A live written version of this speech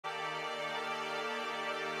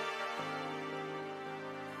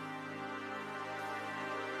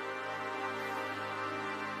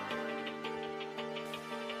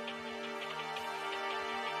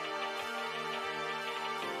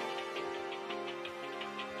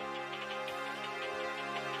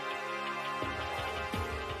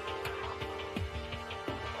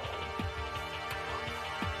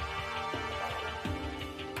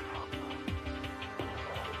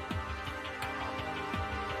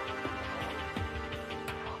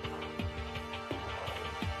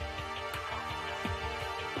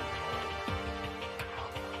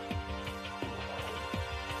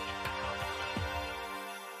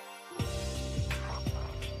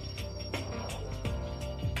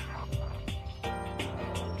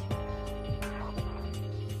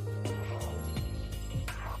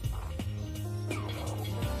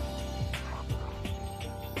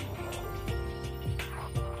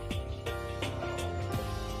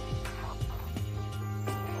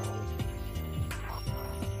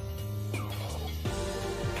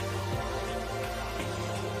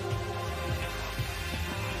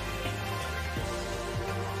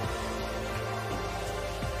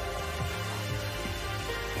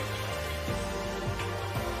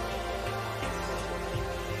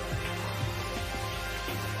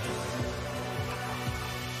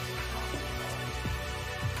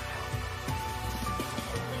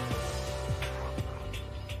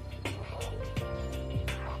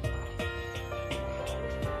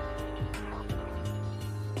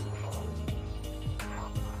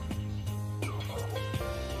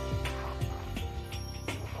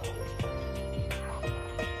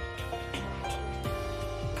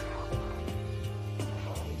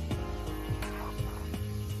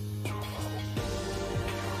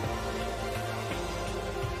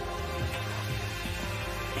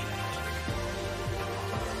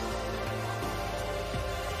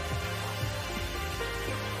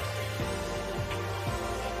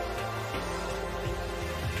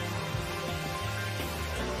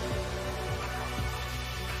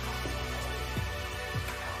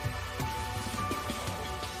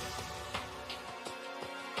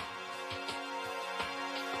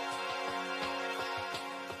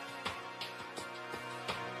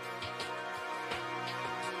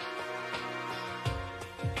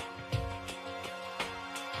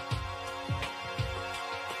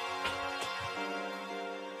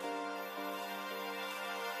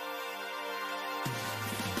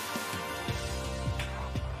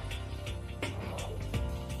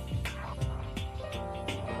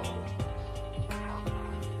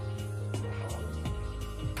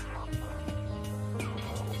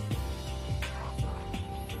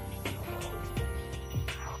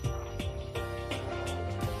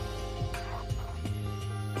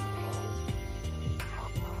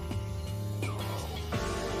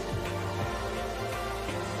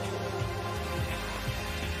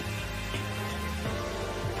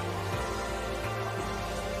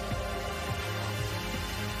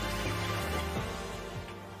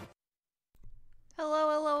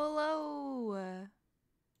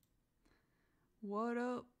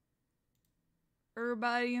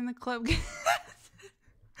everybody in the club.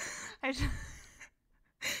 I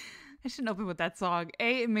shouldn't open with that song.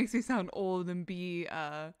 A, it makes me sound old, and B,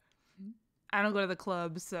 I don't go to the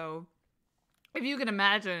club, so if you can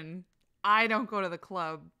imagine, I don't go to the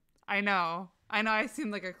club. I know I seem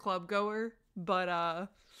like a club goer, but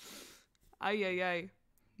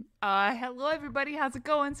hello everybody, how's it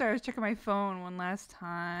going? Sorry, I was checking my phone one last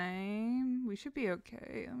time. We should be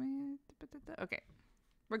okay. Okay,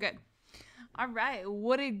 we're good. All right,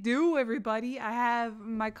 what it do, everybody? I have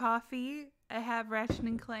my coffee. I have Ratchet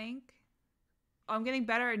and Clank. I'm getting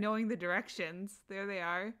better at knowing the directions. There they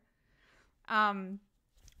are. Fun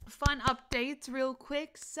updates real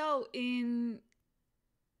quick. So in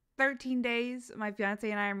 13 days, my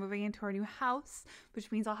fiance and I are moving into our new house,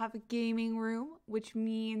 which means I'll have a gaming room, which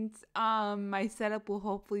means my setup will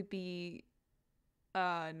hopefully be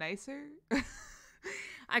nicer.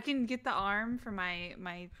 I can get the arm for my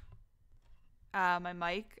mic.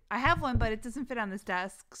 I have one, but it doesn't fit on this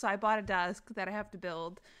desk, so I bought a desk that I have to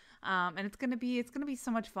build. And it's gonna be so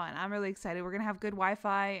much fun. I'm really excited. We're gonna have good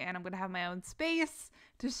Wi-Fi, and I'm gonna have my own space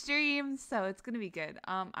to stream, so it's gonna be good.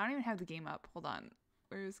 I don't even have the game up. Hold on,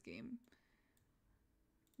 where is game?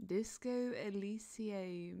 Disco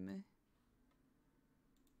Elysium.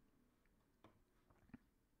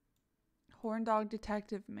 Horn Dog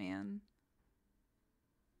Detective Man.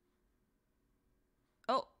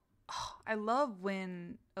 Oh, I love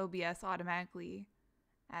when OBS automatically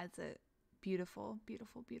adds it. Beautiful,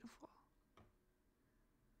 beautiful, beautiful.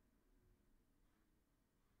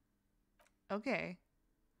 Okay.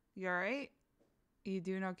 You alright? You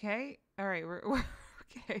doing okay? Alright, we're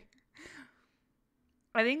okay.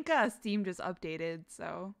 I think Steam just updated,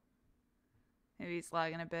 so maybe it's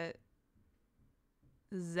lagging a bit.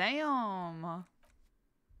 Zam!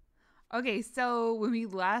 Okay, so when we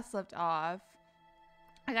last left off,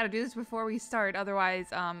 I gotta do this before we start,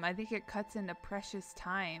 otherwise I think it cuts into precious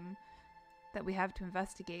time that we have to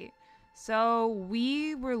investigate. So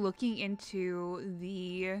we were looking into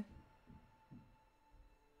the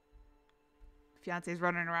fiance's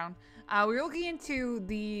running around. We were looking into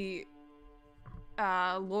the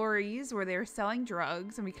lorries where they were selling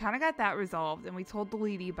drugs, and we kind of got that resolved, and we told the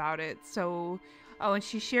lady about it. So and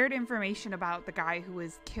she shared information about the guy who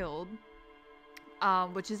was killed,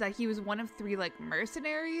 which is that he was one of 3 like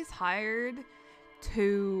mercenaries hired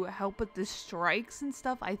to help with the strikes and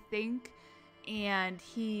stuff, I think. And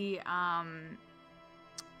he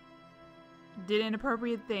did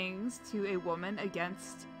inappropriate things to a woman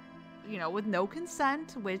against, with no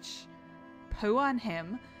consent, which poo on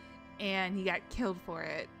him, and he got killed for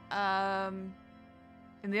it. And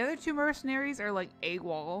the other 2 mercenaries are like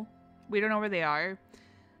AWOL. We don't know where they are,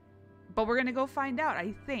 but we're gonna go find out,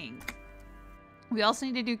 I think. We also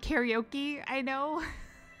need to do karaoke, I know.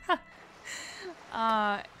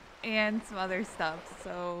 And some other stuff,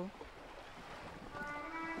 so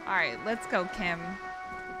alright, let's go, Kim.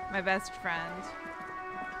 My best friend.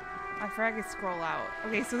 I forgot I could scroll out.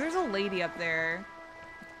 Okay, so there's a lady up there,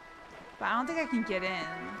 but I don't think I can get in.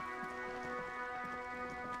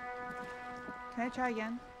 Can I try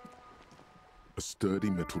again? A sturdy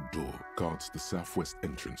metal door guards the southwest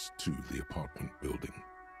entrance to the apartment building.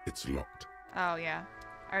 It's locked. Oh, yeah.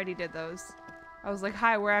 I already did those. I was like,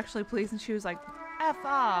 hi, we're actually police, and she was like, F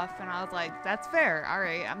off. And I was like, that's fair.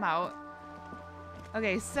 Alright, I'm out.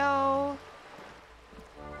 Okay, so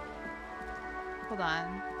hold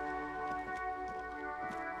on.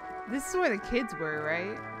 This is where the kids were,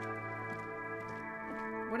 right?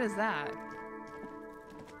 What is that?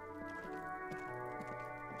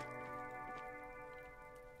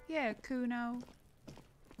 Yeah, Kuno.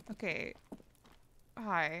 Okay.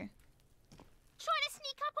 Hi. Trying to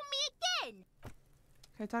sneak up on me again?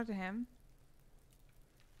 Can I talk to him?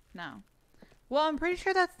 No. Well, I'm pretty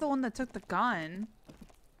sure that's the one that took the gun.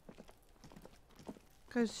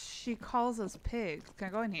 Because she calls us pigs. Can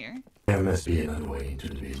I go in here? There must be another way into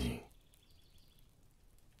the building.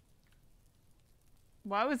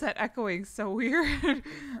 Why was that echoing so weird?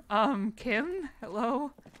 Kim?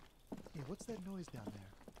 Hello? Hey, what's that noise down there?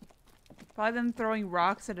 Probably them throwing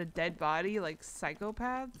rocks at a dead body like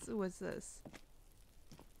psychopaths? What's this?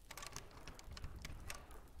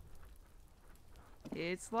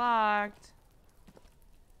 It's locked.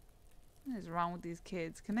 What is wrong with these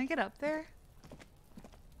kids? Can I get up there?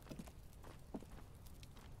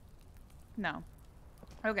 No.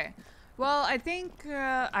 Okay. Well, I think,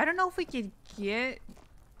 I don't know if we could get...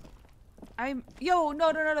 Yo,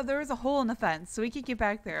 no, there is a hole in the fence, so we could get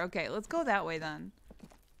back there. Okay, let's go that way then.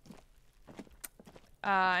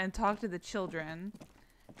 And talk to the children.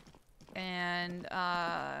 And,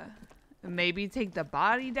 Maybe take the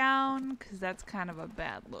body down, because that's kind of a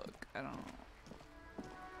bad look. I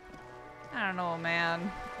don't know,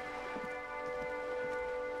 man.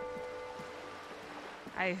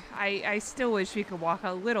 I still wish we could walk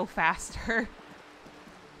a little faster.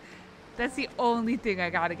 That's the only thing I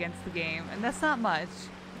got against the game, and that's not much.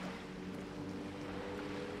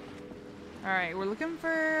 Alright, we're looking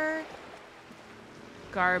for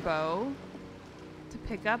Garbo to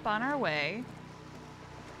pick up on our way.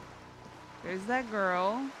 There's that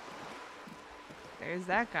girl. There's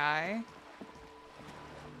that guy.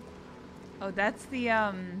 Oh, that's the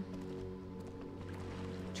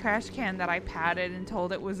trash can that I patted and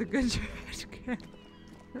told it was a good trash can.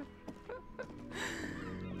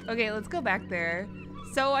 Okay, let's go back there.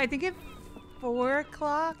 So I think at 4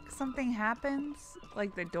 o'clock something happens.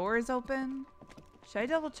 Like the door is open. Should I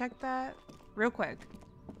double check that? Real quick.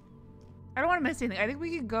 I don't want to miss anything. I think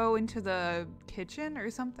we could go into the kitchen or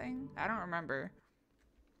something. I don't remember.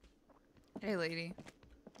 Hey, lady.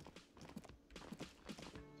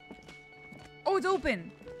 Oh, it's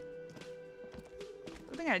open.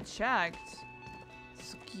 I think I checked.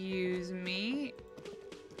 Excuse me.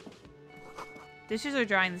 Dishes are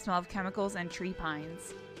drying the smell of chemicals and tree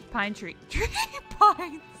pines. Pine tree. Tree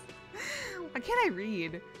pines. Why can't I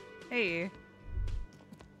read? Hey.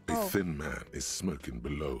 A thin man is smoking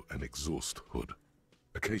below an exhaust hood,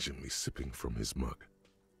 occasionally sipping from his mug.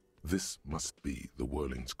 This must be the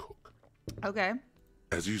Whirling's cook. Okay.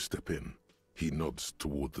 As you step in, he nods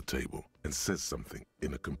toward the table and says something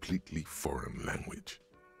in a completely foreign language.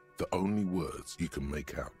 The only words you can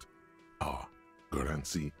make out are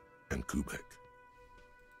Garancy and Kubek.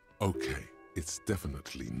 Okay, it's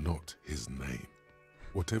definitely not his name.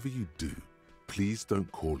 Whatever you do, please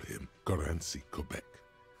don't call him Garancy Kubek.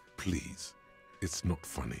 Please, it's not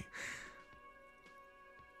funny.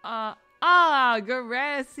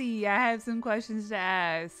 Garassi, I have some questions to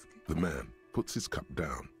ask. The man puts his cup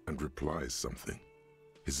down and replies something,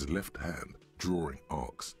 his left hand drawing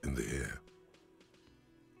arcs in the air.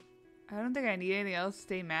 I don't think I need anything else to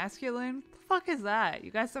stay masculine. What the fuck is that?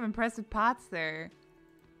 You got some impressive pots there.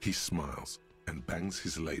 He smiles and bangs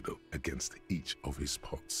his ladle against each of his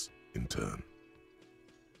pots in turn.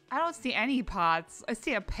 I don't see any pots. I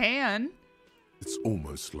see a pan. It's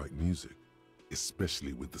almost like music,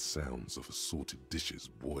 especially with the sounds of assorted dishes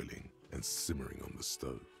boiling and simmering on the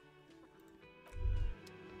stove.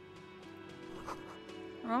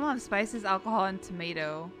 Aroma of spices, alcohol, and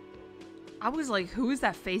tomato. I was like, who is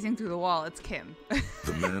that facing through the wall? It's Kim.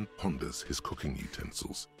 The man ponders his cooking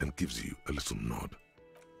utensils and gives you a little nod.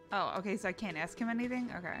 Oh, okay, so I can't ask him anything?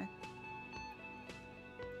 Okay.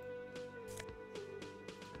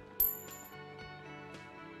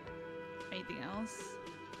 Anything else?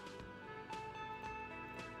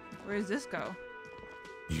 Where does this go?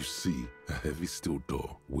 You see a heavy steel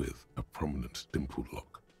door with a prominent dimple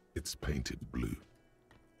lock. It's painted blue.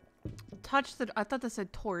 Touch the... I thought that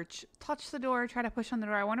said torch. Touch the door, try to push on the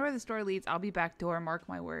door. I wonder where this door leads. I'll be back door, mark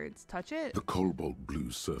my words. Touch it? The cobalt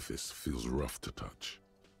blue surface feels rough to touch.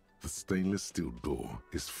 The stainless steel door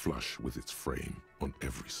is flush with its frame on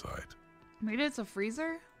every side. Maybe it's a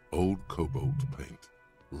freezer? Old cobalt paint,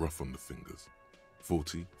 rough on the fingers.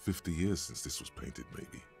 40, 50 years since this was painted,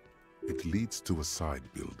 maybe. It leads to a side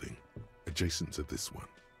building, adjacent to this one.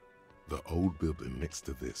 The old building next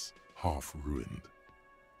to this, half ruined.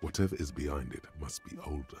 Whatever is behind it must be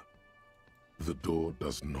older. The door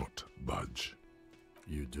does not budge.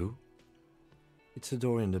 You do? It's a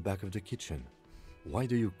door in the back of the kitchen. Why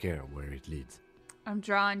do you care where it leads? I'm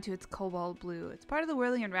drawn to its cobalt blue. It's part of the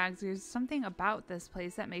Whirling and Rags. There's something about this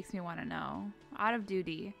place that makes me want to know. Out of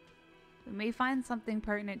duty. We may find something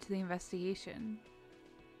pertinent to the investigation.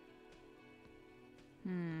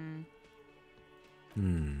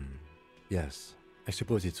 Yes, I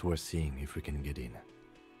suppose it's worth seeing if we can get in.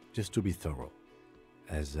 Just to be thorough.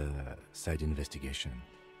 As a side investigation.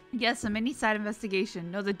 Yes, a mini side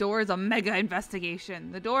investigation. No, the door is a mega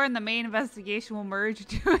investigation. The door and the main investigation will merge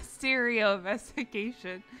into a stereo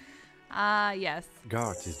investigation. Yes.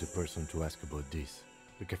 Gart is the person to ask about this.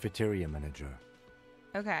 The cafeteria manager.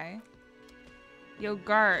 Okay. Yo,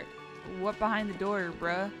 Gart. What behind the door,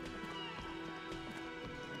 bruh?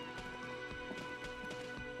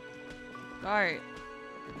 Gart.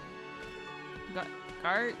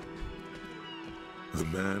 Gart? The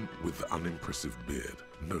man with the unimpressive beard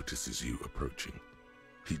notices you approaching.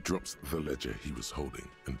 He drops the ledger he was holding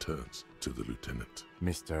and turns to the lieutenant.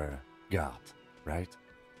 Mr. Gart, right?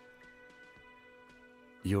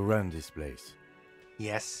 You run this place.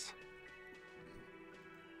 Yes.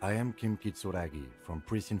 I am Kim Kitsuragi from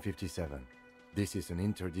Precinct 57. This is an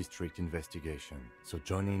inter-district investigation, so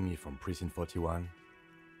joining me from Precinct 41...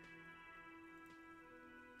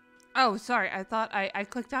 Oh, sorry. I thought I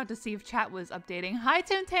clicked out to see if chat was updating. Hi,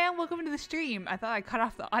 Tim Tam. Welcome to the stream. I thought I cut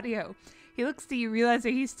off the audio. He looks to you, realize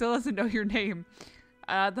that he still doesn't know your name.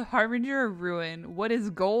 The Harbinger of Ruin. What is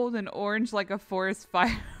gold and orange like a forest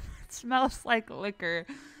fire? It smells like liquor.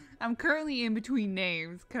 I'm currently in between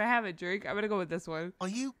names. Can I have a drink? I'm gonna go with this one. Are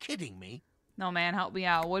you kidding me? No, man. Help me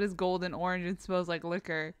out. What is gold and orange and smells like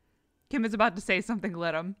liquor? Kim is about to say something.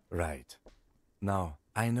 Let him. Right. Now,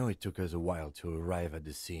 I know it took us a while to arrive at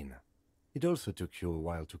the scene. It also took you a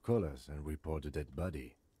while to call us and report the dead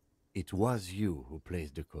body. It was you who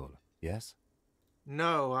placed the call, yes?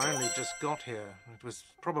 No, I only just got here. It was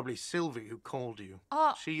probably Sylvie who called you.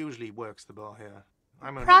 She usually works the bar here.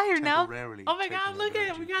 I'm only Prior now. temporarily Oh my taking god, look over at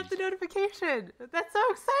her it. We got the duties. notification. That's so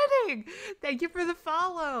exciting. Thank you for the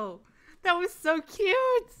follow. That was so cute.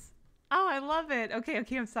 Oh, I love it. Okay,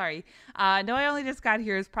 I'm sorry. No, I only just got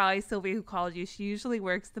here. It's probably Sylvia who called you. She usually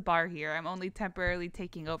works the bar here. I'm only temporarily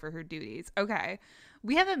taking over her duties. Okay.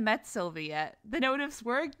 We haven't met Sylvia yet. The notifs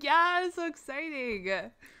work? Yeah, it's so exciting.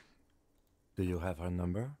 Do you have her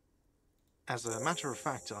number? As a matter of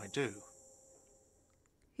fact, I do.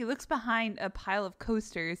 He looks behind a pile of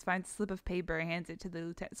coasters, finds a slip of paper, and hands it to the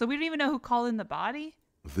lieutenant. So we don't even know who called in the body?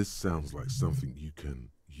 This sounds like something you can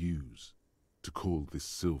use to call this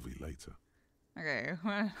Sylvie later. Okay.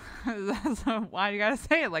 Why you gotta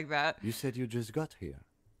say it like that? You said you just got here.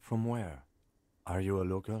 From where? Are you a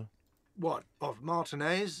local? What, of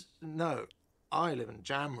Martinez? No, I live in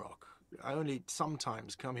Jamrock. I only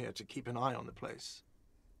sometimes come here to keep an eye on the place.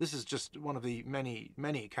 This is just one of the many,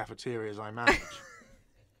 many cafeterias I manage.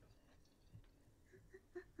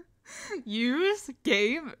 Use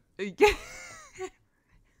game.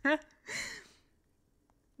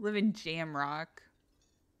 Live in Jamrock.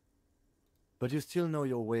 But you still know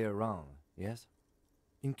your way around, yes?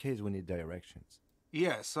 In case we need directions.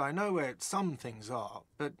 Yes, I know where some things are,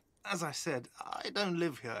 but as I said, I don't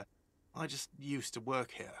live here. I just used to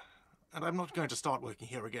work here. And I'm not going to start working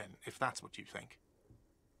here again, if that's what you think.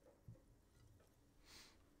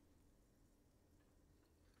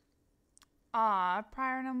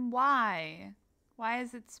 Priornum, why? Why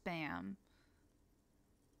is it spam?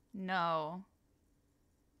 No.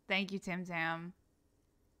 Thank you, Tim Tam.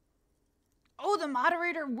 Oh, the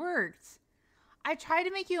moderator worked. I tried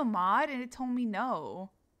to make you a mod and it told me no.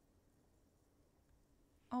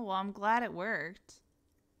 Oh, well, I'm glad it worked.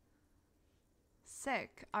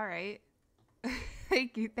 Sick. All right.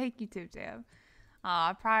 Thank you, Tim Tam.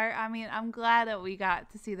 I'm glad that we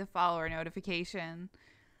got to see the follower notification.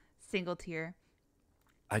 Single tier.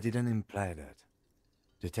 I didn't imply that.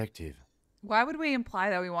 Detective. Why would we imply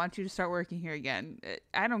that we want you to start working here again?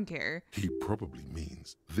 I don't care. He probably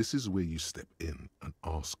means this is where you step in and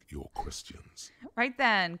ask your questions. Right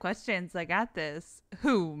then. Questions. I got this.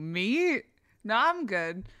 Who? Me? No, I'm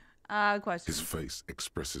good. Questions. His face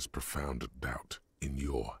expresses profound doubt in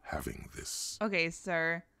your having this. Okay,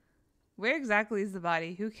 sir. Where exactly is the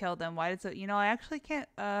body? Who killed him? Why did so? I actually can't.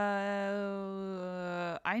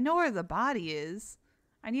 I know where the body is.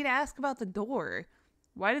 I need to ask about the door.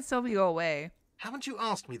 Why did Sylvie go away? Haven't you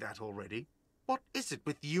asked me that already? What is it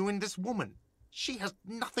with you and this woman? She has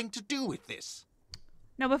nothing to do with this.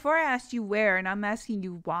 No, before I asked you where, and I'm asking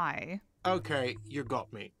you why. Okay, you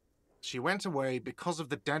got me. She went away because of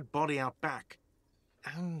the dead body out back.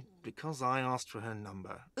 And because I asked for her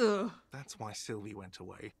number. Ugh. That's why Sylvie went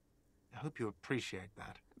away. I hope you appreciate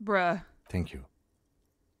that. Bruh. Thank you.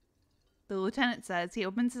 The lieutenant says he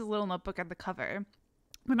opens his little notebook at the cover.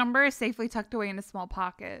 The number is safely tucked away in a small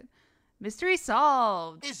pocket. Mystery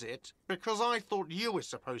solved. Is it? Because I thought you were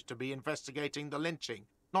supposed to be investigating the lynching,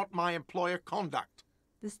 not my employer conduct.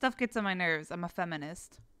 This stuff gets on my nerves. I'm a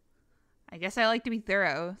feminist. I guess I like to be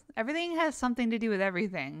thorough. Everything has something to do with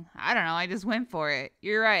everything. I don't know, I just went for it.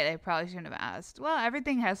 You're right, I probably shouldn't have asked. Well,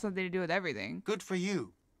 everything has something to do with everything. Good for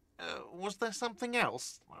you. Was there something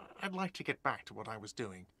else? I'd like to get back to what I was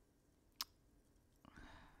doing.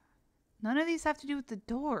 None of these have to do with the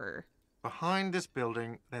door. Behind this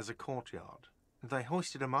building, there's a courtyard. They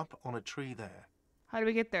hoisted him up on a tree there. How do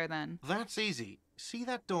we get there then? That's easy. See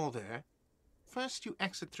that door there? First you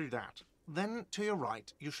exit through that. Then to your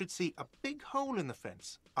right, you should see a big hole in the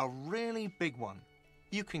fence. A really big one.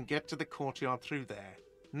 You can get to the courtyard through there.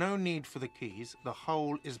 No need for the keys. The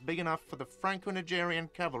hole is big enough for the Franco-Nigerian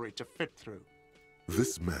cavalry to fit through.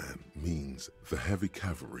 This man means the heavy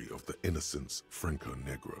cavalry of the innocents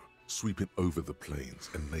Franco-Negro, sweeping over the plains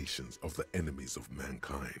and nations of the enemies of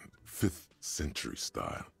mankind. 5th century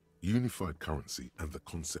style. Unified currency and the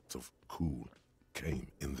concept of cool came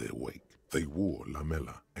in their wake. They wore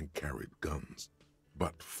lamella and carried guns.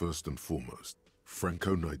 But first and foremost,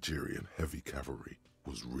 Franco-Nigerian heavy cavalry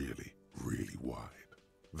was really, really wide.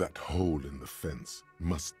 That hole in the fence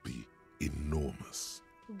must be enormous.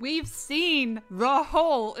 We've seen the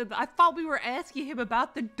hole. I thought we were asking him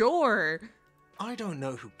about the door. I don't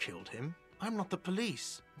know who killed him. I'm not the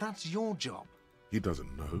police. That's your job. He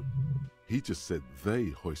doesn't know. He just said they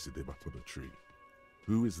hoisted him up on a tree.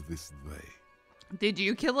 Who is this they? Did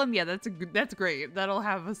you kill him? Yeah, that's great. That'll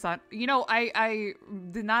have a son. You know, I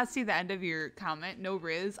did not see the end of your comment. No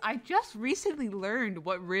Riz. I just recently learned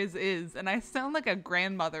what Riz is, and I sound like a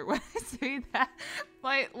grandmother when I say that.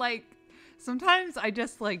 But like, sometimes I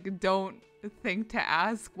just like don't think to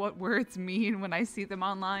ask what words mean when I see them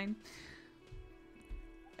online.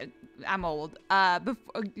 I'm old.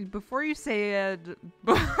 Before you say it,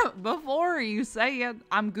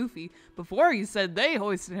 I'm goofy. Before you said they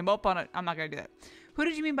hoisted him up on it, I'm not gonna do that. Who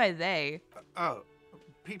did you mean by they?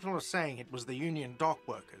 People are saying it was the union dock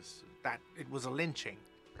workers, that it was a lynching.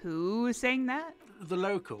 Who is saying that? The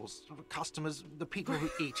locals, the customers, the people who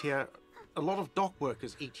eat here. A lot of dock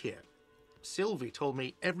workers eat here. Sylvie told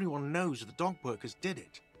me everyone knows the dock workers did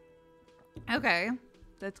it. Okay,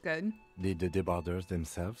 that's good. Did the debarders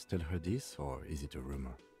themselves tell her this, or is it a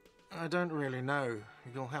rumor? I don't really know.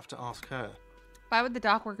 You'll have to ask her. Why would the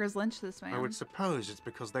dock workers lynch this man? I would suppose it's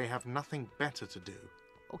because they have nothing better to do.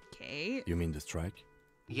 Okay. You mean the strike?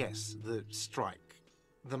 Yes, the strike.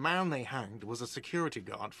 The man they hanged was a security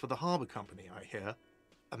guard for the harbour company, I hear.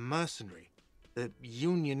 A mercenary. The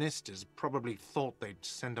unionistas probably thought they'd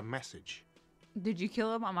send a message. Did you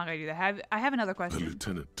kill him? I'm not gonna do that. I have another The question.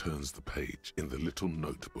 lieutenant turns the page in the little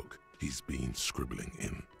notebook he's been scribbling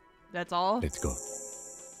in. That's all? Let's go.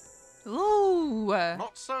 Ooh.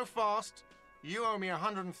 Not so fast. You owe me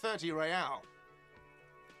 130 real.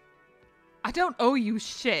 I don't owe you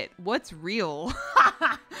shit. What's real?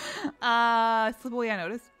 Slip away, I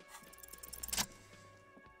noticed.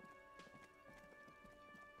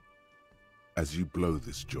 As you blow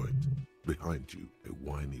this joint, behind you, a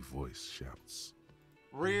whiny voice shouts.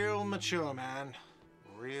 Real mature, man.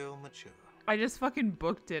 Real mature. I just fucking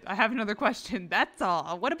booked it. I have another question. That's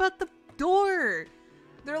all. What about the door?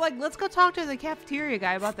 They're like, let's go talk to the cafeteria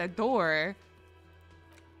guy about that door.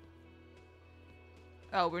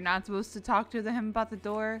 Oh, we're not supposed to talk to him about the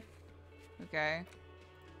door? Okay.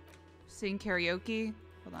 Sing karaoke?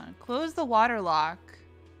 Hold on. Close the water lock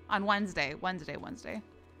on Wednesday. Wednesday.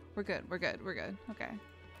 We're good. Okay.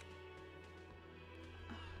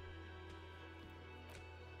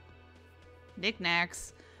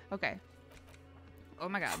 Knickknacks. Okay. Oh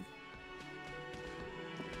my god.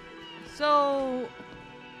 So...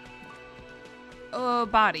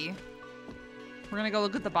 body. We're gonna go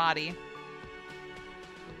look at the body.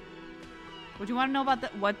 What do you want to know about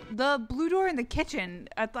the blue door in the kitchen?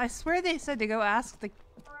 I swear they said to go ask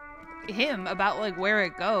him about like where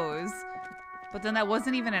it goes, but then that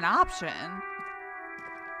wasn't even an option.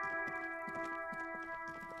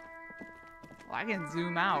 Well, I can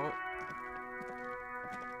zoom out.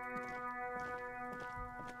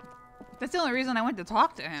 That's the only reason I went to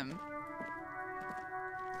talk to him.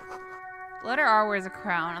 Letter R wears a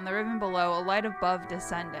crown. On the ribbon below, a light above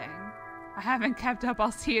descending. I haven't kept up.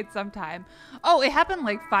 I'll see it sometime. Oh, it happened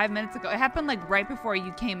like 5 minutes ago. It happened like right before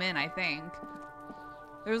you came in, I think.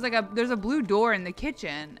 There's a blue door in the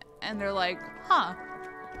kitchen, and they're like, huh,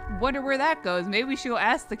 wonder where that goes. Maybe we should go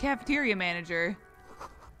ask the cafeteria manager.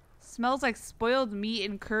 Smells like spoiled meat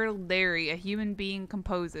and curdled dairy a human being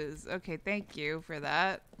composes. Okay, thank you for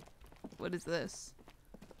that. What is this?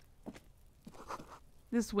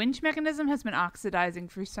 This winch mechanism has been oxidizing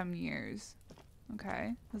for some years.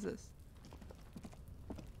 Okay, what's this?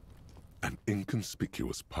 An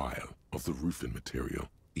inconspicuous pile of the roofing material,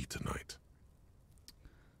 Eternite.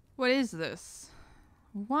 What is this?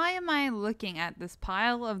 Why am I looking at this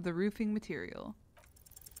pile of the roofing material?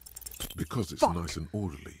 Because it's nice and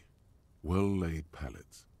orderly. Well-laid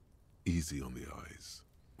pallets, easy on the eyes.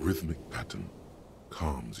 Rhythmic pattern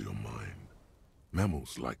calms your mind.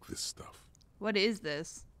 Mammals like this stuff. What is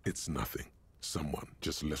this? It's nothing. Someone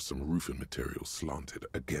just left some roofing material slanted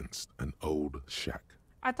against an old shack.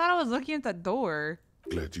 I thought I was looking at the door.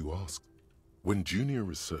 Glad you asked. When junior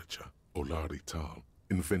researcher Olari Tal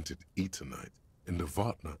invented Eternite in the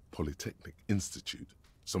Vartna Polytechnic Institute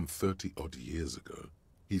some 30-odd years ago,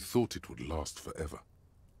 he thought it would last forever.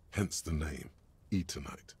 Hence the name,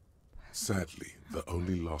 Eternite. Sadly, the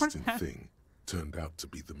only lasting thing turned out to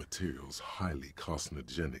be the material's highly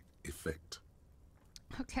carcinogenic effect.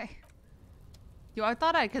 Okay. Yo, I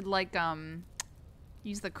thought I could, like,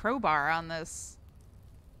 use the crowbar on this.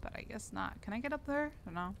 But I guess not. Can I get up there?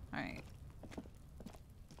 Or no? Alright.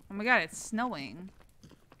 Oh my god, it's snowing.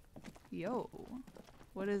 Yo.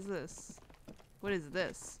 What is this? What is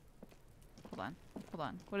this? Hold on. Hold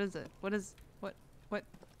on. What is it? What is...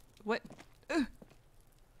 What? Ugh.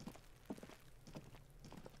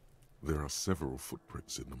 There are several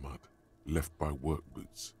footprints in the mud, left by work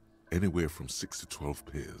boots. Anywhere from 6 to 12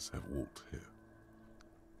 pairs have walked here.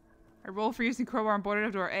 I roll for using crowbar on boarded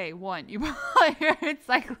up door A. 1. You bought your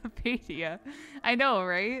encyclopedia. I know,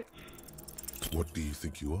 right? What do you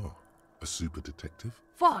think you are? A super detective?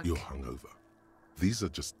 Fuck. You're hungover. These are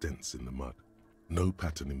just dents in the mud. No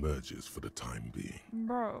pattern emerges for the time being.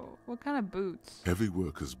 Bro, what kind of boots? Heavy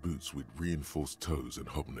workers' boots with reinforced toes and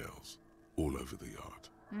hobnails all over the yard.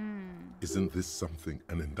 Isn't this something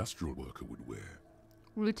an industrial worker would wear?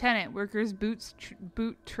 Lieutenant, workers' boots,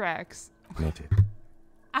 boot tracks. Noted.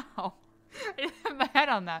 Ow. I didn't have my head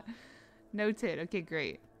on that. Noted. Okay,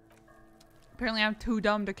 great. Apparently I'm too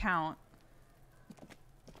dumb to count.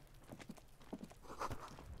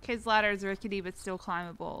 Kid's ladder is rickety but still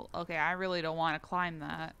climbable. Okay, I really don't want to climb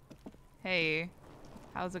that. Hey,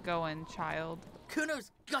 how's it going, child?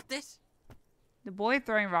 Kuno's got this. The boy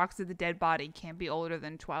throwing rocks at the dead body can't be older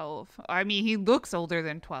than 12. I mean, he looks older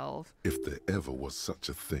than 12. If there ever was such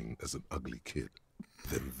a thing as an ugly kid,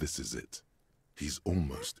 then this is it. He's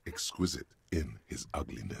almost exquisite in his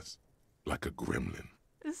ugliness, like a gremlin.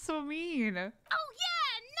 It's so mean. Oh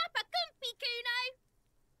yeah, nappa gumpy, Kuno.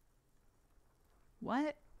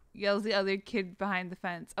 What? Yells the other kid behind the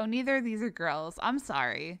fence. Oh, neither of these are girls. I'm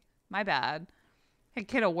sorry. My bad. Hey,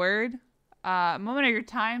 kid, a word? A moment of your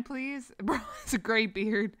time, please. Bro, it's a great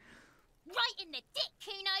beard. Right in the dick,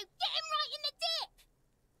 Kuno. Get him right in the dick.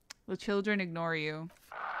 The children ignore you.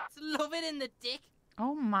 Love it in the dick.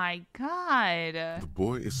 Oh my god. The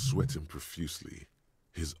boy is sweating profusely.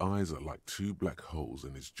 His eyes are like two black holes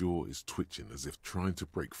and his jaw is twitching as if trying to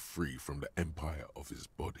break free from the empire of his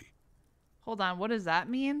body. Hold on, what does that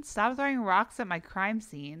mean? Stop throwing rocks at my crime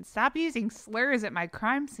scene. Stop using slurs at my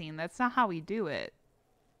crime scene. That's not how we do it.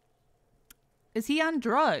 Is he on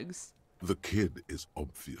drugs? The kid is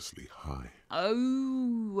obviously high.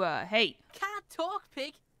 Oh, hey. Can't talk,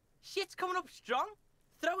 pig. Shit's coming up strong.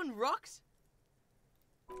 Throwing rocks.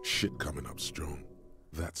 Shit coming up strong.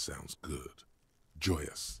 That sounds good.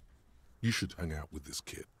 Joyous. You should hang out with this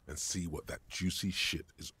kid and see what that juicy shit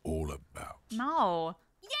is all about. No.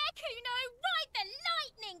 Yeah, Kuno. Ride the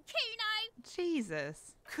lightning, Kuno.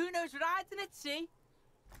 Jesus. Kuno's riding at sea.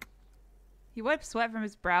 He wipes sweat from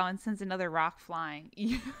his brow and sends another rock flying.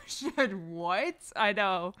 You should what? I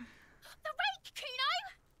know. The rake, Kuno.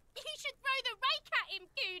 You should throw the rake at him,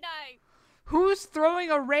 Kuno. Who's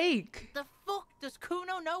throwing a rake? The fuck does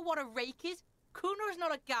Kuno know what a rake is? Kuno's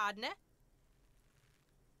not a gardener.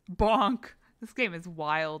 Bonk. This game is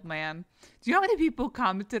wild, man. Do you know how many people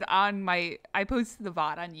commented on I posted the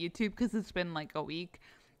VOD on YouTube because it's been like a week.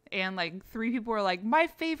 And like 3 people were like, my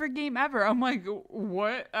favorite game ever. I'm like,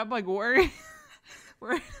 what? I'm like, worried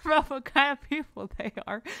about what kind of people they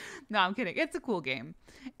are. No, I'm kidding. It's a cool game.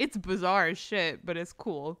 It's bizarre as shit, but it's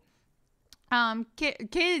cool.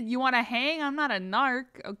 Kid, you want to hang? I'm not a narc.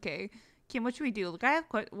 Okay. Kim, what should we do? Look,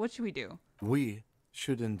 what should we do? We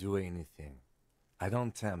shouldn't do anything. I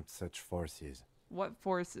don't tempt such forces. What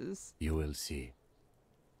forces? You will see.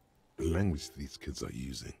 The language these kids are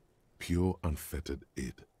using, pure unfettered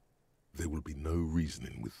id. There will be no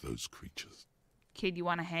reasoning with those creatures. Kid, you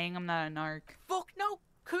want to hang? I'm not a narc. Fuck no.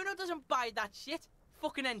 Kuno doesn't buy that shit.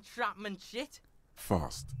 Fucking entrapment shit.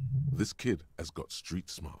 Fast. This kid has got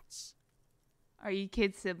street smarts. Are you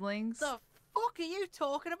kids siblings? The fuck are you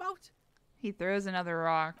talking about? He throws another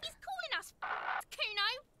rock. He's calling us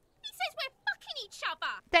Kuno. He says we're fucking each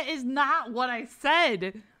other. That is not what I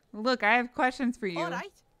said. Look, I have questions for you. All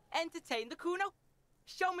right. Entertain the Kuno.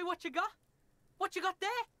 Show me what you got. What you got there?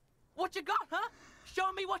 What you got, huh?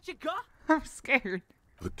 Show me what you got. I'm scared.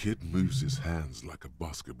 The kid moves his hands like a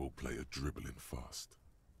basketball player dribbling fast.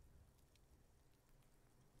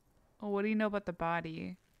 Oh, what do you know about the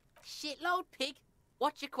body? Shitload, pig.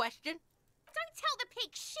 What's your question? Don't tell the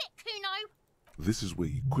pig shit, Kuno. This is where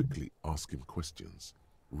you quickly ask him questions.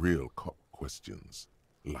 Real cop questions.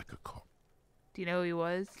 Like a cop. Do you know who he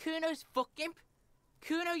was? Kuno's fuck imp.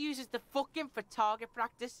 Kuno uses the fuck imp for target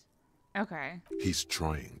practice. Okay. He's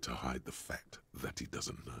trying to hide the fact that he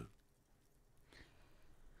doesn't know.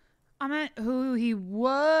 I meant who he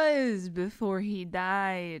was before he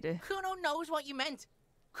died. Kuno knows what you meant.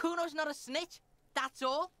 Kuno's not a snitch. That's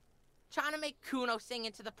all. Trying to make Kuno sing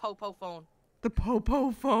into the popo phone. The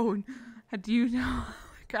popo phone. How do you know I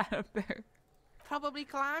got up there? Probably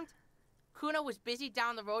climbed. Kuno was busy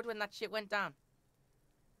down the road when that shit went down.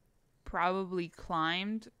 Probably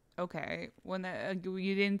climbed. Okay, when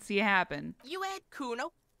you didn't see it happen. You heard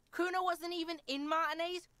Kuno. Kuno wasn't even in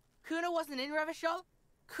Martinez. Kuno wasn't in Revachol.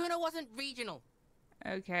 Kuno wasn't regional.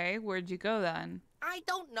 Okay, where'd you go then? I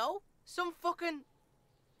don't know. Some fucking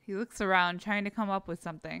He looks around, trying to come up with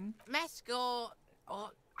something. Mesco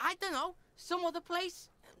or I don't know. Some other place.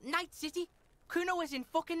 Night City. Kuno was in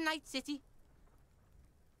fucking Night City.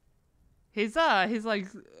 His like,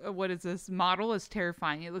 what is this? Model is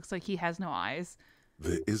terrifying. It looks like he has no eyes.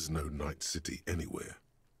 There is no Night City anywhere.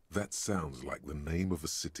 That sounds like the name of a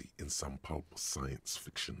city in some pulp science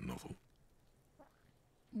fiction novel.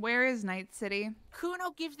 Where is Night City?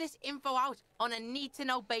 Kuno gives this info out on a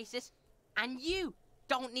need-to-know basis, and you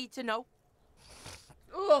don't need to know.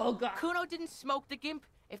 Oh, God. Kuno didn't smoke the gimp,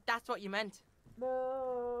 if that's what you meant.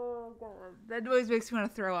 Oh, God. That noise makes me want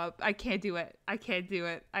to throw up. I can't do it. I can't do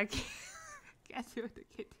it. I can't, can't do it. I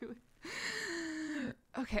can't do it.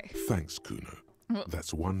 Okay. Thanks, Kuno.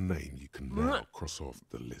 That's one name you can now cross off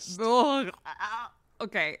the list.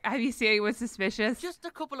 Okay, have you seen anyone suspicious? Just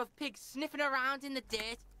a couple of pigs sniffing around in the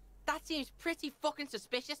dirt. That seems pretty fucking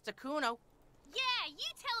suspicious to Kuno. Yeah,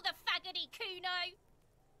 you tell the faggoty,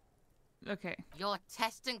 Kuno. Okay, You're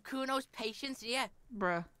testing Kuno's patience here.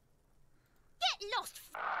 bruh. Get lost,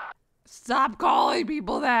 Stop calling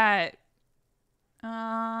people that!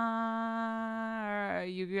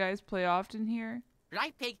 You guys play often here?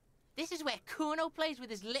 Right, pig? This is where Kuno plays with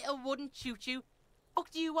his little wooden choo-choo. Fuck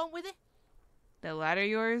do you want with it? The ladder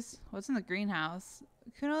yours? What's in the greenhouse?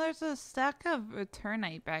 Kuno, there's a stack of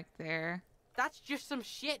h0rnite back there. That's just some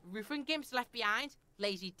shit roofing gimps left behind,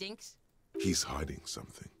 lazy dinks. He's hiding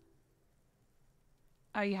something.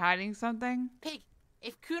 Are you hiding something? Pig,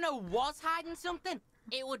 if Kuno was hiding something,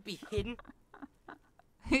 it would be hidden.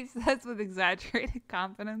 He says with exaggerated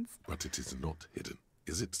confidence. But it is not hidden,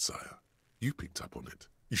 is it, sire? You picked up on it.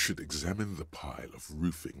 You should examine the pile of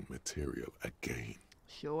roofing material again.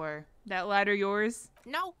 Sure. That ladder yours?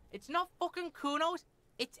 No, it's not fucking Kuno's.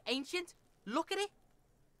 It's ancient. Look at it.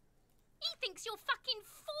 He thinks you're fucking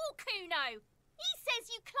fool, Kuno. He says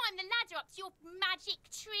you climb the ladder up to your magic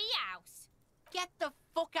treehouse. Get the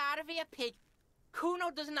fuck out of here, pig.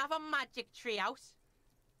 Kuno doesn't have a magic treehouse.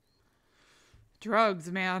 Drugs,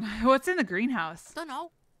 man. What's in the greenhouse?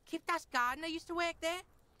 Dunno. Kiptas gardener used to work there.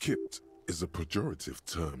 Kipt is a pejorative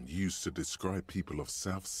term used to describe people of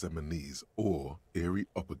South Seminese or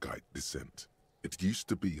Areopagite descent. It used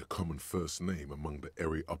to be a common first name among the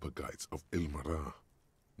Areopagites of h0rn.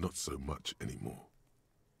 Not so much anymore.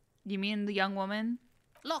 You mean the young woman?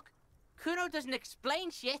 Look, Kuno doesn't explain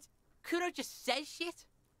shit. Kuno just says shit.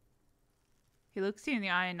 He looks you in the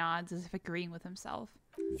eye and nods as if agreeing with himself.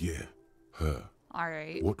 Yeah, her.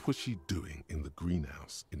 Alright. What was she doing in the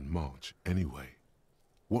greenhouse in March anyway?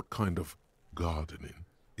 What kind of gardening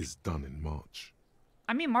is done in March?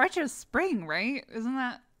 I mean, March is spring, right?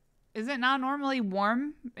 Is it not normally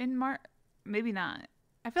warm in March? Maybe not.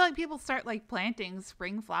 I feel like people start like planting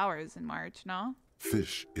spring flowers in March, no?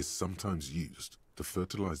 Fish is sometimes used to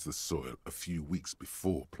fertilize the soil a few weeks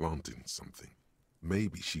before planting something.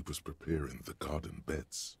 Maybe she was preparing the garden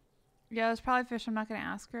beds. Yeah, there's probably fish. I'm not going to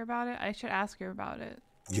ask her about it. I should ask her about it.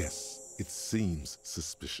 Yes, it seems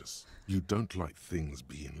suspicious. You don't like things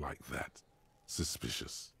being like that.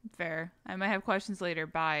 Suspicious. Fair. I might have questions later.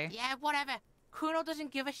 Bye. Yeah, whatever. Kuno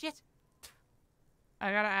doesn't give a shit.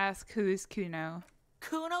 I gotta ask, who is Kuno?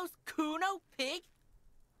 Kuno's Kuno, pig?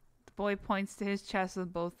 The boy points to his chest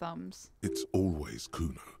with both thumbs. It's always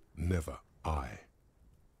Kuno, never I.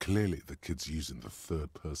 Clearly the kid's using the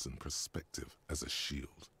third-person perspective as a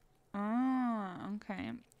shield. Oh,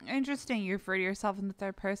 okay. Interesting. You refer to yourself in the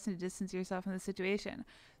third person to distance yourself from the situation.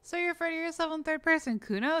 So you refer to yourself in third person.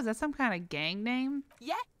 Kuno? Is that some kind of gang name?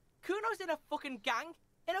 Yeah, Kuno's in a fucking gang.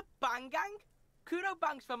 In a bang gang. Kuno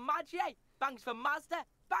bangs for Maggie, bangs for Mazda,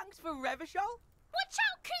 bangs for Revachol. Watch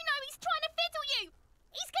out, Kuno. He's trying to fiddle you.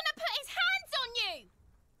 He's going to put his hands on you.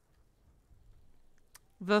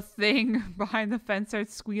 The thing behind the fence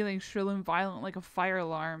starts squealing, shrill and violent like a fire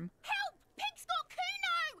alarm. Help! Pig's got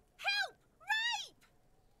Kuno! Help! Rape!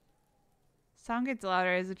 Sound gets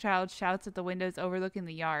louder as the child shouts at the windows overlooking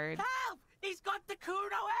the yard. Help! He's got the Kuno,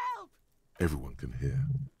 help! Everyone can hear.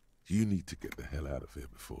 You need to get the hell out of here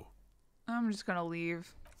before. I'm just gonna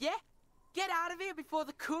leave. Yeah? Get out of here before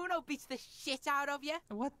the Kuno beats the shit out of you.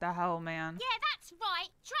 What the hell, man? Yeah, that's right.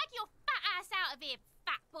 Drag your fat ass out of here,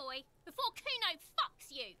 fat boy, before Kuno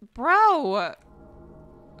fucks you. Bro!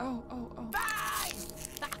 Oh. Bye!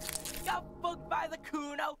 Got fucked by the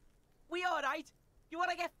Kuno. We alright? You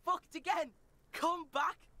wanna get fucked again? Come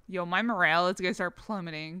back. Yo, my morale is gonna start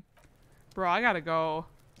plummeting. Bro, I gotta go.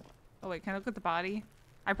 Oh, wait, can I look at the body?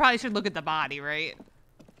 I probably should look at the body, right?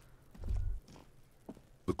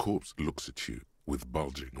 The corpse looks at you with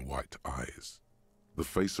bulging white eyes. The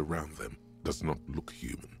face around them does not look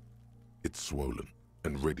human. It's swollen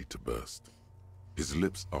and ready to burst. His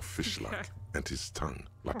lips are fish-like and his tongue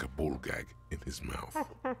like a ball gag in his mouth.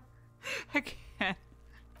 I can't.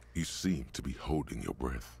 You seem to be holding your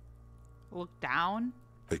breath. Look down.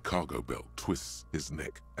 A cargo belt twists his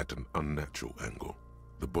neck at an unnatural angle.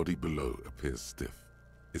 The body below appears stiff.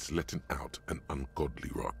 It's letting out an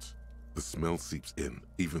ungodly rot. The smell seeps in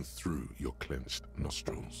even through your clenched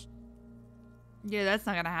nostrils. Yeah, that's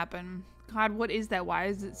not gonna happen. God, what is that? Why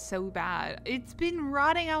is it so bad? It's been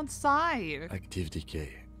rotting outside. Active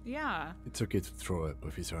decay. Yeah. It's okay to throw up,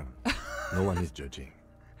 officer. No one is judging.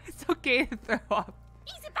 It's okay to throw up.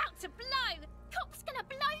 He's about to blow. Cop's gonna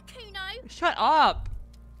blow, Kuno. Shut up.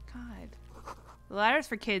 God. The ladder's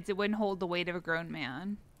for kids. It wouldn't hold the weight of a grown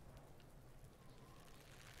man.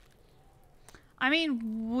 I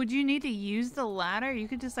mean, would you need to use the ladder? You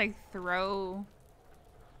could just like throw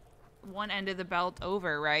one end of the belt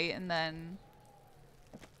over, right? And then,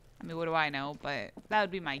 I mean, what do I know? But that would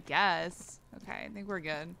be my guess. Okay, I think we're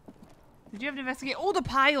good. Did you have to investigate? Oh, the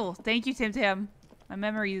pile! Thank you, Tim Tim. My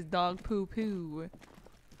memory is dog poo poo.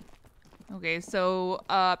 Okay, so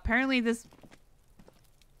apparently this...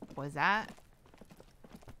 What was that?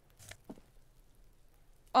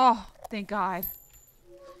 Oh, thank God.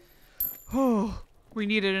 Oh, we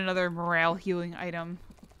needed another morale healing item.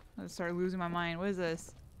 I started losing my mind. What is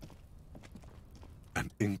this? An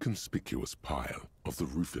inconspicuous pile of the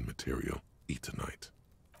roofing material, Eternite.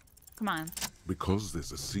 Come on. Because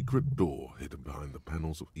there's a secret door hidden behind the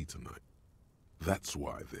panels of Eternite. That's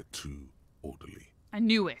why they're too orderly. I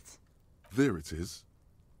knew it. There it is.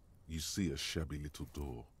 You see a shabby little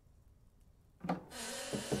door.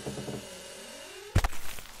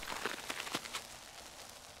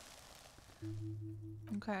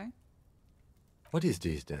 Okay. What is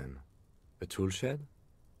this then? A tool shed?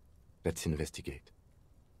 Let's investigate.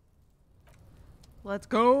 Let's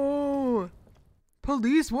go.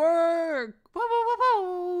 Police work. Whoa, whoa,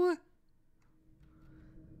 whoa,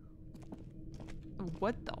 whoa.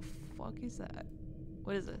 What the fuck is that?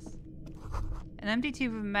 What is this? An empty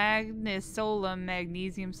tube of Magnesolum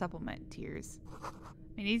magnesium supplement. Tears.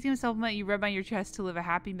 Magnesium supplement you rub on your chest to live a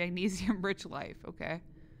happy magnesium-rich life. Okay.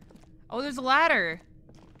 Oh, there's a ladder.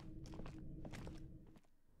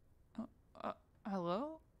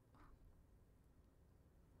 Hello?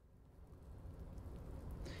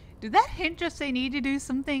 Did that hint just say need to do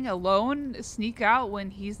something alone? Sneak out when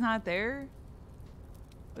he's not there?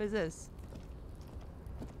 What is this?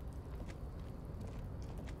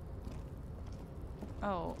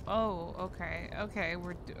 Oh, okay, okay,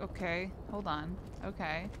 okay, hold on,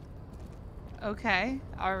 okay. Okay,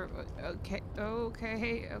 okay,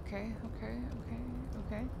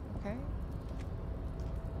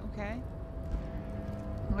 okay.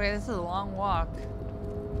 Okay, this is a long walk.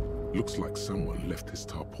 Looks like someone left his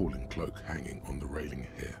tarpaulin cloak hanging on the railing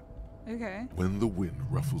here. Okay. When the wind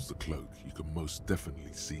ruffles the cloak, you can most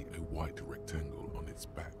definitely see a white rectangle on its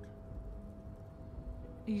back.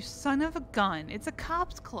 You son of a gun. It's a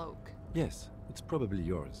cop's cloak. Yes, it's probably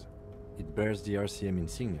yours. It bears the RCM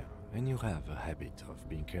insignia, and you have a habit of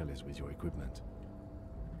being careless with your equipment.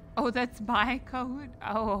 Oh, that's my code?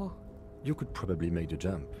 Oh. You could probably make the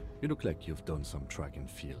jump. You look like you've done some track and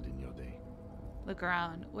field in your day. Look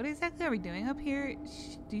around. What exactly are we doing up here?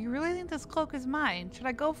 Do you really think this cloak is mine? Should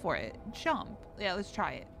I go for it? Jump. Yeah, let's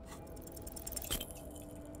try it.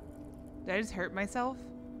 Did I just hurt myself?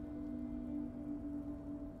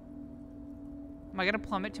 Am I gonna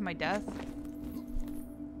plummet to my death?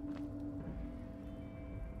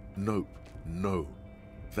 Nope, no.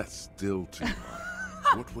 That's still too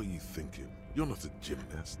high. What were you thinking? You're not a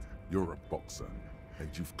gymnast. You're a boxer. And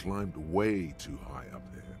you've climbed way too high up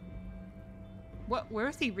here. Where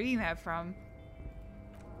is he reading that from?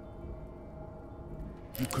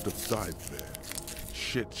 You could have died there.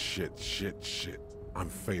 Shit. I'm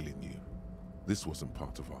failing you. This wasn't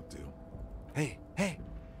part of our deal. Hey!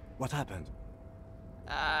 What happened?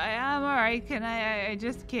 I'm alright. I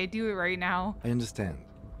just can't do it right now. I understand.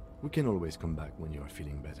 We can always come back when you are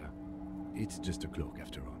feeling better. It's just a cloak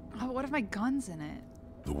after all. Oh, what if my gun's in it?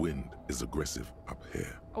 The wind is aggressive up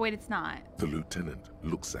here. Oh, wait, it's not. The lieutenant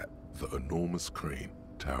looks at the enormous crane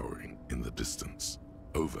towering in the distance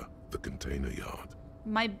over the container yard.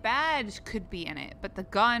 My badge could be in it, but the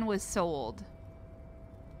gun was sold.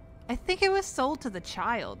 I think it was sold to the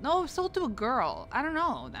child. No, it was sold to a girl. I don't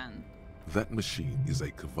know then. That machine is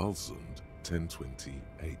a Kvalsund 1020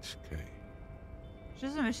 HK. It's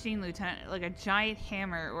just a machine, Lieutenant, like a giant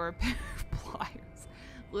hammer or a pair of pliers.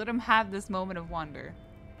 Let him have this moment of wonder.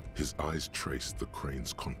 His eyes trace the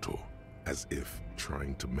crane's contour, as if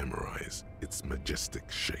trying to memorize its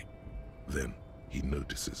majestic shape. Then he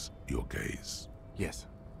notices your gaze. Yes.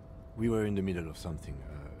 We were in the middle of something.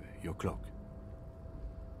 Your clock.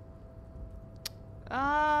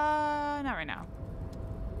 Not right now.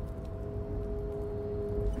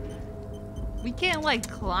 We can't, like,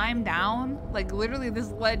 climb down. Like, literally,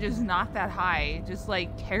 this ledge is not that high. Just,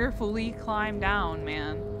 like, carefully climb down,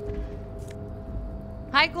 man.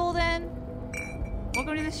 Hi, Golden.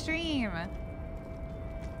 Welcome to the stream.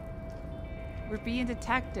 We're being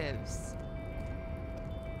detectives.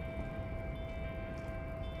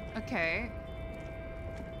 Okay.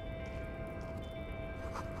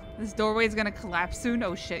 This doorway is gonna collapse soon.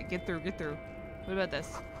 Oh shit, get through, get through. What about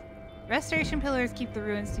this? Restoration pillars keep the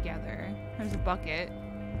ruins together. There's a bucket.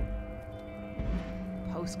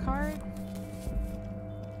 Postcard?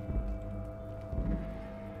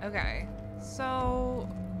 Okay, so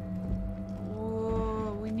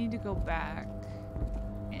we need to go back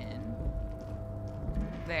in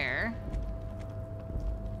there.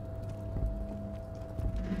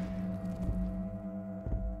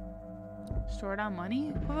 Store down money?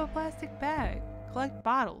 Equip a plastic bag. Collect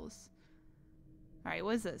bottles. Alright,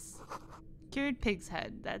 what's this? Cured pig's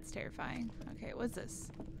head. That's terrifying. Okay, what's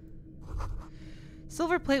this?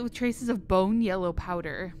 Silver plate with traces of bone yellow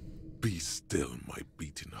powder. Be still, my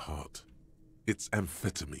beating heart. It's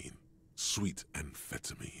amphetamine. Sweet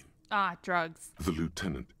amphetamine. Ah, drugs. The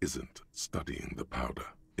lieutenant isn't studying the powder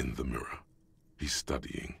in the mirror. He's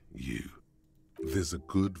studying you. There's a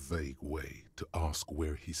good vague way to ask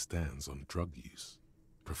where he stands on drug use.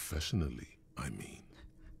 Professionally, I mean.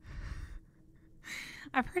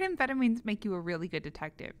 I've heard amphetamines make you a really good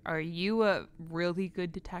detective. Are you a really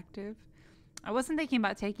good detective? I wasn't thinking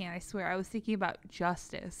about taking it, I swear. I was thinking about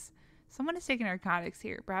justice. Someone is taking narcotics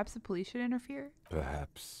here. Perhaps the police should interfere?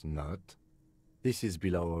 Perhaps not. This is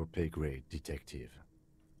below our pay grade, detective.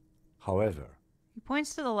 However... He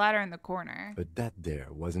points to the ladder in the corner. But that there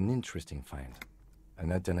was an interesting find.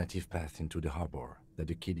 An alternative path into the harbor that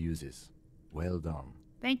the kid uses. Well done.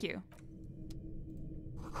 Thank you.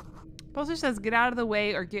 Poster says, get out of the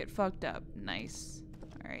way or get fucked up. Nice.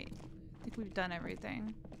 Alright. I think we've done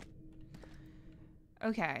everything.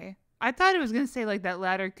 Okay. I thought it was going to say, like, that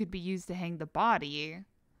ladder could be used to hang the body.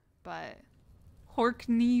 But...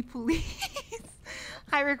 Horkney police.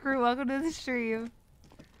 Hi, Recruit. Welcome to the stream.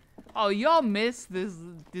 Oh, y'all missed this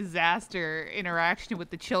disaster interaction with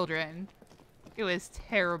the children. It was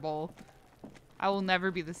terrible. I will never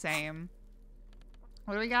be the same.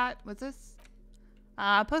 What do we got? What's this?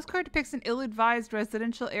 Postcard depicts an ill-advised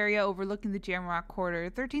residential area overlooking the Jamrock Quarter.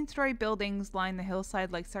 13-story buildings line the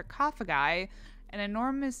hillside like sarcophagi. An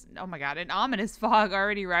ominous fog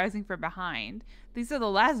already rising from behind. These are the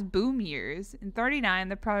last boom years. In 39,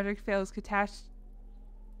 the project fails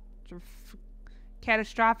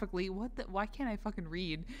catastrophically. Why can't I fucking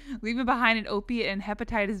read? Leaving behind an opiate and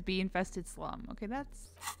hepatitis B infested slum. Okay,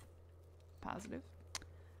 that's positive.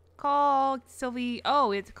 Call Sylvie.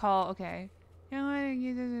 Oh, it's call. Okay. You know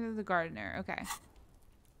what? The gardener. Okay.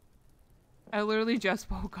 I literally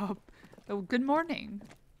just woke up. Oh, good morning.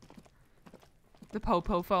 The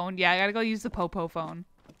Popo phone. Yeah, I gotta go use the Popo phone.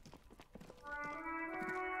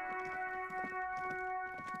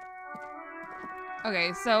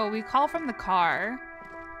 Okay, so we call from the car.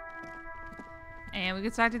 And we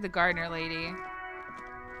get talk to the gardener lady.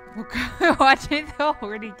 We're watching the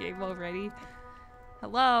horny game already.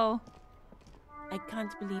 Hello. I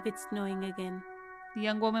can't believe it's snowing again. The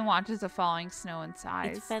young woman watches the falling snow and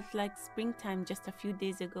sighs. It felt like springtime just a few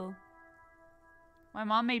days ago. My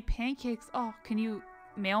mom made pancakes. Oh, can you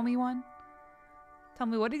mail me one? Tell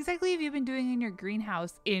me, what exactly have you been doing in your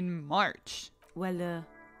greenhouse in March? Well,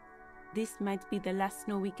 this might be the last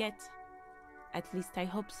snow we get. At least I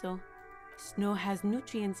hope so. Snow has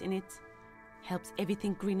nutrients in it. Helps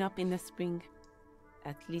everything green up in the spring.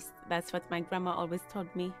 At least that's what my grandma always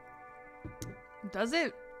told me. Does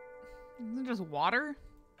it? Isn't it just water?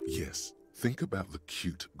 Yes, think about the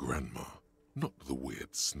cute grandma, not the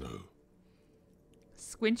weird snow.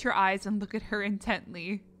 Squint your eyes and look at her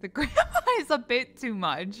intently. The grandma is a bit too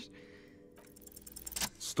much.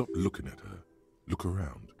 Stop looking at her. Look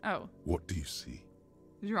around. Oh. What do you see?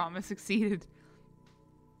 Drama succeeded.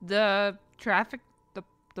 The traffic,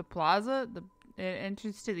 the plaza, the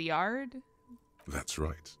entrance to the yard. That's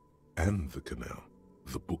right. And the canal,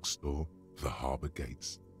 the bookstore, the harbor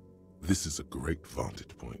gates. This is a great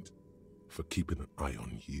vantage point for keeping an eye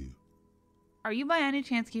on you. Are you by any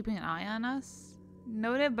chance keeping an eye on us?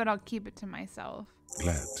 Noted, but I'll keep it to myself.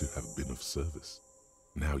 Glad to have been of service.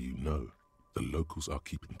 Now you know the locals are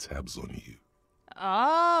keeping tabs on you.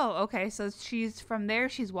 Oh, okay. So she's from there.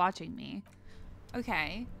 She's watching me.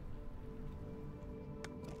 Okay.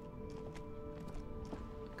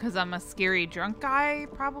 Because I'm a scary drunk guy,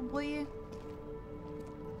 probably.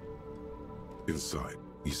 Inside,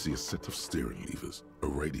 you see a set of steering levers, a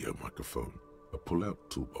radio microphone, a pull-out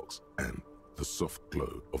toolbox, and the soft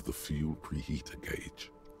glow of the fuel preheater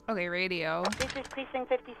gauge. Okay, radio. This is Precinct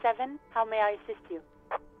 57. How may I assist you?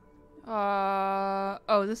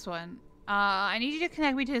 Oh, this one. I need you to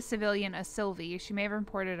connect me to a civilian, a Sylvie. She may have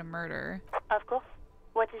reported a murder. Of course.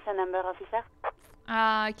 What is the number, officer?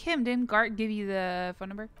 Kim, didn't Gart give you the phone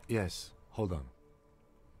number? Yes, hold on.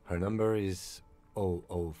 Her number is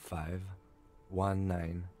 005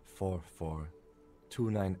 1944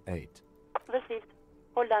 298. Received.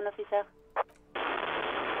 Hold on, officer.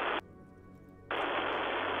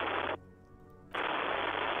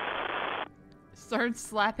 Start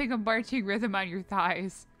slapping a marching rhythm on your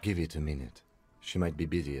thighs. Give it a minute. She might be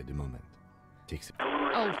busy at the moment. Takes.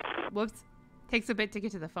 Oh, whoops. Takes a bit to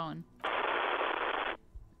get to the phone.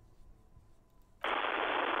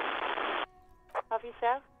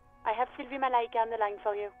 Officer, I have Sylvie Malaika on the line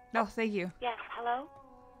for you. No, thank you. Yes, hello?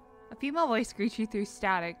 A female voice screeching through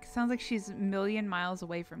static. Sounds like she's a million miles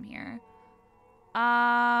away from here.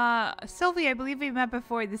 Sylvie, I believe we met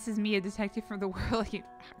before. This is me, a detective from the Whirling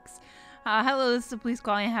Axe. Hello, this is the police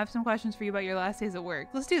calling. I have some questions for you about your last days at work.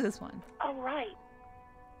 Let's do this one. Oh, right.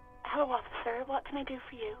 Hello, officer. What can I do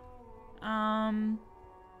for you?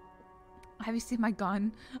 Have you seen my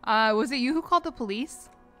gun? Was it you who called the police?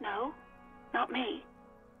 No, not me.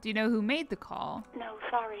 Do you know who made the call? No,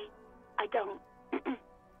 sorry. I don't.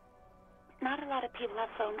 Not a lot of people have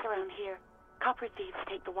phones around here. Copper thieves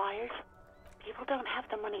take the wires. People don't have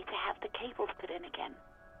the money to have the cables put in again.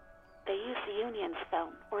 They use the Union's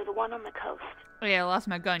phone, or the one on the coast. Oh yeah, I lost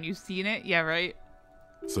my gun. You seen it? Yeah, right?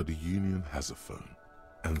 So the Union has a phone,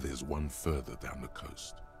 and there's one further down the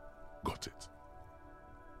coast. Got it.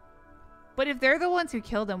 But if they're the ones who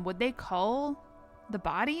killed him, would they call the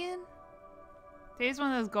body in? Today's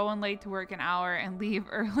one of those going late to work an hour and leave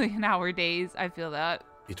early an hour days. I feel that.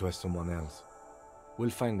 It was someone else. We'll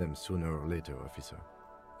find them sooner or later, officer.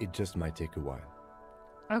 It just might take a while.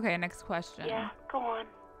 Okay, next question. Yeah, go on.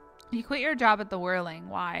 You quit your job at the Whirling.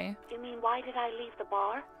 Why? You mean, why did I leave the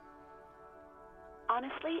bar?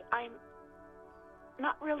 Honestly, I'm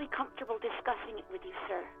not really comfortable discussing it with you,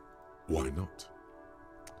 sir. Why not?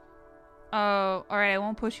 Oh, alright, I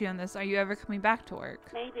won't push you on this. Are you ever coming back to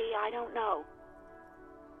work? Maybe, I don't know.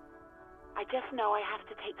 I just know I have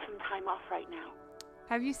to take some time off right now.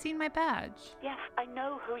 Have you seen my badge? Yes, I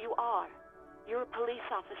know who you are. You're a police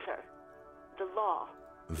officer. The law.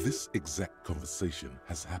 This exact conversation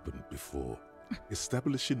has happened before.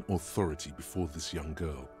 Establishing authority before this young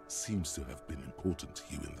girl seems to have been important to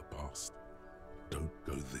you in the past. Don't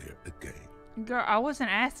go there again. Girl, I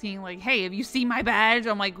wasn't asking like, hey, have you seen my badge?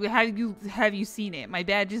 I'm like, have you seen it? My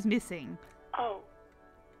badge is missing. Oh,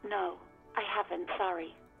 no, I haven't,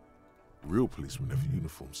 sorry. Real policemen have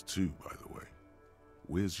uniforms too, by the way.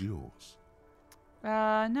 Where's yours?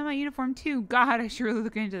 No, my uniform too. God, I should really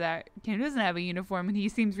look into that. Kim doesn't have a uniform and he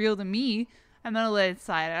seems real to me. I'm gonna let it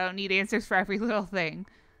slide. I don't need answers for every little thing.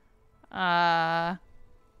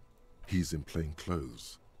 He's in plain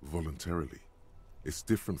clothes, voluntarily. It's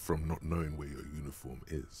different from not knowing where your uniform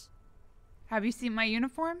is. Have you seen my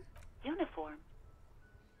uniform? Uniform?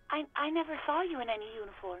 I never saw you in any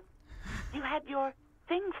uniform. You had your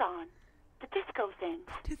things on. The disco things.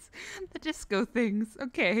 The disco things.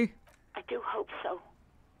 Okay. I do hope so.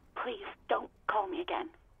 Please, don't call me again.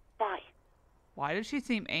 Bye. Why did she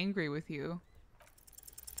seem angry with you?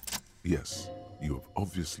 Yes, you have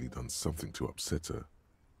obviously done something to upset her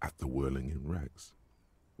at the Whirling in Rags,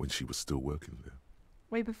 when she was still working there.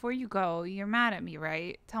 Wait, before you go, you're mad at me,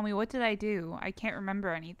 right? Tell me, what did I do? I can't remember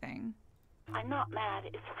anything. I'm not mad.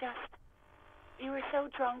 It's just, you were so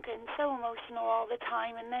drunk and so emotional all the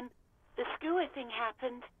time, and then the skua thing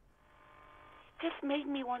happened. It just made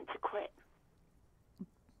me want to quit.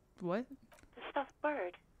 What? The stuffed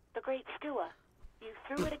bird. The great skua. You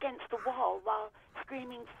threw it against the wall while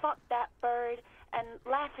screaming, "Fuck that bird," and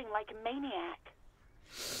laughing like a maniac.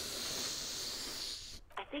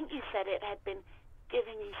 I think you said it had been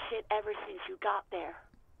giving you shit ever since you got there.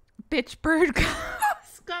 Bitch bird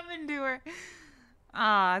was coming to her.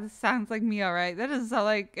 Ah, this sounds like me, alright. That doesn't sound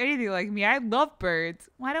like anything like me. I love birds.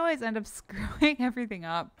 Why do I always end up screwing everything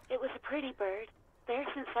up? It was a pretty bird. There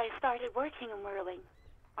since I started working in Whirling.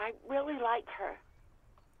 I really liked her.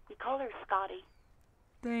 We call her Scotty.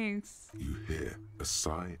 Thanks. You hear a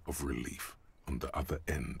sigh of relief on the other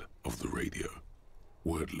end of the radio.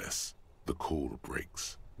 Wordless, the call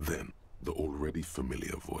breaks. Then, the already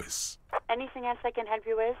familiar voice. Anything else I can help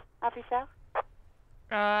you with, officer?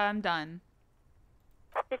 I'm done.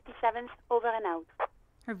 57th, over and out.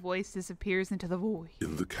 Her voice disappears into the void.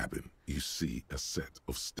 In the cabin, you see a set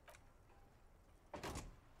of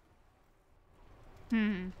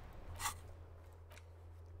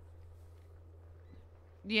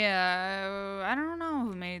Yeah, I don't know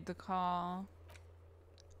who made the call.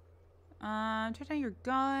 Check down your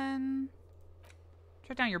gun.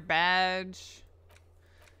 Check down your badge.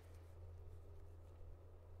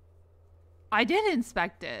 I did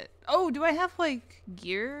inspect it. Oh, do I have, like,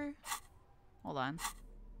 gear? Hold on.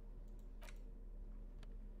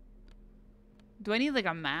 Do I need, like,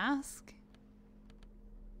 a mask?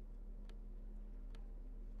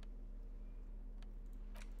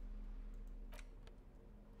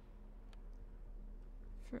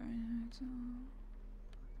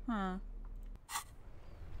 Huh.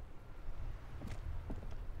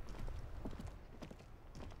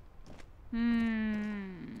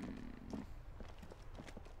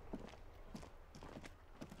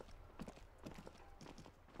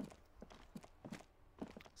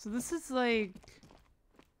 So this is like...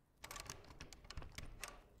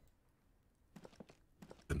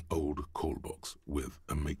 An old call box with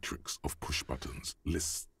a matrix of push buttons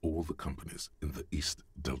lists all the companies in the East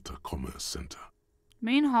Delta Commerce Center.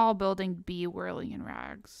 Main hall, building B, whirling in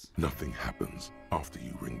rags. Nothing happens after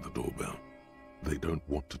you ring the doorbell. They don't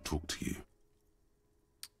want to talk to you.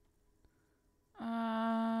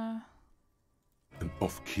 An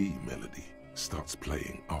off-key melody starts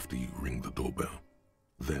playing after you ring the doorbell.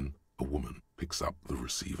 Then a woman picks up the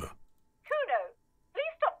receiver. Kuno,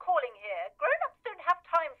 please stop calling here. Grown-ups don't have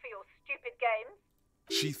time for your stupid games.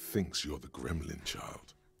 She thinks you're the gremlin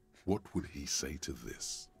child. What would he say to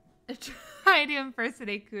this? Try to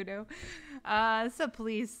impersonate Kuno. So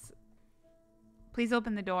please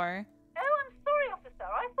open the door. Oh, I'm sorry, officer.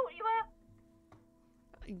 I thought you were...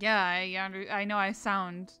 Yeah, I know I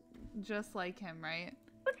sound just like him, right?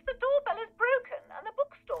 But the doorbell is broken, and the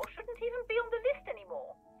bookstore shouldn't even be on the list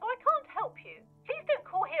anymore. So I can't help you. Please don't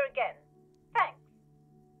call here again. Thanks.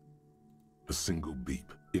 A single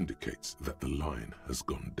beep indicates that the line has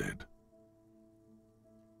gone dead.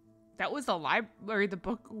 That was the library, the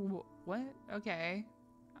book. What? Okay.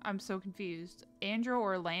 I'm so confused. Andrew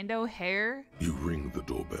Orlando Hair? You ring the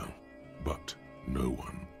doorbell, but no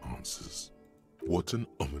one answers. What an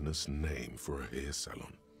ominous name for a hair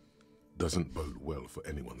salon. Doesn't bode well for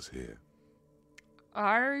anyone's hair.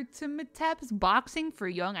 Artemetap's boxing for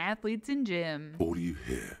young athletes in gym. All you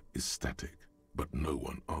hear is static, but no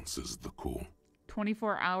one answers the call.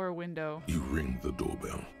 24-hour window. You ring the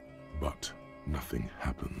doorbell, but nothing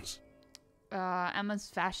happens. Emma's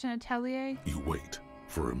fashion atelier? You wait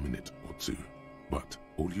for a minute or two, but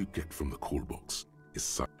all you get from the call box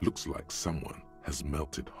is looks like someone has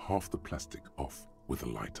melted half the plastic off with a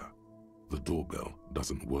lighter. The doorbell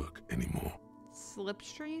doesn't work anymore.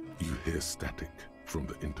 Slipstream? You hear static from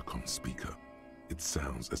the intercom speaker. It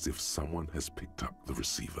sounds as if someone has picked up the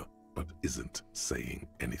receiver, but isn't saying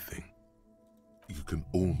anything. You can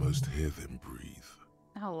almost hear them breathe.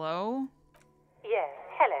 Hello? Yes,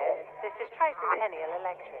 hello. This is Tricentennial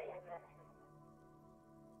Electric.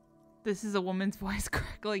 This is a woman's voice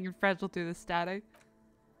crackling and fragile through the static.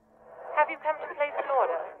 Have you come to place an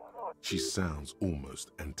order? She sounds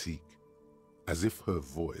almost antique, as if her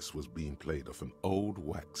voice was being played off an old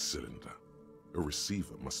wax cylinder. A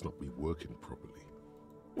receiver must not be working properly.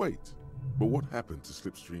 Wait, but what happened to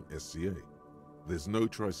Slipstream SCA? There's no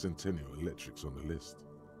Tricentennial Electrics on the list.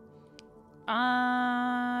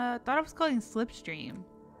 Thought I was calling Slipstream.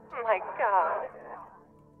 My God.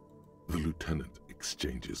 The lieutenant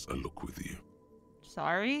exchanges a look with you.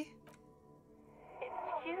 Sorry?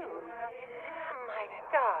 It's you. My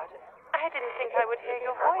God. I didn't think I would hear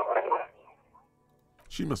your voice here.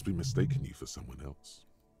 She must be mistaking you for someone else.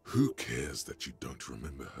 Who cares that you don't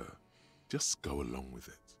remember her? Just go along with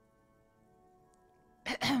it.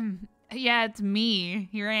 Yeah, it's me.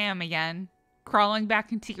 Here I am again. Crawling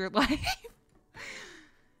back into your life.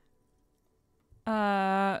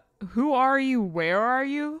 Who are you? Where are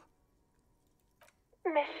you?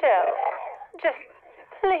 Michelle, just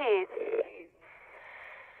please.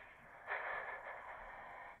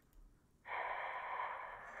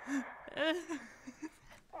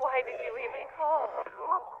 Why did you even call?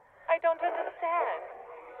 I don't understand.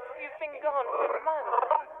 You've been gone for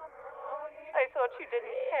months. I thought you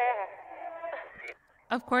didn't care.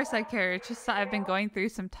 Of course I care. It's just that I've been going through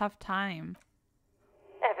some tough time.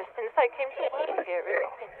 Ever since I came to work here,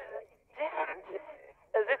 it's been different.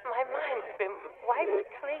 As if my mind's been wiped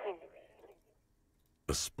clean.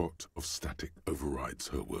 A spot of static overrides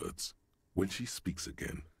her words. When she speaks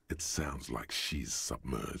again, it sounds like she's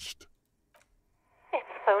submerged.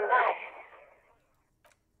 It's so nice.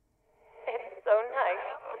 It's so nice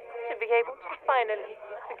to be able to finally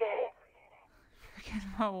forget. Forget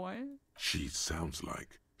about what? She sounds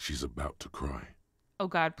like she's about to cry. Oh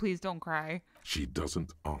God, please don't cry. She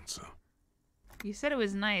doesn't answer. You said it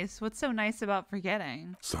was nice. What's so nice about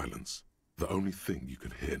forgetting? Silence. The only thing you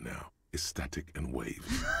can hear now is static and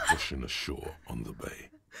waves washing ashore on the bay.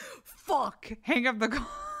 Fuck! Hang up the call.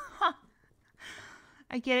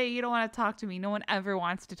 I get it, you don't want to talk to me. No one ever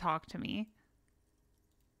wants to talk to me.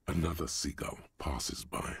 Another seagull passes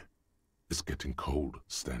by. It's getting cold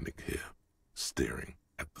standing here, staring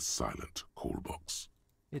at the silent call box.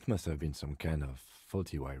 It must have been some kind of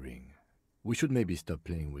faulty wiring. We should maybe stop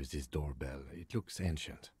playing with this doorbell. It looks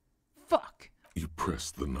ancient. Fuck! You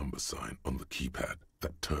press the number sign on the keypad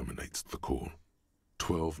that terminates the call.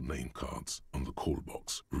 12 name cards on the call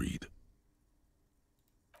box read.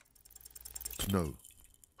 No.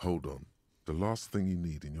 Hold on. The last thing you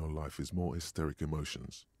need in your life is more hysteric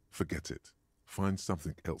emotions. Forget it. Find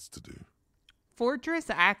something else to do. Fortress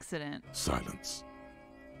accident. Silence.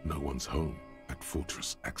 No one's home at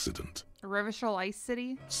Fortress Accident. Revachol Ice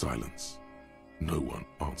City. Silence. No one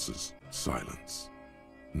answers. Silence.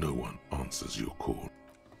 No one answers your call.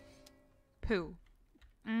 Pooh.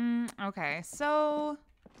 Okay, so...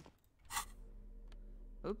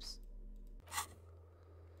 Oops.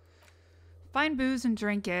 Find booze and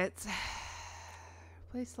drink it.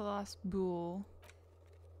 Replace the lost bool.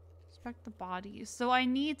 Inspect the bodies. So I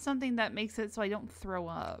need something that makes it so I don't throw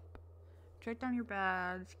up. Track down your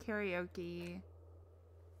badge. Karaoke.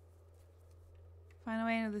 Find a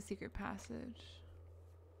way into the secret passage.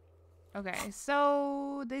 Okay,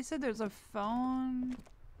 so they said there's a phone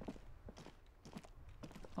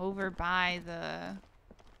over by the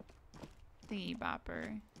thingy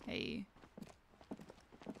bopper. Hey.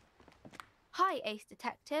 Hi, Ace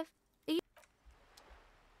Detective. Are you...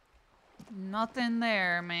 Nothing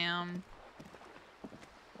there, ma'am.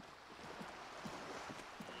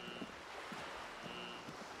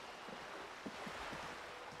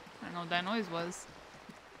 I don't know what that noise was.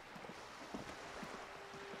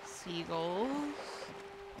 Seagulls.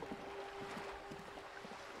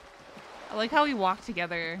 I like how we walk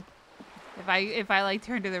together. If I like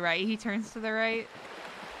turn to the right, he turns to the right.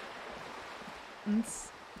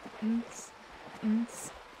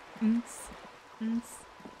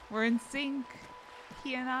 We're in sync.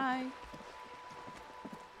 He and I.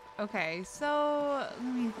 Okay, so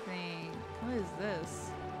let me think. What is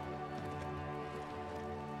this?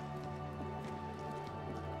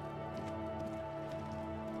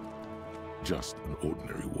 Just an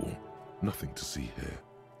ordinary wall. Nothing to see here.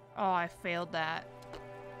 Oh, I failed that.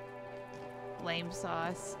 Lame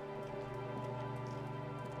sauce.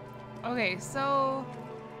 Okay, so...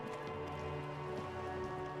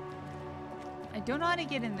 I don't know how to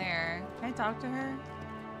get in there. Can I talk to her?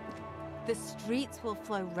 The streets will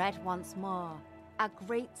flow red once more. A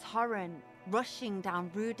great torrent rushing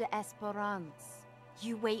down Rue d'Esperance.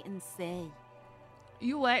 You wait and see.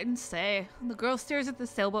 You wait and see. The girl stares at the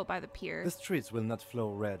sailboat by the pier. The streets will not flow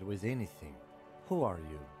red with anything. Who are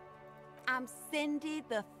you? I'm Cindy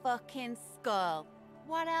the fucking Skull.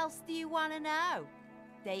 What else do you want to know?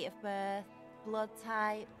 Date of birth, blood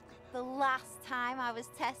type, the last time I was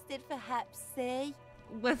tested for Hep C.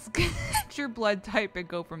 Let's get your blood type and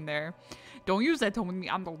go from there. Don't use that tone with me.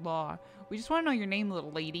 I'm the law. We just want to know your name,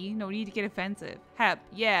 little lady. No need to get offensive. Hep,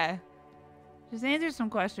 yeah. Just answer some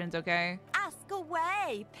questions, okay? Ask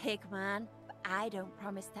away, pigman. But I don't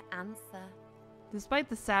promise to answer. Despite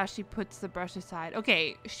the sass, she puts the brush aside.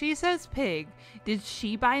 Okay, she says pig. Did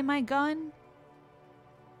she buy my gun?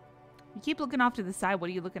 You keep looking off to the side. What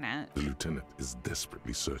are you looking at? The lieutenant is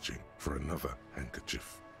desperately searching for another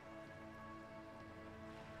handkerchief.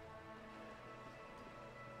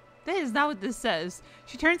 That is not what this says.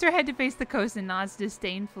 She turns her head to face the coast and nods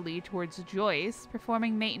disdainfully towards Joyce,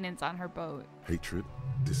 performing maintenance on her boat. Hatred,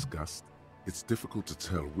 disgust. It's difficult to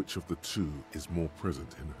tell which of the two is more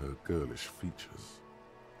present in her girlish features.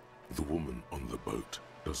 The woman on the boat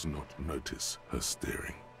does not notice her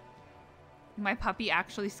staring. My puppy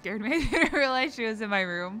actually scared me. I didn't realize she was in my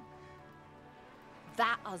room.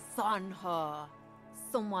 That is on her.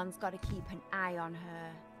 Someone's got to keep an eye on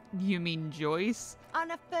her. You mean Joyce?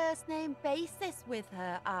 On a first name basis with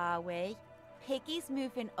her, are we? Piggy's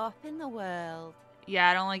moving up in the world. Yeah,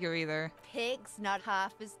 I don't like her either. Pig's not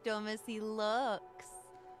half as dumb as he looks.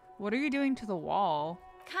 What are you doing to the wall?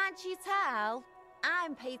 Can't you tell?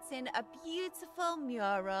 I'm painting a beautiful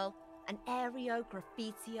mural, an aereo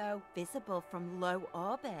graffitio visible from low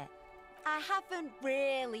orbit. I haven't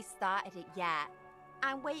really started it yet.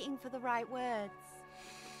 I'm waiting for the right words.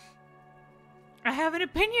 I have an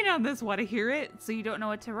opinion on this. Want to hear it? So you don't know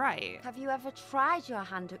what to write. Have you ever tried your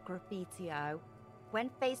hand at graffiti-o? When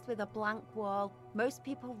faced with a blank wall, most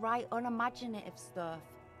people write unimaginative stuff,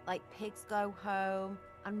 like pigs go home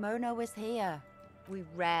and Mona was here. We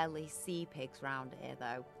rarely see pigs round here,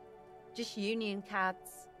 though. Just union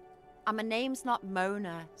cats. And my name's not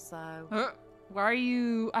Mona, so... Why are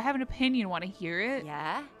you... I have an opinion. Want to hear it?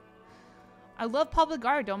 Yeah? I love public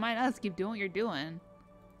art. Don't mind us. Keep doing what you're doing.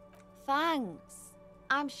 Thanks.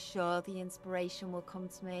 I'm sure the inspiration will come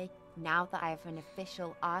to me now that I have an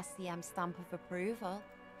official RCM stamp of approval.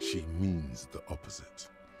 She means the opposite.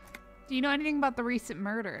 Do you know anything about the recent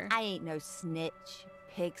murder? I ain't no snitch,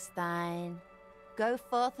 pigstein. Go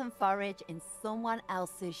forth and forage in someone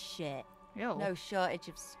else's shit. Ew. No shortage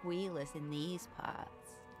of squealers in these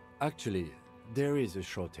parts. Actually, there is a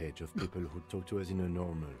shortage of people who talk to us in a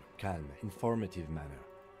normal, calm, informative manner.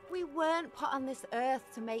 We weren't put on this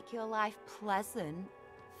earth to make your life pleasant,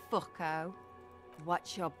 fucko.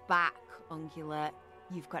 Watch your back, ungulate.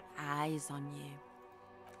 You've got eyes on you.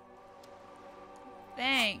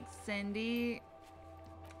 Thanks, Cindy.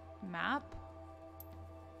 Map?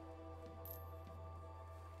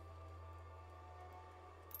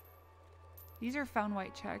 These are found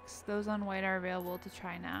white checks. Those on white are available to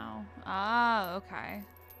try now. Ah, okay.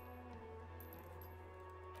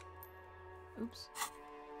 Oops.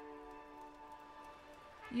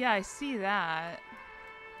 Yeah, I see that.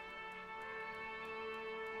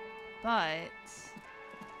 But I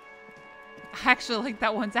actually like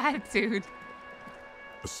that one's attitude.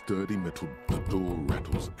 A sturdy metal door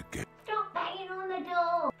rattles again. Stop banging on the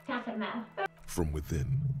door, Catamount. From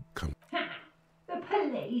within comes... The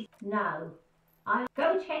police? No. I'll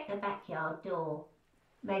go check the backyard door.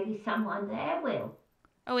 Maybe someone there will.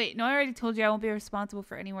 Oh wait, no, I already told you I won't be responsible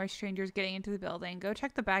for any more strangers getting into the building. Go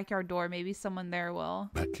check the backyard door. Maybe someone there will.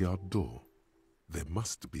 Backyard door? There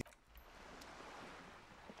must be...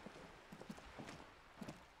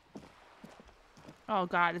 Oh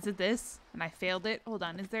god, is it this? And I failed it? Hold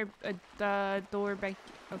on, is there a door back?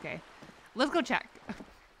 Okay. Let's go check.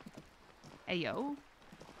 Hey, yo.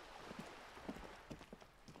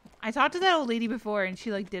 I talked to that old lady before and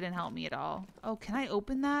she like didn't help me at all. Oh, can I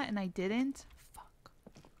open that? And I didn't? Fuck.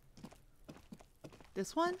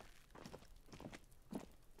 This one?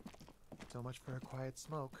 So much for a quiet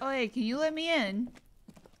smoke. Oh, hey, can you let me in?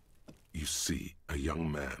 You see a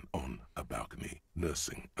young man on a balcony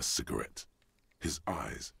nursing a cigarette. His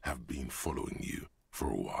eyes have been following you for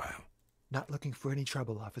a while. Not looking for any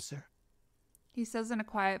trouble, officer. He says in a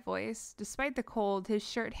quiet voice. Despite the cold, his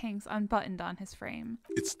shirt hangs unbuttoned on his frame.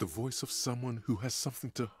 It's the voice of someone who has something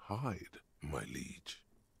to hide, my liege.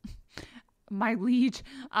 My liege.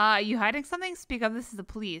 You hiding something? Speak up, this is the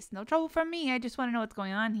police. No trouble from me, I just want to know what's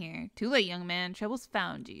going on here. Too late, young man. Trouble's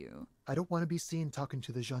found you. I don't want to be seen talking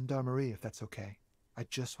to the gendarmerie, if that's okay. I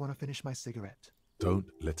just want to finish my cigarette. Don't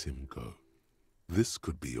let him go. This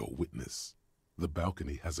could be your witness. The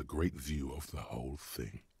balcony has a great view of the whole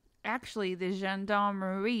thing. Actually, the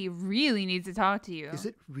gendarmerie really needs to talk to you. Is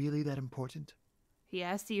it really that important? He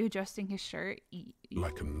asked you adjusting his shirt.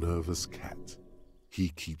 Like a nervous cat, he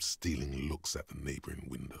keeps stealing looks at the neighboring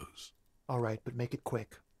windows. All right, but make it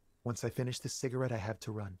quick. Once I finish this cigarette, I have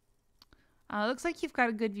to run. Looks like you've got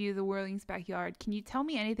a good view of the Whirling's backyard. Can you tell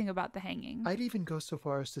me anything about the hanging? I'd even go so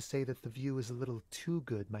far as to say that the view is a little too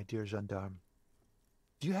good, my dear gendarme.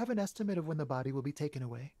 Do you have an estimate of when the body will be taken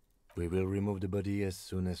away? We will remove the body as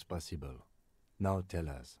soon as possible. Now tell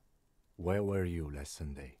us, where were you last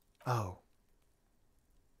Sunday? Oh.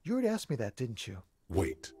 You already asked me that, didn't you?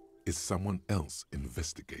 Wait, is someone else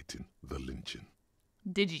investigating the lynching?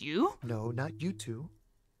 Did you? No, not you two.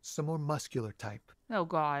 Some more muscular type. Oh,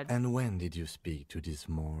 God. And when did you speak to this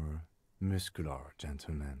more muscular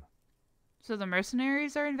gentleman? So the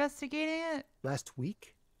mercenaries are investigating it? Last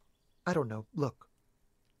week? I don't know. Look.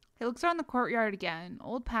 He looks around the courtyard again.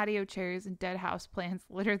 Old patio chairs and dead house plants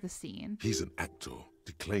litter the scene. He's an actor,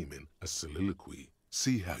 declaiming a soliloquy.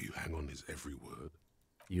 See how you hang on his every word?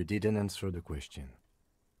 You didn't answer the question.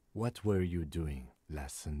 What were you doing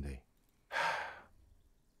last Sunday?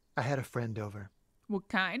 I had a friend over. What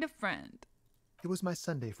kind of friend? It was my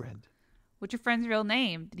Sunday friend. What's your friend's real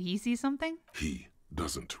name? Did he see something? He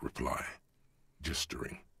doesn't reply,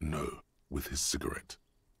 gesturing no with his cigarette.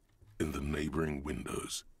 In the neighboring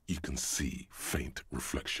windows, you can see faint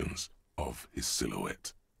reflections of his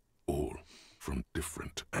silhouette, all from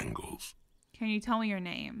different angles. Can you tell me your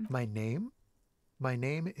name? My name? My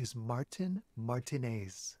name is Martin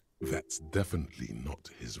Martinez. That's definitely not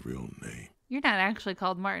his real name. You're not actually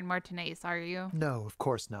called Martin Martinez, are you? No, of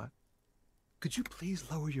course not. Could you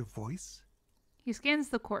please lower your voice? He scans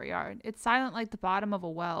the courtyard. It's silent like the bottom of a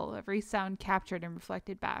well, every sound captured and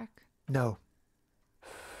reflected back. No.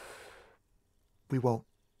 We won't.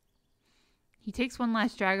 He takes one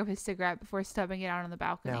last drag of his cigarette before stubbing it out on the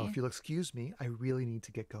balcony. Now, if you'll excuse me, I really need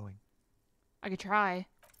to get going. I could try.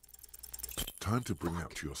 Time to bring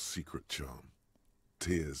out your secret charm.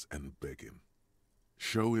 Tears and begging.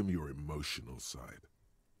 Show him your emotional side.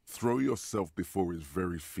 Throw yourself before his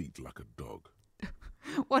very feet like a dog.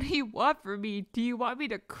 What do you want from me? Do you want me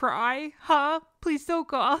to cry? Huh? Please don't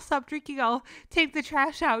go. I'll stop drinking. I'll take the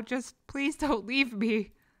trash out. Just please don't leave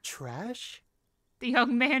me. Trash? The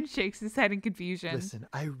young man shakes his head in confusion. Listen,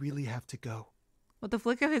 I really have to go. With a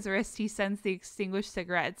flick of his wrist, he sends the extinguished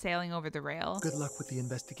cigarette sailing over the rail. Good luck with the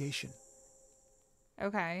investigation.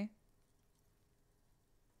 Okay.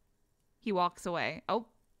 He walks away. Oh.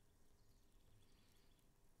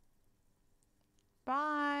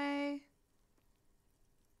 Bye.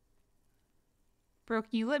 Bro,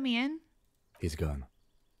 can you let me in? He's gone.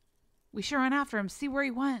 We should run after him, see where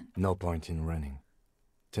he went. No point in running.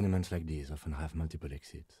 Tenements like these often have multiple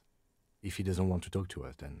exits. If he doesn't want to talk to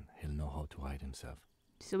us, then he'll know how to hide himself.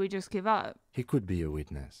 So we just give up? He could be a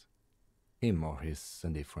witness. Him or his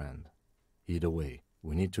Sunday friend. Either way,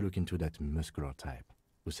 we need to look into that muscular type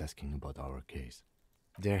who's asking about our case.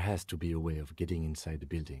 There has to be a way of getting inside the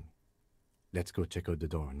building. Let's go check out the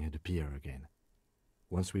door near the pier again.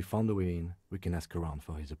 Once we found a way in, we can ask around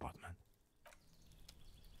for his apartment.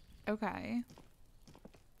 Okay.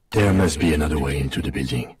 There must be another way into the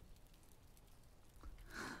building.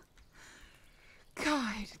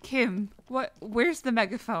 God, Kim, what? Where's the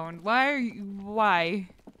megaphone? Why?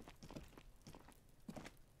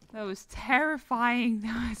 That was terrifying.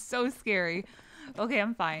 That was so scary. Okay,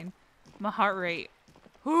 I'm fine. My heart rate.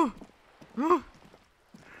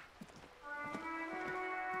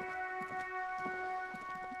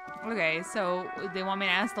 Okay, so they want me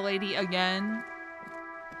to ask the lady again?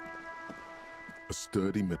 A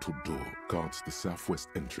sturdy metal door guards the southwest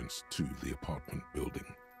entrance to the apartment building.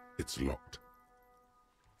 It's locked.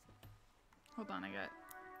 Hold on, I got...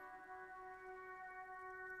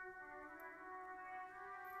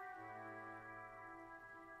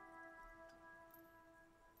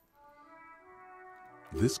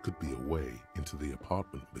 This could be a way into the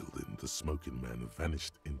apartment building the smoking man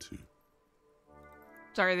vanished into.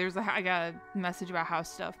 Sorry, I got a message about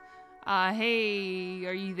house stuff. Hey,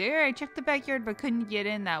 are you there? I checked the backyard but couldn't get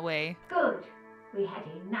in that way. Good. We had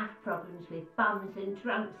enough problems with bums and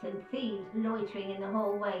drunks and thieves loitering in the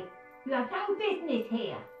hallway. You have no business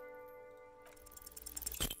here.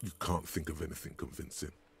 You can't think of anything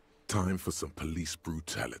convincing. Time for some police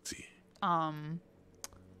brutality.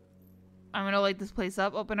 I'm gonna light this place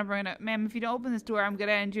up. Ma'am, if you don't open this door, I'm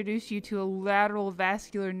gonna introduce you to a lateral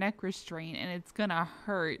vascular neck restraint, and it's gonna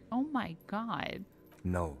hurt. Oh my god.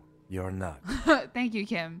 No, you're not. Thank you,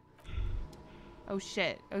 Kim. Oh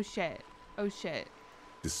shit. Oh shit. Oh shit.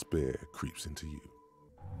 Despair creeps into you,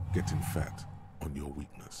 getting fat on your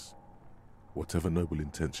weakness. Whatever noble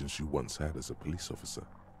intentions you once had as a police officer,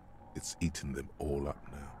 it's eating them all up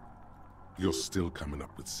now. You're still coming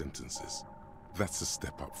up with sentences. That's a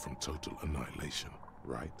step up from total annihilation,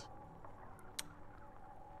 right?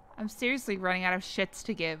 I'm seriously running out of shits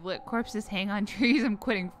to give. Lit corpses hang on trees. I'm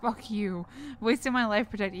quitting. Fuck you. Wasting my life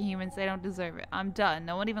protecting humans. They don't deserve it. I'm done.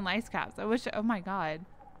 No one even likes cops. I wish... Oh my god.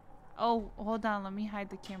 Oh, hold on. Let me hide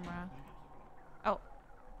the camera. Oh.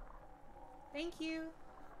 Thank you.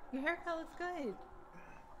 Your haircut looks good.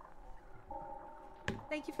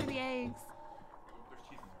 Thank you for the eggs.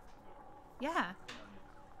 Yeah.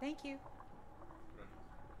 Thank you.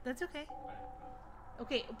 That's okay.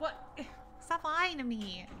 Okay, what? Stop lying to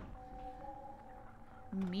me.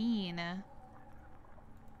 Mean.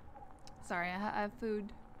 Sorry, I have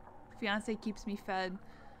food. Fiance keeps me fed.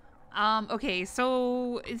 Okay,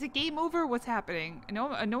 so is it game over? What's happening? No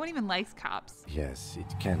one even likes cops. Yes,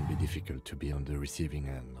 it can be difficult to be on the receiving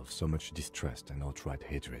end of so much distrust and outright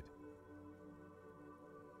hatred.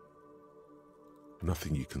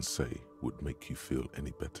 Nothing you can say would make you feel any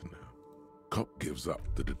better now. Cop gives up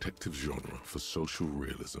the detective genre for social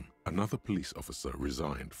realism. Another police officer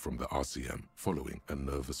resigned from the RCM following a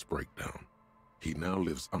nervous breakdown. He now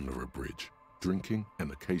lives under a bridge, drinking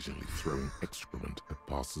and occasionally throwing excrement at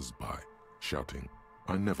passers-by, shouting,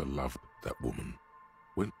 "I never loved that woman."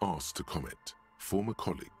 When asked to comment, former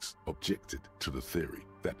colleagues objected to the theory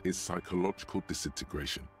that his psychological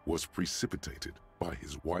disintegration was precipitated by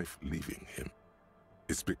his wife leaving him.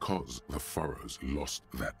 "It's because the Furrows lost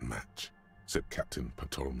that match," said Captain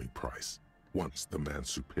Ptolemy Price, once the man's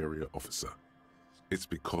superior officer It's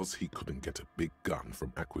because he couldn't get a big gun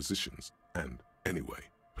from acquisitions, and anyway,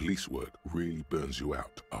 police work really burns you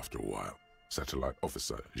out after a while. Satellite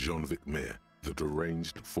officer Jean-Vic Mayer, the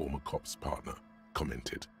deranged former cop's partner,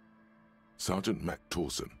 commented. Sergeant Mac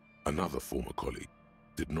Torson, another former colleague,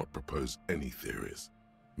 did not propose any theories,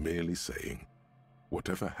 merely saying,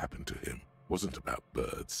 whatever happened to him wasn't about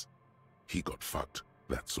birds. He got fucked,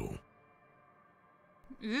 that's all.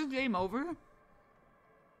 Is this game over?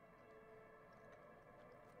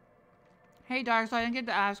 Hey Dark, so I didn't get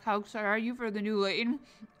to ask how excited are you for the new Layton?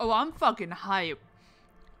 Oh, I'm fucking hype.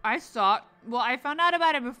 I found out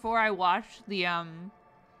about it before I watched the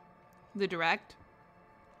direct,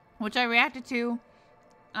 which I reacted to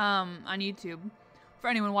on YouTube for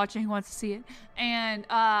anyone watching who wants to see it. And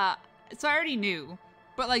so I already knew,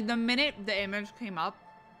 but like the minute the image came up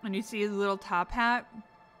and you see his little top hat,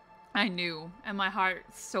 I knew, and my heart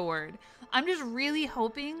soared. I'm just really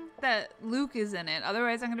hoping that Luke is in it.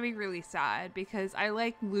 Otherwise, I'm going to be really sad because I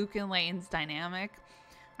like Luke and Layton's dynamic.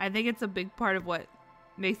 I think it's a big part of what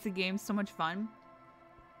makes the game so much fun.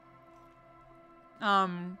 But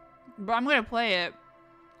I'm going to play it.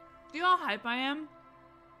 Do you know how hype I am?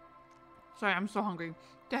 Sorry, I'm so hungry.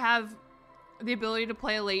 To have the ability to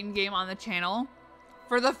play a Layton game on the channel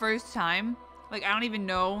for the first time. Like, I don't even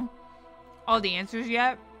know all the answers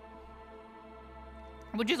yet.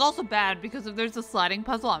 Which is also bad because if there's a sliding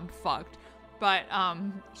puzzle, I'm fucked. But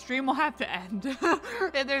stream will have to end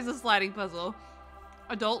if there's a sliding puzzle.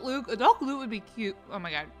 Adult Luke would be cute. Oh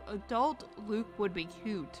my god, adult Luke would be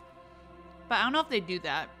cute. But I don't know if they do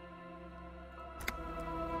that.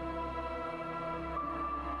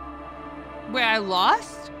 Wait, I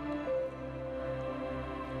lost?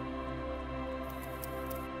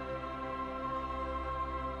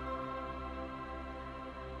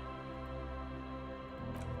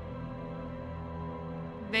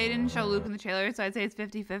 They didn't show Luke in the trailer, so I'd say it's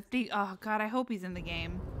 50-50. Oh god, I hope he's in the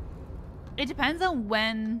game. It depends on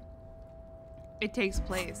when it takes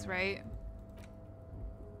place, right?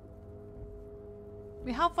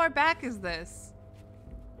 Wait, how far back is this?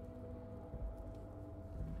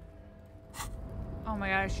 Oh my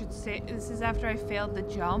god, I should say this is after I failed the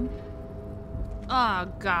jump. Oh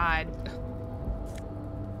god.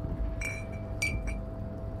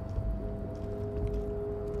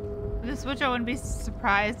 The Switch, I wouldn't be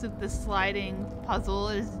surprised if the sliding puzzle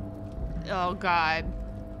is... Oh god.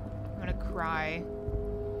 I'm gonna cry.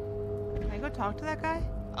 Can I go talk to that guy?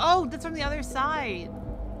 Oh, that's from the other side.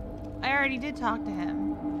 I already did talk to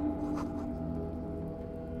him.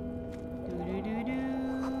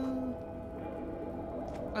 Doo-doo-doo-doo.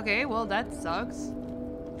 Okay, well that sucks.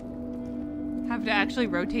 Have to actually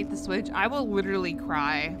rotate the Switch. I will literally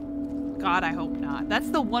cry. God, I hope not. That's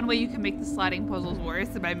the one way you can make the sliding puzzles worse,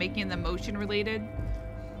 by making them motion related.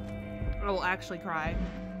 I will actually cry.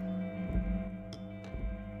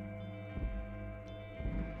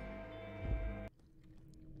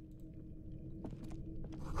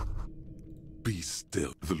 Be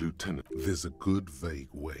still, the lieutenant. There's a good vague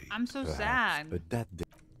way. I'm so Perhaps, sad. But that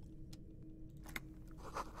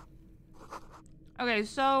Okay,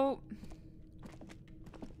 so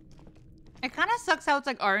it kind of sucks how it's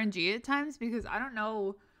like RNG at times because I don't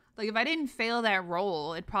know, like if I didn't fail that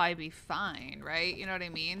roll, it'd probably be fine, right? You know what I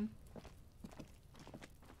mean?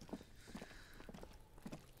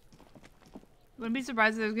 Wouldn't be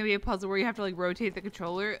surprised if there's gonna be a puzzle where you have to like rotate the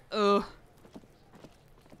controller. Ugh.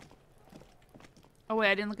 Oh wait,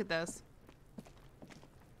 I didn't look at this.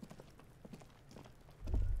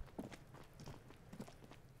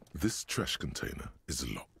 This trash container is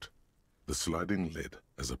locked. The sliding lid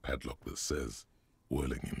has a padlock that says,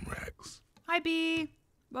 whirling in rags. Hi B,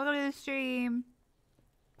 welcome to the stream.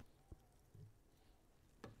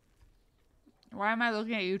 Why am I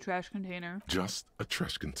looking at you, trash container? Just a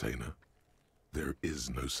trash container. There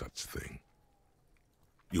is no such thing.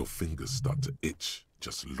 Your fingers start to itch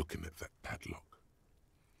just looking at that padlock.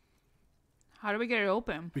 How do we get it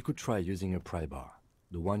open? we could try using a pry bar,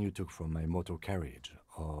 the one you took from my motor carriage,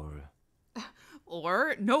 or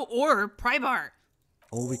pry bar.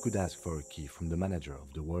 Or we could ask for a key from the manager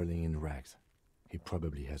of the Whirling in Rags. He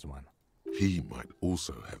probably has one. He might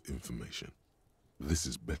also have information. This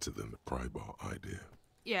is better than the pry bar idea.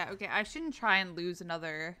 Yeah, okay, I shouldn't try and lose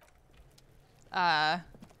another, God,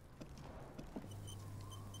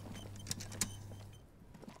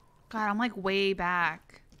 I'm like way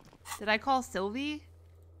back. Did I call Sylvie?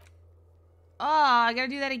 Oh, I gotta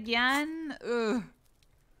do that again? Ugh.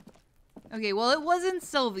 Okay, well it wasn't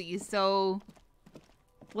Sylvie, so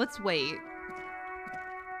let's wait.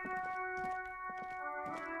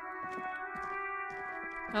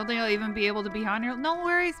 I don't think I'll even be able to be on here. No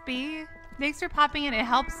worries, B. Thanks for popping in. It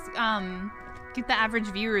helps get the average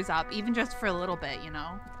viewers up, even just for a little bit, you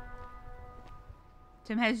know.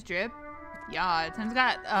 Tim has drip. Yeah, Tim's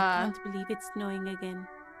got I can't believe it's snowing again.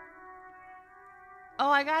 Oh,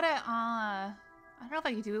 I got it. I don't know if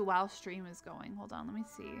I can do it while stream is going. Hold on, let me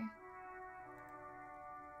see.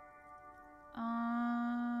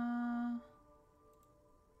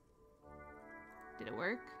 Did it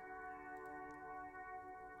work?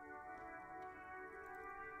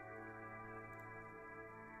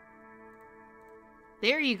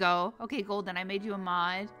 There you go. Okay, Golden, I made you a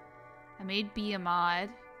mod. I made B a mod.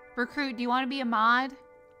 Recruit, do you want to be a mod?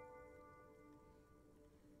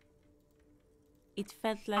 It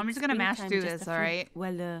felt like I'm just gonna mash through springtime this, just a alright?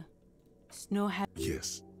 Well, snow had.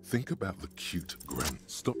 Yes, think about the cute Gran.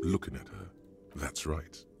 Stop looking at her. That's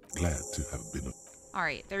right. Glad to have been a...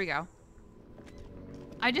 Alright, there we go.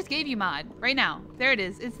 I just gave you mod. Right now. There it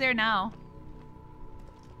is. It's there now.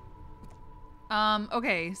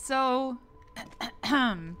 Okay, so...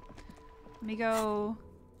 Let me go...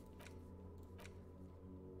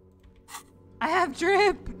 I have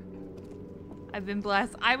drip! I've been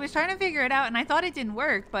blessed. I was trying to figure it out, and I thought it didn't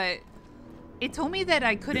work, but... It told me that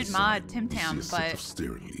I couldn't mod Tim Tam, but...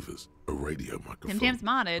 steering levers, a radio microphone. Tim Tam's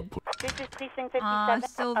modded. This is precinct 57.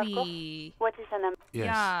 Sylvie. What is the number? Yes.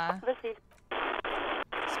 Yeah. Proceed.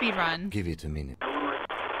 Speed run. Give it a minute.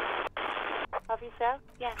 Officer?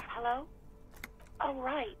 Yes, hello? Oh,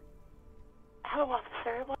 right. Hello,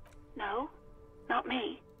 officer. What? No, not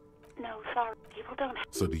me. No, sorry. People don't have...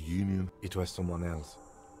 So the union... It was someone else.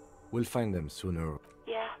 We'll find them sooner.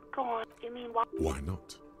 Yeah, go on. You mean what? Why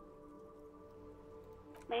not?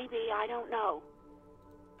 Maybe, I don't know.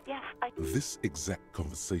 Yes, I... This exact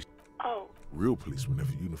conversation... Oh. Real policemen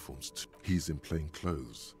have uniforms too. He's in plain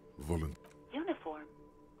clothes. Uniform?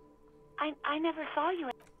 I never saw you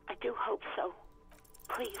in... I do hope so.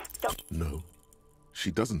 Please, don't... No. She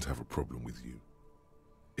doesn't have a problem with you.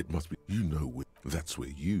 It must be... You know that's where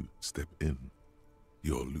you step in.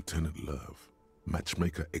 You're Lieutenant Love.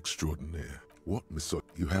 Matchmaker extraordinaire. What, Miss...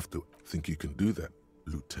 You have to think you can do that,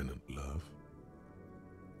 Lieutenant Love.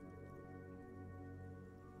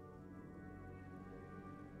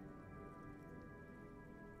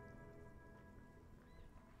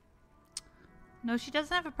 No, she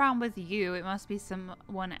doesn't have a problem with you. It must be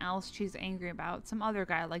someone else she's angry about. Some other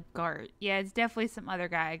guy like Gart. Yeah, it's definitely some other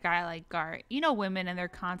guy. A guy like Gart. You know women and their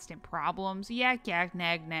constant problems. Yak, yak,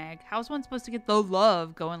 nag, nag. How's one supposed to get the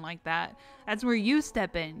love going like that? That's where you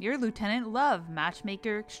step in. You're Lieutenant Love,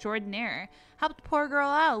 matchmaker extraordinaire. Help the poor girl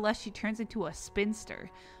out lest she turns into a spinster.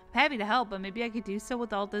 I'm happy to help, but maybe I could do so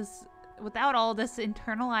without all this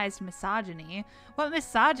internalized misogyny. What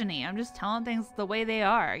misogyny? I'm just telling things the way they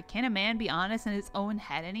are. Can a man be honest in his own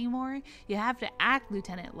head anymore? You have to act,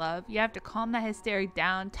 Lieutenant Love. You have to calm that hysteric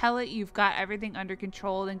down, tell it you've got everything under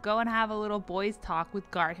control, then go and have a little boys talk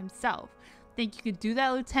with Guard himself. Think you could do that,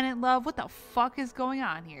 Lieutenant Love? What the fuck is going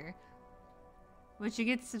on here? When she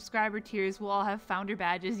gets subscriber tiers, we'll all have founder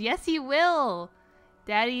badges. Yes, he will!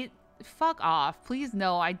 Daddy... Fuck off. Please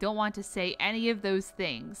no, I don't want to say any of those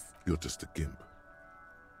things. You're just a gimp.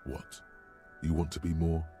 What? You want to be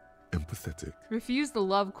more empathetic? Refuse the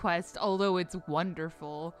love quest, although it's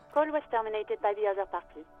wonderful. Call was terminated by the other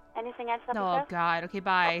party. Anything else, officer? Oh god, okay,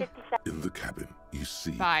 bye. In the cabin, you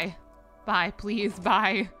see... Bye. Bye, please,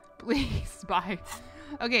 bye. Please, bye.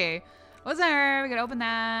 Okay, what's there? We gotta open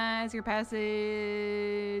that. Secret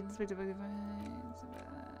passage.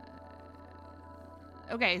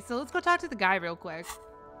 Okay, so let's go talk to the guy real quick.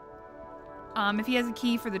 If he has a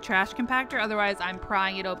key for the trash compactor, otherwise I'm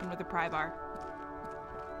prying it open with a pry bar.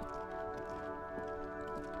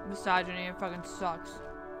 Misogyny, it fucking sucks.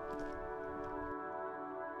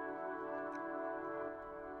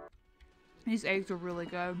 These eggs are really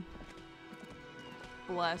good.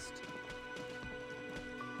 Blessed.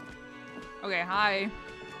 Okay, hi.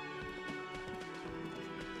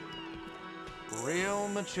 Real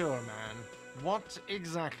mature, man. What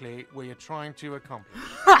exactly were you trying to accomplish?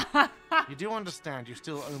 You do understand you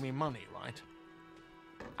still owe me money, right?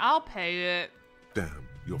 I'll pay it. Damn,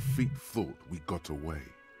 your feet thought we got away.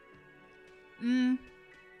 I'm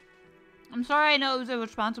sorry I know it was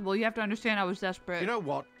irresponsible. You have to understand I was desperate. You know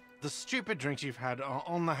what? The stupid drinks you've had are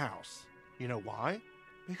on the house. You know why?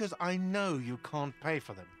 Because I know you can't pay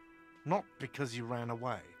for them. Not because you ran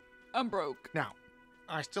away. I'm broke. Now,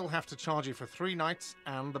 I still have to charge you for 3 nights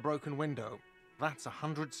and the broken window. That's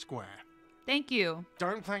 100 square. Thank you.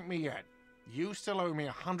 Don't thank me yet. You still owe me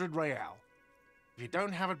 100 real. If you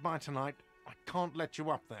don't have it by tonight, I can't let you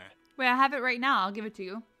up there. Wait, I have it right now. I'll give it to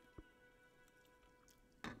you.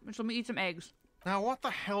 Just let me eat some eggs. Now, what the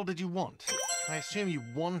hell did you want? I assume you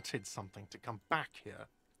wanted something to come back here.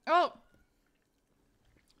 Oh.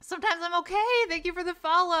 Sometimes I'm okay. Thank you for the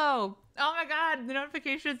follow. Oh my god, the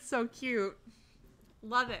notification's so cute.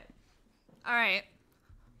 Love it. All right.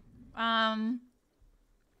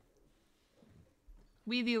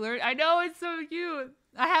 We the alert. I know, it's so cute.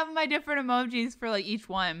 I have my different emojis for like each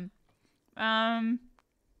one. Hold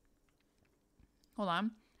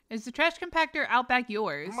on. Is the trash compactor out back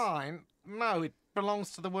yours? Mine? No, it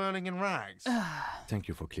belongs to the Whirling in Rags. Thank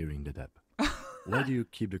you for clearing that up. Why do you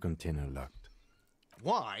keep the container locked?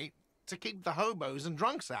 Why? To keep the hobos and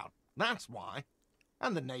drunks out. That's why.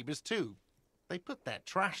 And the neighbors too. They put their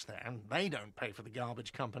trash there and they don't pay for the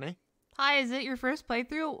garbage company. Hi, is it your first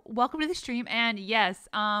playthrough? Welcome to the stream. And yes,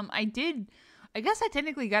 I guess I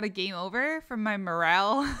technically got a game over from my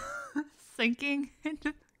morale sinking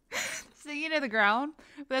to the ground.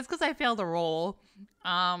 But that's because I failed a roll.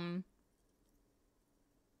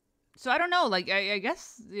 So I don't know, like, I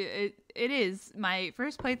guess it is my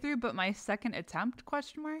first playthrough, but my second attempt,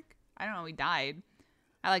 question mark? I don't know, we died.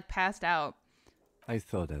 I, like, passed out. I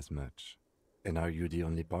thought as much. And are you the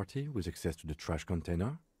only party with access to the trash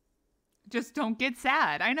container? Just don't get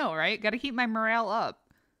sad. I know, right? Gotta keep my morale up.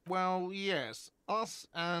 Well, yes. Us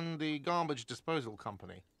and the garbage disposal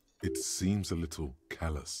company. It seems a little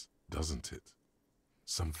callous, doesn't it?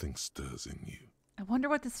 Something stirs in you. I wonder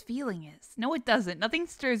what this feeling is. No, it doesn't. Nothing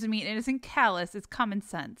stirs in me, and it isn't callous. It's common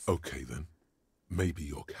sense. Okay, then. Maybe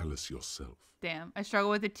you're callous yourself. Damn, I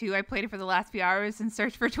struggle with it too. I played it for the last few hours and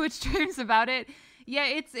searched for Twitch streams about it. Yeah,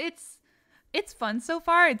 it's fun so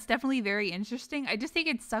far. It's definitely very interesting. I just think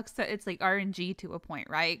it sucks that it's like RNG to a point,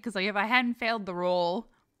 right? Because like if I hadn't failed the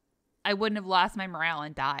roll, I wouldn't have lost my morale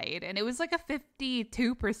and died. And it was like a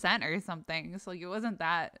 52% or something. So like, it wasn't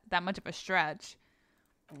that much of a stretch.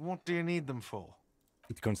 What do you need them for?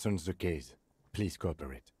 It concerns the case. Please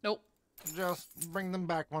cooperate. Nope. Just bring them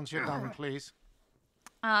back once you're done, please.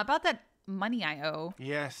 About that money I owe.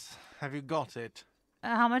 Yes. Have you got it?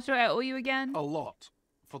 How much do I owe you again? A lot.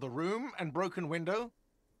 For the room and broken window,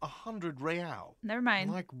 100 real. Never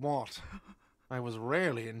mind. Like what? I was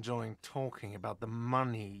really enjoying talking about the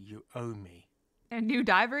money you owe me. A new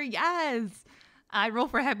diver? Yes! I roll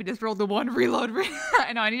for happiness, roll the one, reload.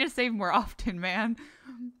 I know, I need to save more often, man.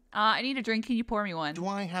 I need a drink. Can you pour me one? Do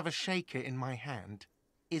I have a shaker in my hand?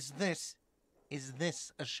 Is this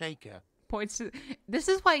a shaker? Points to... This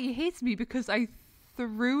is why he hates me, because I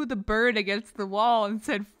threw the bird against the wall and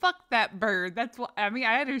said, fuck that bird. That's what... I mean,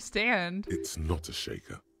 I understand. It's not a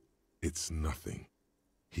shaker. It's nothing.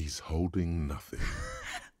 He's holding nothing.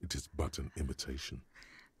 It is but an imitation.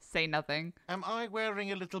 Say nothing. Am I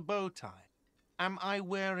wearing a little bow tie? Am I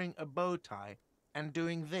wearing a bow tie and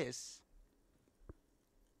doing this?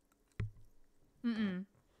 Mm-mm.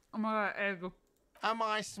 Oh my god, egg. Am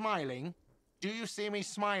I smiling? Do you see me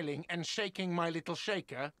smiling and shaking my little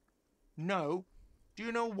shaker? No. Do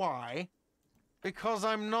you know why? Because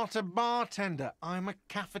I'm not a bartender. I'm a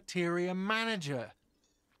cafeteria manager.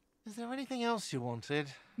 Is there anything else you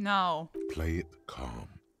wanted? No. Play it calm.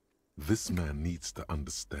 This man needs to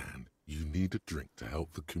understand you need a drink to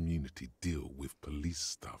help the community deal with police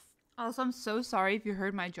stuff. Also, I'm so sorry if you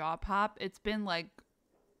heard my jaw pop. It's been like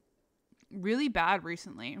really bad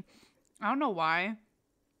recently. I don't know why,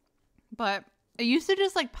 but it used to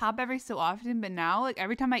just like pop every so often, but now like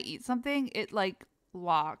every time I eat something, it like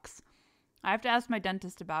locks. I have to ask my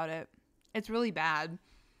dentist about it. It's really bad.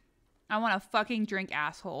 I want a fucking drink,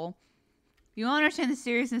 asshole. You don't understand the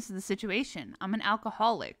seriousness of the situation. I'm an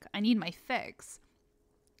alcoholic. I need my fix.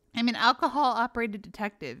 I'm an alcohol-operated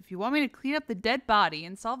detective. If you want me to clean up the dead body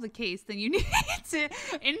and solve the case, then you need to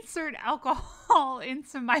insert alcohol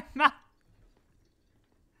into my mouth.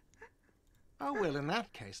 Oh, well, in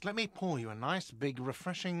that case, let me pour you a nice, big,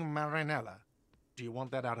 refreshing marinella. Do you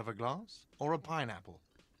want that out of a glass or a pineapple?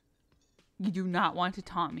 You do not want to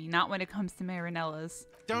taunt me, not when it comes to marinellas.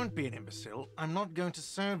 Don't be an imbecile. I'm not going to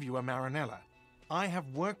serve you a marinella. I have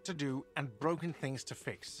work to do and broken things to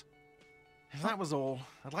fix. If that was all,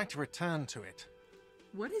 I'd like to return to it.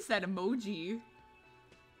 What is that emoji?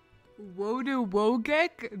 Wodu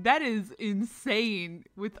Wogek? That is insane.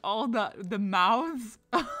 With all the mouths.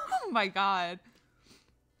 Oh my god.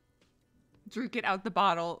 Drink it out the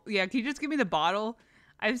bottle. Yeah, can you just give me the bottle?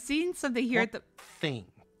 I've seen something here at the... thing?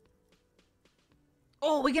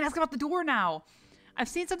 Oh, we can ask about the door now. I've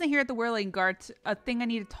seen something here at the Whirling Gart, a thing I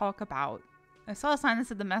need to talk about. I saw a sign that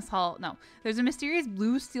said the mess hall. No, there's a mysterious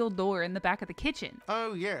blue steel door in the back of the kitchen.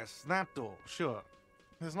 Oh, yes, that door, sure.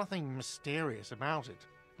 There's nothing mysterious about it.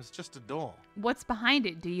 It's just a door. What's behind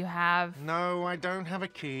it? Do you have... No, I don't have a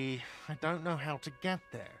key. I don't know how to get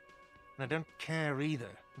there. And I don't care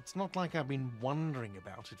either. It's not like I've been wondering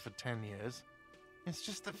about it for 10 years. It's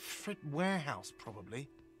just a frit warehouse, probably.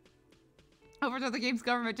 Overthrow the game's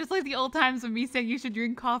government, just like the old times when me saying you should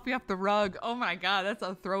drink coffee off the rug. Oh my god, that's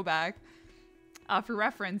a throwback. For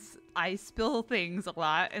reference, I spill things a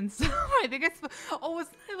lot, and so I think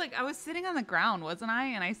wasn't I like, I was sitting on the ground, wasn't I?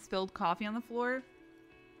 And I spilled coffee on the floor.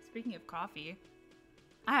 Speaking of coffee,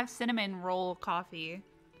 I have cinnamon roll coffee.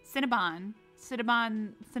 Cinnabon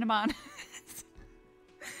cinnamon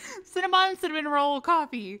roll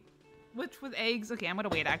coffee. Which with eggs. Okay, I'm gonna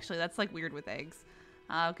wait, actually. That's like weird with eggs.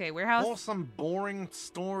 Okay, warehouse. Or some boring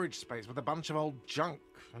storage space with a bunch of old junk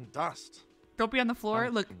and dust. Don't be on the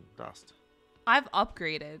floor. Look, dust. I've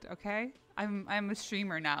upgraded, okay? I'm a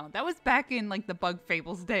streamer now. That was back in like the Bug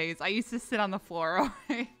Fables days. I used to sit on the floor,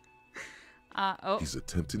 okay? Oh. He's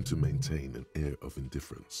attempting to maintain an air of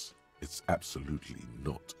indifference. It's absolutely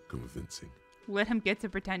not convincing. Let him get to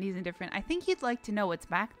pretend he's indifferent. I think he'd like to know what's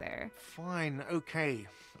back there. Fine, okay,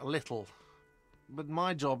 a little. But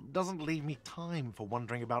my job doesn't leave me time for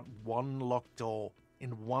wondering about one locked door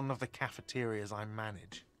in one of the cafeterias I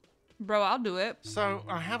manage. Bro, I'll do it. So,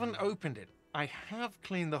 I haven't opened it. I have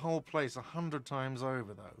cleaned the whole place 100 times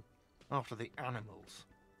over, though, after the animals.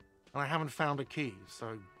 And I haven't found a key,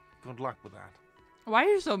 so good luck with that. Why are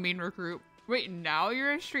you so mean, Recruit? Wait, now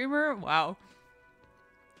you're a streamer? Wow.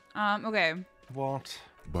 Okay. What?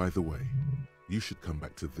 By the way, you should come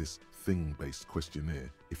back to this thing-based questionnaire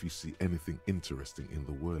if you see anything interesting in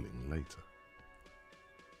the whirling later.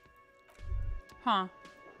 Huh.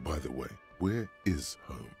 By the way, where is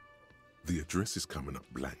home? The address is coming up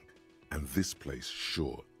blank, and this place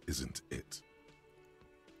sure isn't it.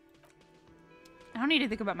 I don't need to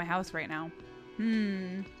think about my house right now.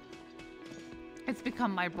 It's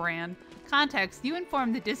become my brand. Context, you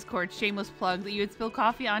informed the Discord shameless plug that you had spilled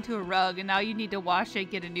coffee onto a rug and now you need to wash it,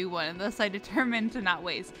 get a new one, and thus I determined to not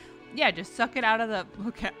waste. Yeah, just suck it out of the...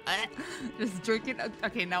 Okay. Just drink it.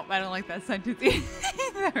 Okay, no, I don't like that sentence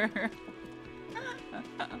either.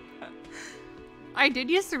 I did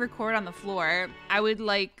used to record on the floor. I would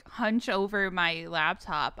like hunch over my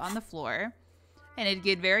laptop on the floor and it'd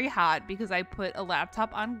get very hot because I put a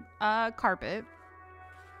laptop on carpet.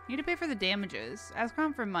 You need to pay for the damages. Ask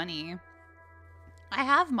around for money. I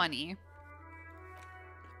have money.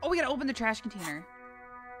 Oh, we gotta open the trash container.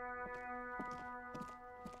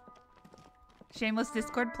 Shameless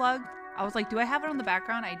Discord plug. I was like, do I have it on the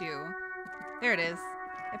background? I do. There it is.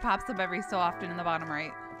 It pops up every so often in the bottom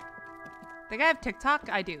right. Think I have TikTok?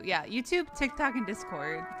 I do. Yeah, YouTube, TikTok, and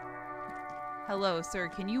Discord. Hello, sir.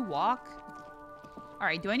 Can you walk? All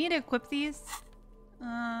right. Do I need to equip these?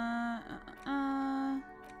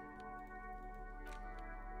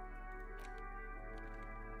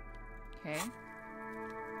 Okay.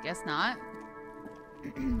 Guess not.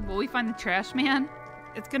 Will we find the trash man?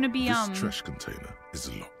 It's gonna be This trash container is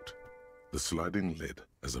locked. The sliding lid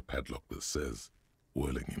has a padlock that says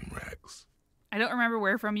 "Whirling in Rags." I don't remember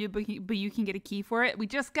where from you, but you can get a key for it. We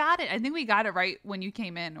just got it. I think we got it right when you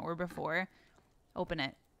came in or before. Open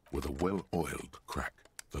it. With a well-oiled crack,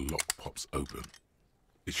 the lock pops open.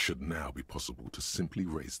 It should now be possible to simply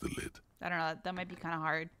raise the lid. I don't know. That might be kind of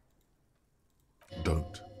hard.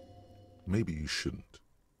 Don't. Maybe you shouldn't.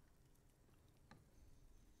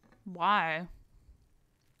 Why?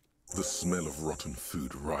 The smell of rotten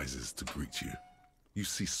food rises to greet you. You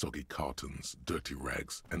see soggy cartons, dirty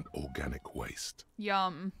rags, and organic waste.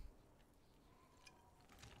 Yum.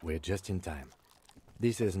 We're just in time.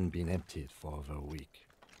 This hasn't been emptied for over a week.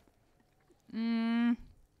 Among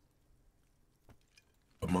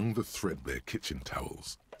the threadbare kitchen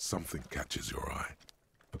towels, something catches your eye.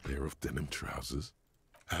 A pair of denim trousers.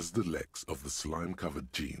 As the legs of the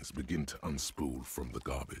slime-covered jeans begin to unspool from the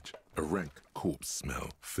garbage, a rank corpse smell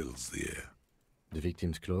fills the air. The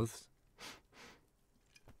victim's clothes?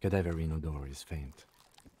 Cadaverine odor is faint.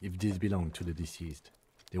 If these belong to the deceased,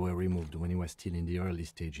 they were removed when he was still in the early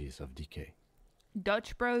stages of decay.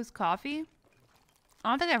 Dutch Bros Coffee?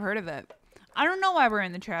 I don't think I've heard of it. I don't know why we're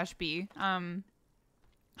in the trash bee.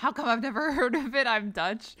 How come I've never heard of it? I'm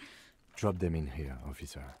Dutch. Drop them in here,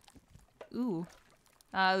 officer. Ooh.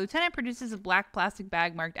 Lieutenant produces a black plastic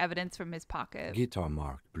bag marked evidence from his pocket. Guitar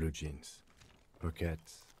marked blue jeans.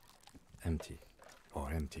 Pockets empty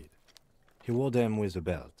or emptied. He wore them with a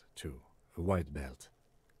belt, too. A white belt.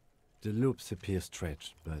 The loops appear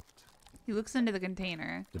stretched, but... He looks into the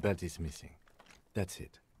container. The belt is missing. That's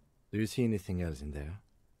it. Do you see anything else in there?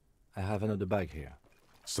 I have another bag here.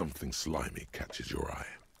 Something slimy catches your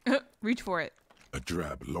eye. Reach for it. A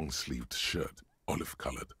drab, long-sleeved shirt,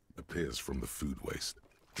 olive-colored, appears from the food waste,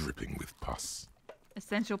 dripping with pus.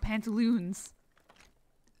 Essential pantaloons.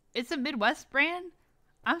 It's a Midwest brand?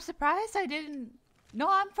 I'm surprised I didn't... No,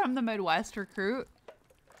 I'm from the Midwest, Recruit.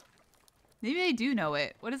 Maybe they do know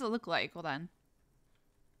it. What does it look like? Hold on.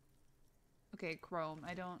 Okay, Chrome.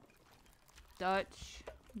 I don't... Dutch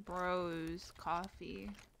Bros Coffee.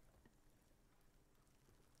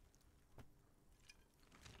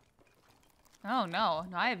 Oh, no.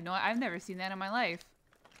 No, I've never seen that in my life.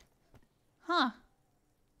 Huh.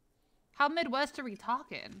 How Midwest are we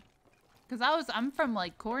talking? Because I'm from,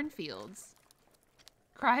 like, cornfields.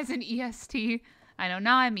 Cries an EST. I know,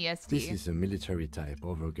 now I'm EST. This is a military type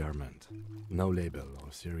overgarment. No label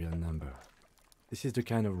or serial number. This is the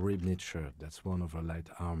kind of rib-knit shirt that's worn over light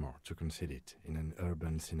armor to conceal it in an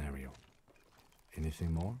urban scenario.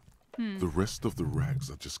 Anything more? The rest of the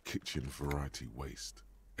rags are just kitchen variety waste.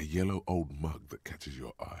 A yellow old mug that catches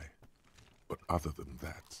your eye. But other than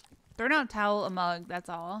that... Throw out towel, a mug, that's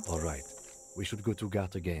all. All right. We should go to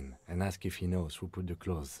Gart again and ask if he knows who put the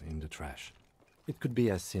clothes in the trash. It could be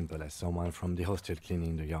as simple as someone from the hostel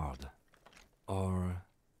cleaning the yard. Or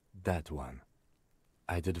that one.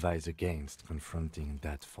 I'd advise against confronting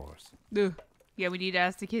that force. Ugh. Yeah, we need to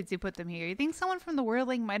ask the kids who put them here. You think someone from the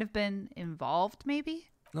whirling might have been involved, maybe?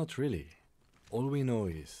 Not really. All we know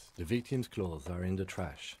is the victim's clothes are in the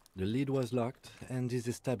trash. The lid was locked and his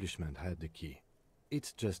establishment had the key.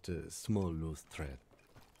 It's just a small loose thread.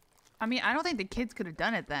 I mean, I don't think the kids could have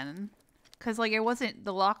done it then. Because, like,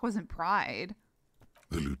 the lock wasn't pried.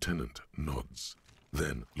 The lieutenant nods,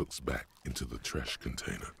 then looks back into the trash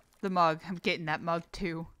container. The mug. I'm getting that mug,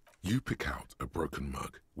 too. You pick out a broken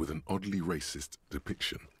mug with an oddly racist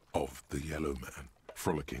depiction of the yellow man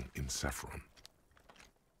frolicking in saffron.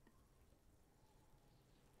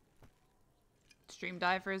 Stream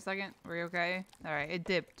dive for a second. Are we okay? Alright, it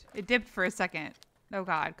dipped. It dipped for a second. Oh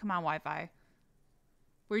god, come on, Wi-Fi.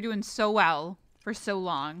 We're doing so well for so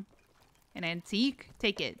long. An antique?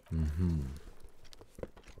 Take it.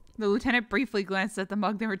 The lieutenant briefly glanced at the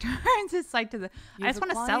mug, then returns his sight to the... I just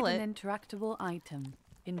want to sell it. An interactable item.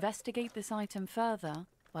 Investigate this item further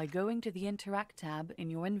by going to the Interact tab in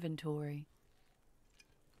your inventory.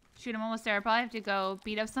 Shoot, I'm almost there. I probably have to go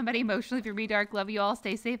beat up somebody emotionally for me, Dark. Love you all.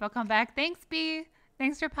 Stay safe. I'll come back. Thanks, B.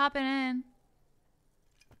 Thanks for popping in.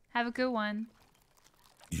 Have a good one.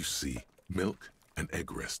 You see milk and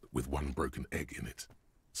egg rest with one broken egg in it.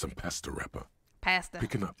 Some pasta wrapper. Pasta.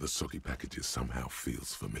 Picking up the soggy packages somehow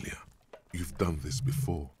feels familiar. You've done this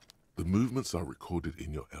before. The movements are recorded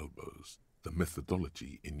in your elbows, the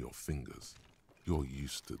methodology in your fingers. You're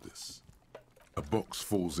used to this. A box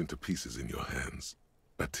falls into pieces in your hands.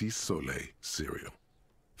 Batiste Soleil cereal.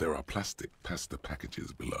 There are plastic pasta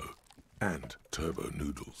packages below, and turbo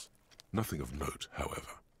noodles. Nothing of note,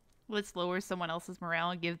 however. Let's lower someone else's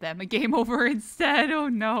morale and give them a game over instead. Oh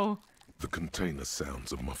no. The container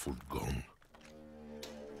sounds a muffled gong.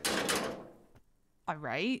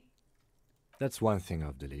 Alright. That's one thing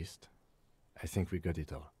off the list. I think we got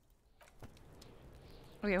it all.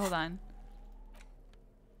 Okay, hold on.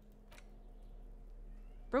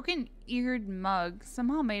 Broken-eared mug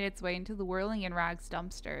somehow made its way into the whirling in rags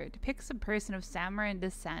dumpster. Depicts a person of Samoan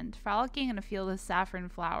descent, frolicking in a field of saffron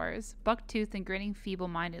flowers, buck-toothed and grinning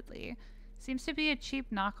feeble-mindedly. Seems to be a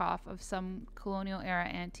cheap knockoff of some colonial-era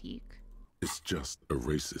antique. It's just a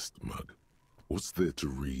racist mug. What's there to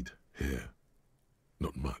read here?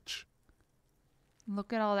 Not much.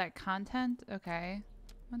 Look at all that content? Okay.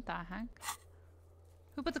 What the heck?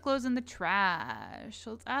 Who put the clothes in the trash?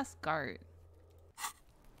 Let's ask Gart.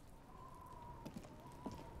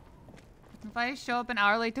 If I show up an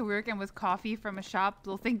hour late to work and with coffee from a shop,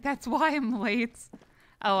 they'll think that's why I'm late.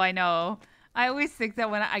 Oh, I know. I always think that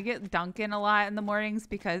when I get Dunkin' a lot in the mornings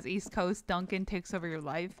because East Coast Dunkin' takes over your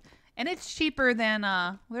life. And it's cheaper than,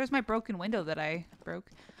 there's my broken window that I broke.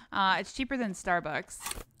 It's cheaper than Starbucks.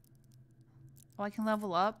 Oh, I can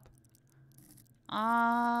level up?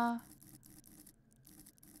 Oh,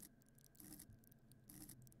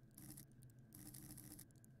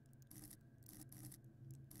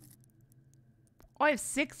 I have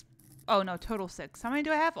 6. Oh, no, total 6. How many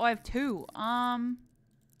do I have? Oh, I have 2.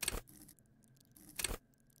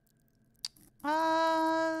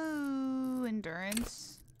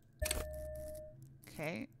 Endurance.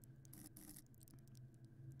 Okay.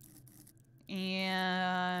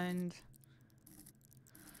 And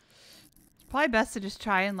it's probably best to just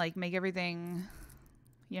try and, like, make everything,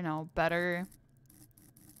 you know, better.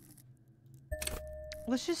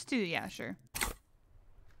 Let's just do, yeah, sure.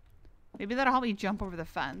 Maybe that'll help me jump over the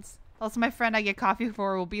fence. Also, my friend I get coffee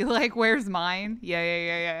for will be like, where's mine?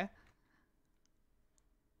 Yeah.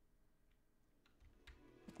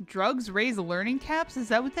 Drugs raise learning caps? Is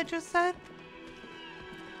that what that just said?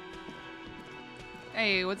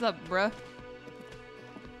 Hey, what's up, bruh?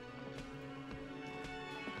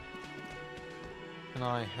 Can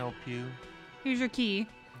I help you? Here's your key.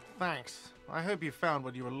 Thanks. I hope you found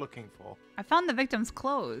what you were looking for. I found the victim's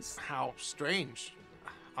clothes. How strange.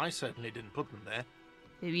 I certainly didn't put them there.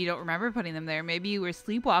 Maybe you don't remember putting them there. Maybe you were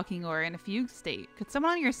sleepwalking or in a fugue state. Could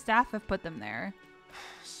someone on your staff have put them there?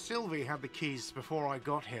 Sylvie had the keys before I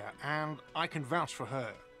got here, and I can vouch for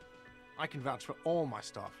her. I can vouch for all my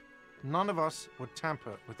staff. None of us would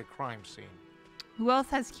tamper with the crime scene. Who else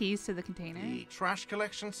has keys to the container? The trash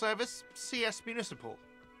collection service, CS Municipal.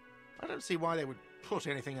 I don't see why they would put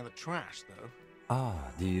anything in the trash, though.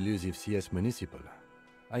 Ah, the elusive CS Municipal.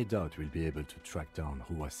 I doubt we'll be able to track down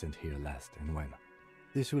who was sent here last and when.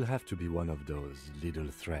 This will have to be one of those little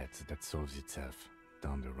threats that solves itself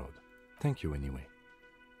down the road. Thank you anyway.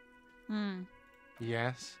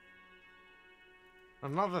 Yes?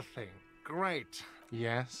 Another thing. Great.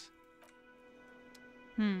 Yes?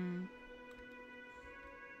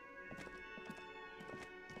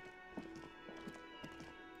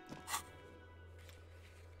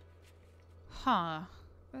 Huh.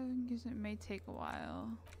 I guess it may take a while.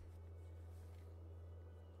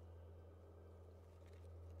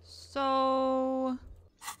 So...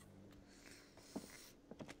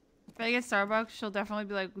 if I get Starbucks, she'll definitely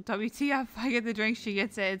be like, WTF, I get the drink, she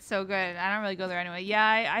gets it. It's so good. I don't really go there anyway.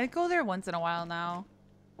 Yeah, I go there once in a while now.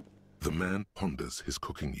 The man ponders his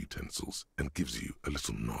cooking utensils and gives you a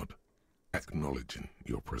little nod, acknowledging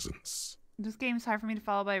your presence. This game's hard for me to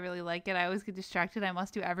follow, but I really like it. I always get distracted. I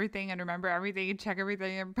must do everything and remember everything and check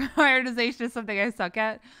everything. And prioritization is something I suck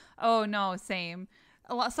at. Oh no, same.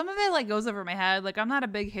 Some of it like goes over my head. Like I'm not a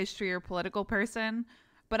big history or political person,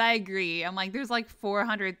 but I agree. I'm like, there's like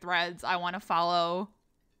 400 threads I want to follow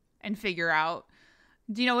and figure out.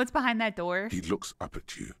 Do you know what's behind that door? He looks up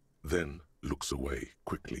at you, then looks away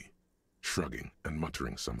quickly, shrugging and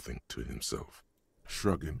muttering something to himself.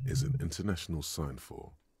 Shrugging is an international sign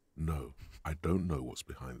for, no, I don't know what's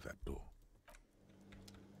behind that door.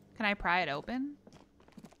 Can I pry it open?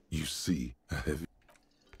 You see a heavy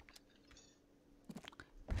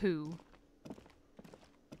poo.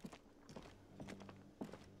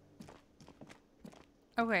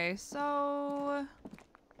 Okay, so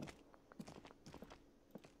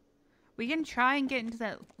we can try and get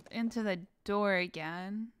into the door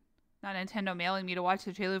again. Not Nintendo mailing me to watch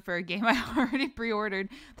the trailer for a game I already pre-ordered.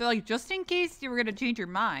 They're like, just in case you were gonna change your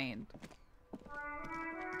mind.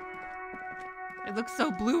 It looks so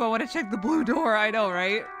blue, I want to check the blue door. I know,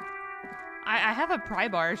 right? I have a pry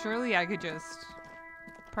bar. Surely I could just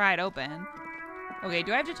pry it open. Okay,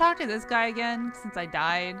 do I have to talk to this guy again since I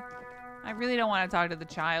died? I really don't want to talk to the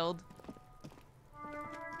child.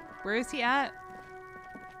 Where is he at?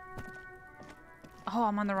 Oh,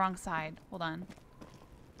 I'm on the wrong side. Hold on.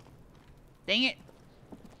 Dang it.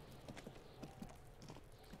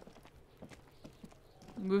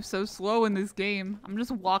 I move so slow in this game. I'm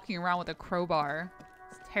just walking around with a crowbar.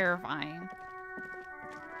 It's terrifying.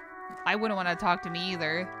 I wouldn't want to talk to me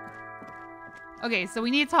either. Okay, so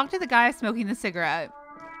we need to talk to the guy smoking the cigarette.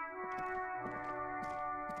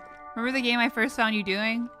 Remember the game I first found you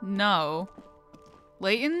doing? No.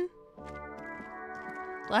 Layton?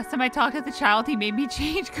 Last time I talked to the child, he made me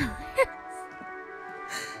change careers.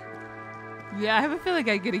 Yeah, I have a feeling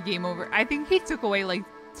I'd get a game over. I think he took away like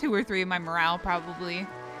 2 or 3 of my morale, probably.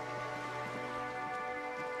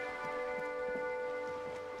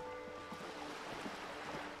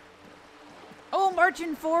 Oh,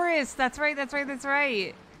 Marching Forest! That's right, that's right, that's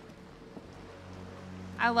right.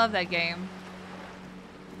 I love that game.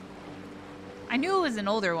 I knew it was an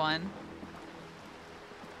older one.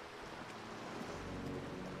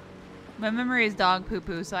 My memory is dog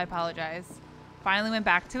poo-poo, so I apologize. Finally went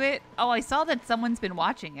back to it. Oh, I saw that someone's been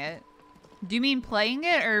watching it. Do you mean playing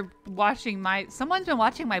it or watching my... Someone's been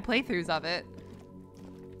watching my playthroughs of it.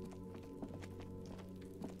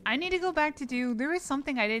 I need to go back to do... There was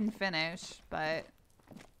something I didn't finish, but...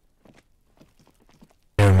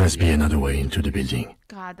 There must be another way into the building.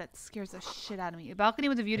 God, that scares the shit out of me. A balcony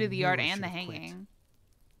with a view to the yard and the hanging.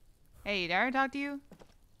 Hey, did I ever talk to you?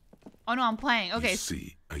 Oh no, I'm playing. Okay. You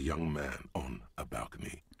see a young man on a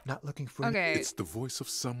balcony. Not looking for okay. It's the voice of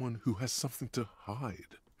someone who has something to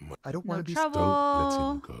hide. I don't want to be trouble. Don't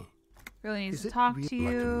let him go. Really needs to talk to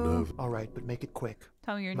you. All right, but make it quick.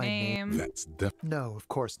 Tell me your My name. That's No, of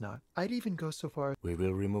course not. I'd even go so far. We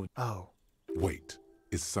will remove... Oh. Wait,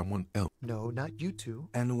 is someone else? No, not you two.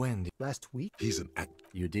 And when? Last week? He's an act.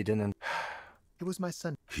 You didn't... It was my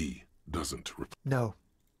son. He doesn't... No.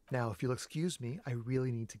 Now, if you'll excuse me, I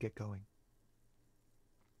really need to get going.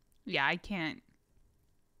 Yeah, I can't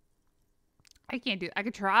do... I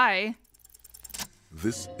could try.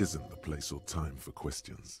 This isn't the place or time for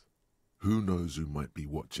questions. Who knows who might be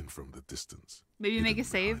watching from the distance? Maybe make a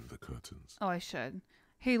save? Behind the curtains. Oh, I should.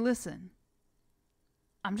 Hey, listen.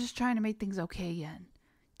 I'm just trying to make things okay again.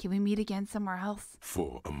 Can we meet again somewhere else?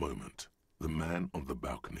 For a moment, the man on the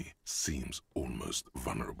balcony seems almost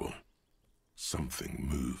vulnerable. Something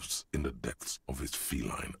moves in the depths of his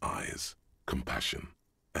feline eyes. Compassion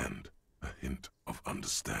and a hint of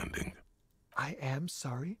understanding. I am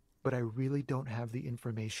sorry, but I really don't have the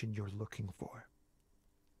information you're looking for.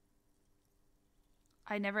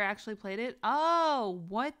 I never actually played it. Oh,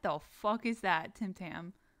 what the fuck is that, Tim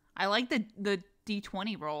Tam? I like the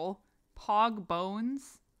D20 roll. Pog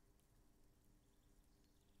Bones.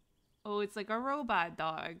 Oh, it's like a robot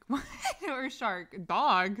dog. Or shark.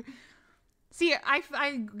 Dog. See,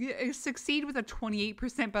 I succeed with a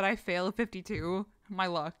 28%, but I fail at 52. My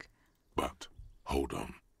luck. But, hold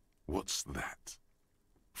on. What's that?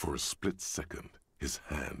 For a split second, his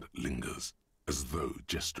hand lingers, as though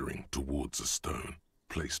gesturing towards a stone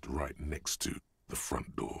placed right next to the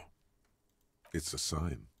front door. It's a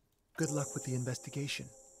sign. Good luck with the investigation.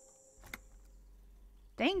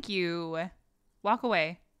 Thank you. Walk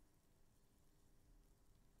away.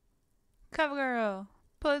 Cover girl,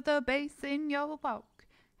 put the bass in your walk.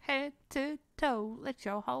 Head to toe, let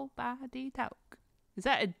your whole body talk. Is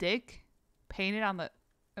that a dick? Painted on the...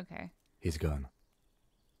 Okay. He's gone.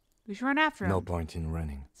 We should run after him. No point in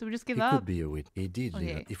running. So we just give he up? He could be a wit. He did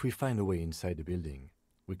Okay. leave. If we find a way inside the building,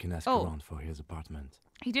 we can ask around for his apartment.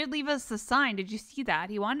 He did leave us a sign. Did you see that?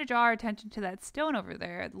 He wanted to draw our attention to that stone over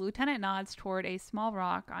there. The lieutenant nods toward a small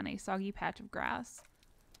rock on a soggy patch of grass.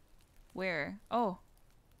 Where? Oh.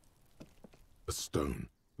 A stone,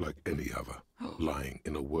 like any other, lying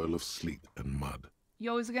in a whirl of sleet and mud.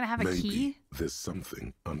 Yo, is it gonna have a Maybe key? There's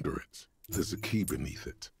something under it. There's a key beneath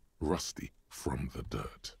it, rusty from the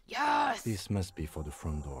dirt. Yes! This must be for the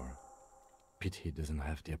front door. Pity doesn't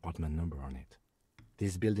have the apartment number on it.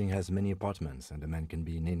 This building has many apartments, and the man can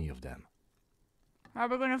be in any of them. How are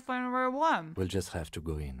we gonna find the right one? We'll just have to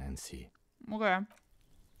go in and see. Okay.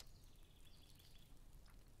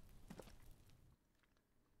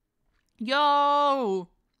 Yo!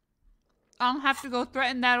 I don't have to go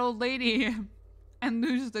threaten that old lady and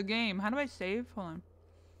lose the game. How do I save? Hold on.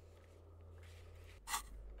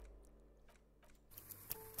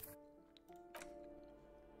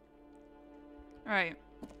 Alright.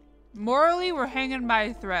 Morally, we're hanging by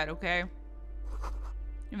a thread, okay?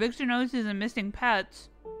 Eviction notices and missing pets.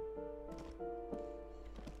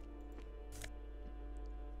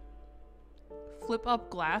 Flip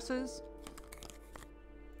up glasses.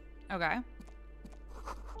 Okay.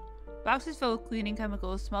 Box is filled with cleaning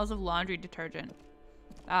chemicals. Smells of laundry detergent.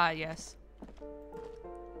 Ah, yes.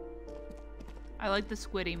 I like the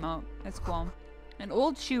squid emote. That's cool. An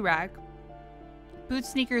old shoe rack. Boots,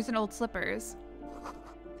 sneakers, and old slippers.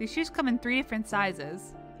 These shoes come in 3 different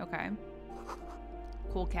sizes. Okay.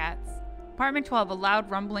 Cool cats. Apartment 12. A loud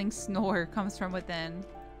rumbling snore comes from within.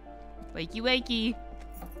 Wakey wakey.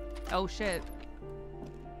 Oh shit.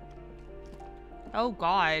 Oh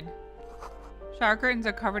god. Shower curtains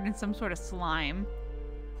are covered in some sort of slime.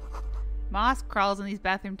 Moss crawls on these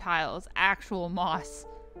bathroom tiles. Actual moss.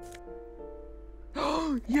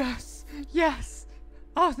 Oh, yes! Yes!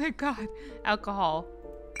 Oh, thank god. Alcohol.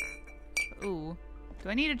 Ooh. Do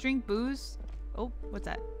I need to drink booze? Oh, what's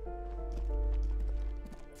that?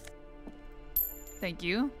 Thank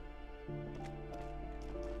you.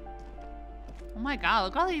 Oh my god,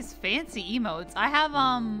 look at all these fancy emotes. I have,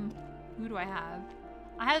 who do I have?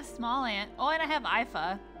 I have Small Ant. Oh, and I have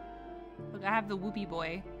Ifa. Look, I have the Whoopie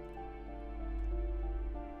Boy.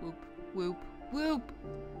 Whoop, whoop, whoop.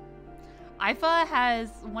 Ifa has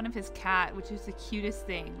one of his cat, which is the cutest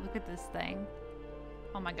thing. Look at this thing.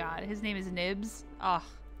 Oh my god, his name is Nibs. Oh,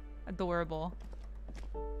 adorable.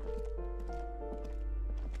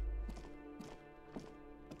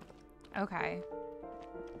 Okay.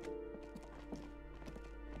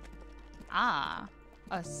 Ah,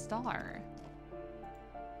 a star.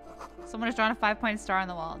 Someone has drawn a 5-point star on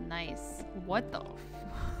the wall. Nice. What the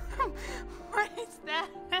what is that?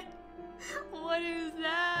 What is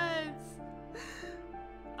that?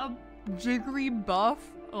 A jiggly buff?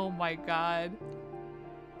 Oh my god.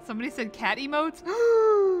 Somebody said cat emotes?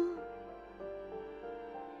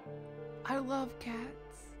 I love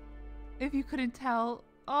cats. If you couldn't tell.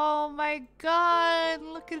 Oh my god,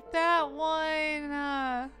 look at that one.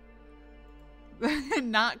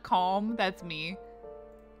 Not calm, that's me.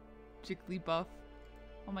 Jigglypuff.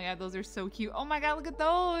 Oh my god, those are so cute. Oh my god, look at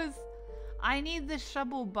those. I need the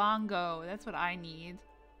shovel bongo. That's what I need.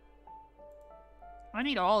 I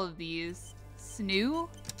need all of these. Snoo?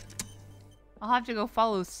 I'll have to go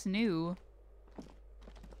follow Snoo.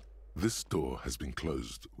 This door has been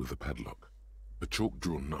closed with a padlock. A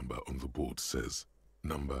chalk-drawn number on the board says,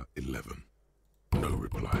 number 11. No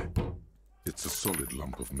reply. It's a solid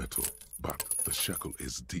lump of metal, but the shackle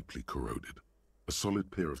is deeply corroded. A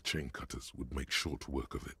solid pair of chain cutters would make short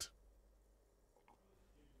work of it.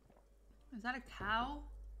 Is that a cow?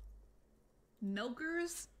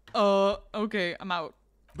 Milkers? Okay, I'm out.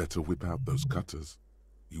 Better whip out those cutters.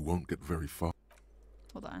 You won't get very far.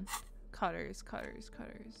 Hold on. Cutters.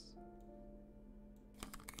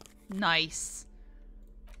 Nice.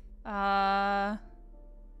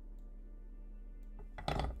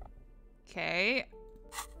 Okay.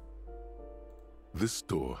 This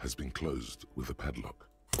door has been closed with a padlock.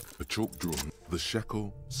 A chalk-drawn, the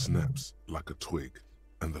shackle snaps like a twig,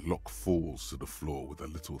 and the lock falls to the floor with a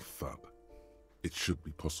little thud. It should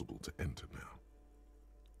be possible to enter now.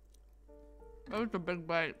 That was a big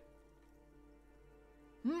bite.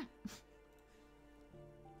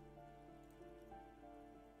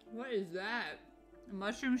 What is that? A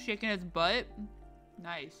mushroom shaking its butt?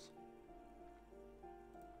 Nice.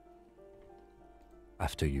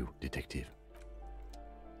 After you, detective.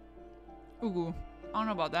 Ooh, I don't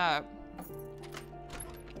know about that.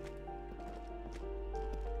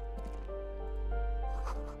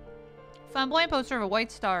 Flamboyant poster of a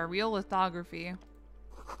white star, real lithography.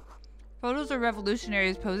 Photos of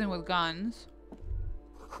revolutionaries posing with guns.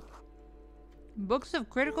 Books of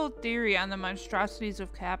critical theory on the monstrosities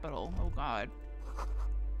of capital. Oh god.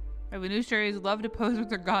 Revolutionaries love to pose with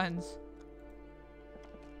their guns.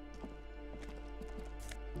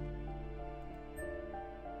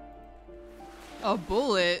 A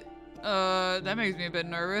bullet? That makes me a bit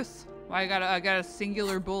nervous. Why I got a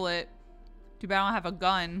singular bullet. Too bad I don't have a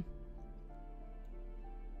gun.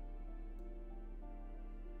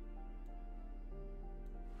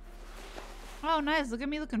 Oh, nice. Look at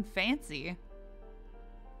me looking fancy.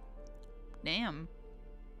 Damn.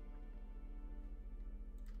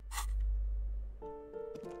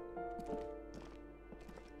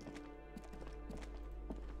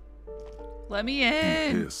 Let me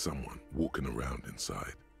in. You hear someone walking around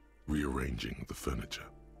inside, rearranging the furniture.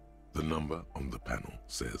 The number on the panel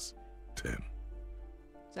says 10. Is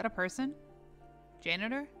that a person?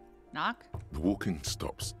 Janitor? Knock? The walking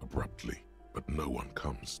stops abruptly, but no one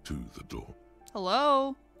comes to the door.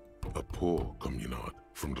 Hello? A poor communard,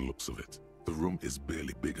 from the looks of it. The room is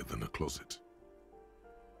barely bigger than a closet.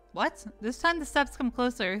 What? This time the steps come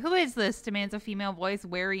closer. Who is this? Demands a female voice,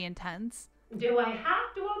 wary and tense. Do I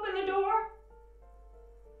have to open the door?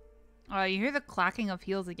 You hear the clacking of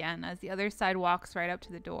heels again as the other side walks right up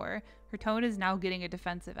to the door. Her tone is now getting a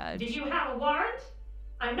defensive edge. Did you have a warrant?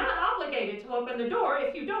 I'm not obligated to open the door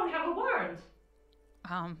if you don't have a warrant.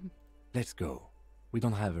 Let's go. We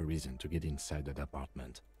don't have a reason to get inside that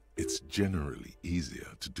apartment. It's generally easier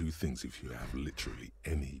to do things if you have literally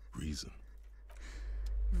any reason.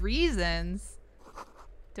 Reasons?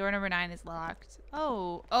 Door number 9 is locked.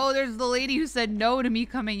 Oh, there's the lady who said no to me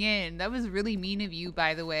coming in. That was really mean of you,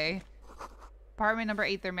 by the way. Apartment number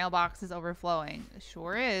 8, their mailbox is overflowing.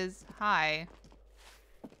 Sure is. Hi.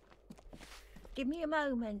 Give me a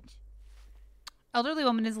moment. Elderly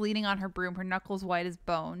woman is leaning on her broom, her knuckles white as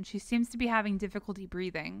bone. She seems to be having difficulty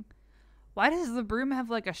breathing. Why does the broom have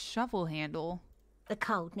like a shovel handle? The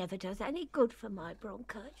cold never does any good for my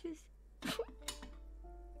bronchitis.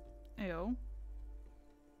 Ew.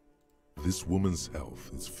 This woman's health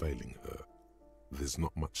is failing her. There's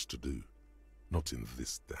not much to do. Not in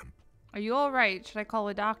this damp. Are you alright? Should I call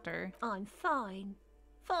a doctor? I'm fine.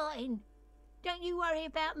 Fine. Don't you worry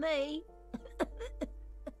about me.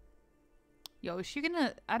 Yo, is she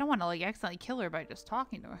gonna... I don't want to like accidentally kill her by just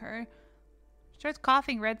talking to her. She starts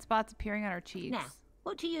coughing, red spots appearing on her cheeks. Now,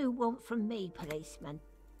 what do you want from me, policeman?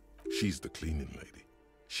 She's the cleaning lady.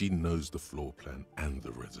 She knows the floor plan and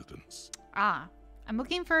the residence. Ah. I'm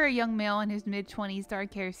looking for a young male in his mid-20s,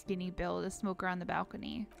 dark hair, skinny build, a smoker on the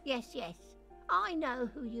balcony. Yes. I know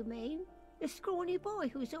who you mean. The scrawny boy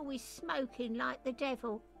who's always smoking like the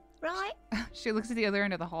devil, right? She looks at the other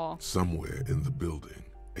end of the hall. Somewhere in the building,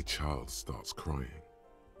 a child starts crying.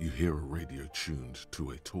 You hear a radio tuned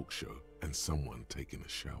to a talk show and someone taking a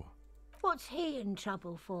shower. What's he in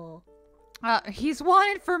trouble for? He's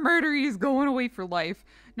wanted for murder. He's going away for life.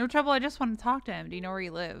 No trouble, I just want to talk to him. Do you know where he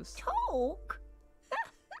lives? Talk?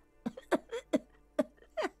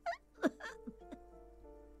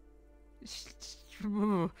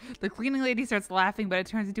 The cleaning lady starts laughing, but it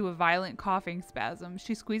turns into a violent coughing spasm.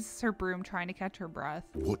 She squeezes her broom, trying to catch her breath.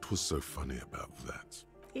 What was so funny about that?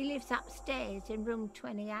 He lives upstairs in room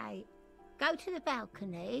 28. Go to the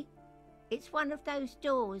balcony. It's one of those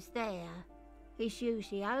doors there. He's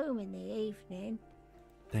usually home in the evening.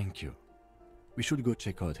 Thank you. We should go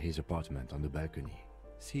check out his apartment on the balcony.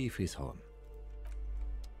 See if he's home.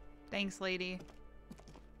 Thanks, lady.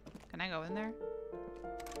 Can I go in there?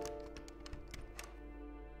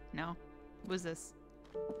 No. What's this?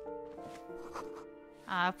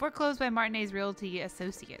 Foreclosed by Martinez Realty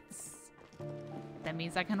Associates. That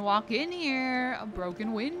means I can walk in here. A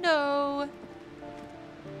broken window.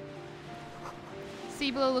 Sea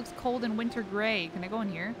below looks cold and winter gray. Can I go in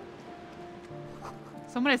here?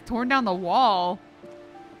 Someone has torn down the wall.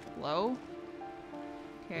 Hello?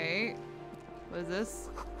 Okay. What is this?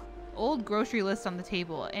 Old grocery list on the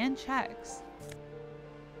table and checks.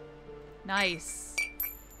 Nice.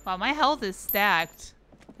 Wow, my health is stacked.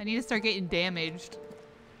 I need to start getting damaged.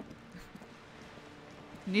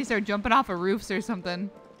 I need to start jumping off of roofs or something.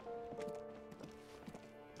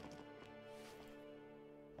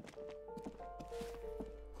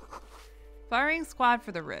 Firing squad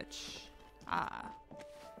for the rich. Ah.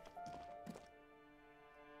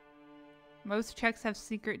 Most checks have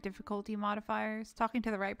secret difficulty modifiers. Talking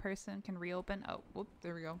to the right person can reopen. Oh, whoop,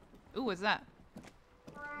 there we go. Ooh, what's that?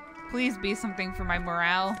 Please be something for my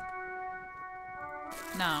morale.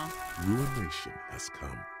 No. Ruination has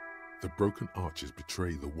come. The broken arches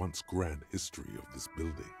betray the once grand history of this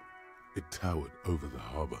building. It towered over the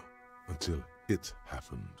harbor until it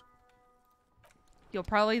happened. Yo,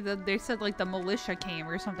 probably they said like the militia came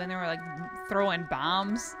or something. They were like throwing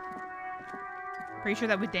bombs. Pretty sure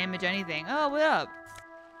that would damage anything. Oh, what up?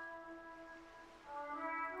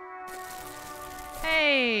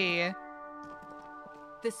 Hey!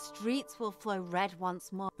 The streets will flow red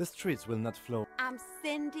once more. The streets will not flow. I'm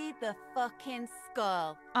Cindy the fucking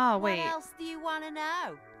Skull. Oh, wait. What else do you want to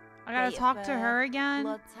know? I gotta Date of talk to her birth, again?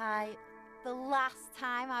 Blood type. The last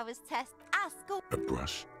time I was tested. Ask her. A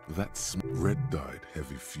brush. That's red-dyed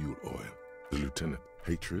heavy fuel oil. The lieutenant.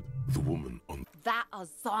 Hatred. The woman on... That is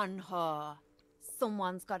on her.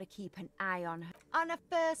 Someone's got to keep an eye on her. On a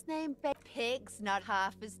first name basis. Pig's not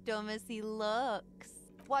half as dumb as he looks.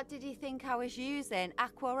 What did you think I was using?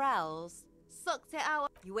 Aquarels? Sucked it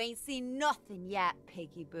out. You ain't seen nothing yet,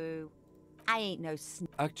 Piggy Boo. I ain't no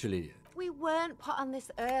Actually... We weren't put on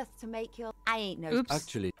this earth to make your... I ain't no... Oops.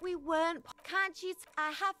 Actually... We weren't... Can't you...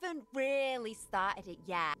 I haven't really started it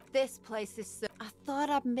yet. This place is so... I thought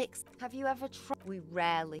I'd mix... Have you ever tried... We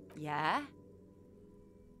rarely... Yeah?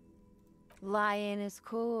 Lying is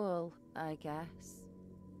cool, I guess.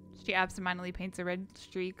 She absentmindedly paints a red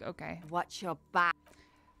streak. Okay. Watch your back.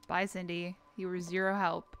 Bye, Cindy. You were zero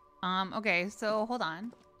help. Okay, so hold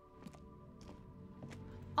on.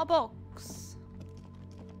 A box.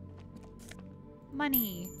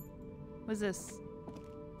 Money. What's this?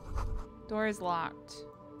 Door is locked.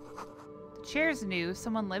 The chair's new.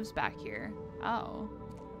 Someone lives back here. Oh.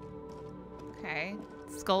 Okay.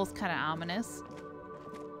 Skull's kind of ominous.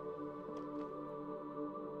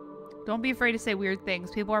 Don't be afraid to say weird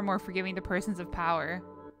things. People are more forgiving to persons of power.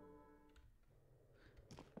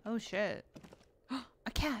 Oh shit.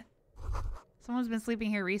 A cat. Someone's been sleeping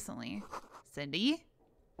here recently. Cindy?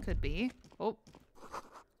 Could be. Oh.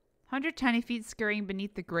 100 tiny feet scurrying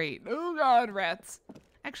beneath the grate. Oh god, rats.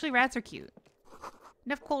 Actually, rats are cute.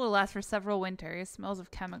 Enough coal to last for several winters. Smells of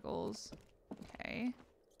chemicals. Okay.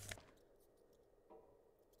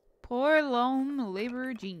 Poor lone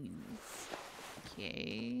laborer jeans.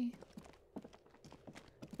 Okay.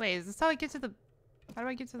 Wait, is this how I get to the... How do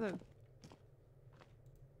I get to the... Is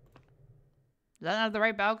that not the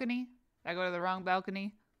right balcony? Did I go to the wrong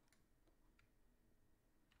balcony?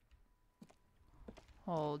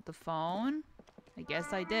 Hold the phone. I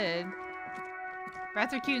guess I did.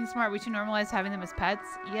 Rats are cute and smart. We should normalize having them as pets.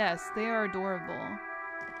 Yes, they are adorable.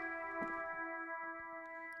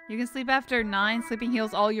 You can sleep after 9. Sleeping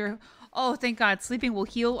heals all your... Oh, thank God. Sleeping will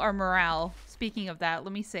heal our morale. Speaking of that,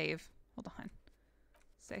 let me save. Hold on.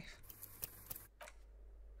 Save.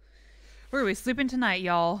 Where are we sleeping tonight,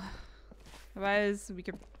 y'all? Otherwise, we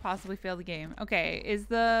could possibly fail the game. Okay, is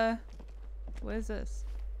the... What is this?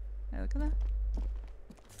 Hey, look at that.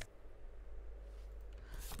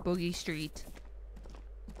 Boogie Street.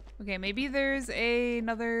 Okay, maybe there's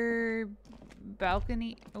another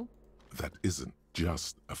balcony. Oh. That isn't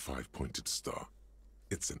just a 5-pointed star.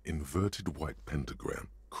 It's an inverted white pentagram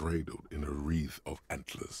cradled in a wreath of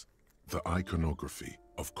antlers. The iconography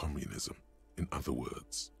of communism, in other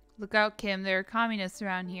words. Look out, Kim. There are communists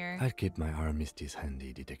around here. I'll keep my armistice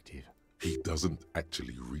handy, detective. He doesn't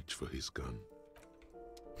actually reach for his gun.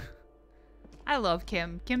 I love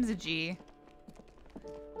Kim. Kim's a G.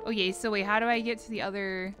 Oh, yeah. So, wait. How do I get to the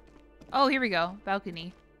other... Oh, here we go.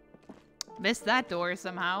 Balcony. Missed that door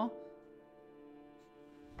somehow.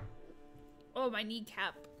 Oh, my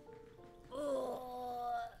kneecap.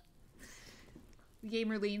 Oh.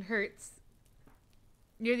 Gamer lean hurts.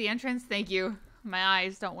 Near the entrance? Thank you. My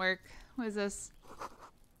eyes don't work. What is this?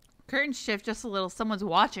 Curtain shift just a little. Someone's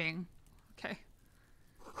watching. Okay.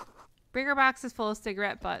 Breaker box is full of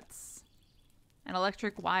cigarette butts. And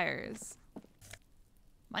electric wires.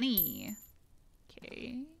 Money.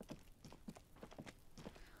 Okay.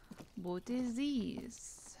 What is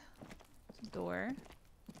these? Door.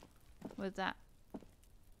 What's that?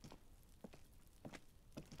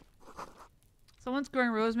 Someone's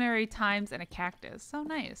growing rosemary, thymes, and a cactus. So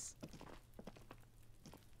nice.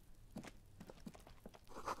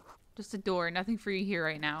 Just a door. Nothing for you here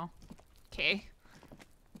right now. Okay.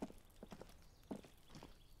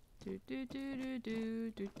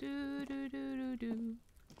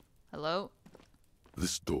 Hello?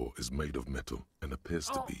 This door is made of metal and appears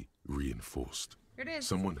to be reinforced. Here it is.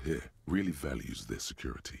 Someone here really values their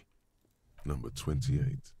security. Number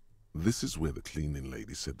 28. This is where the cleaning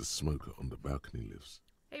lady said the smoker on the balcony lives.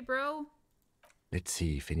 Hey, bro. Let's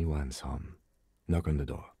see if anyone's home. Knock on the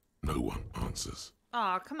door. No one answers.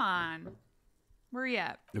 Aw, come on. Where are you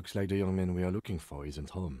at? Looks like the young man we are looking for isn't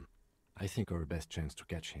home. I think our best chance to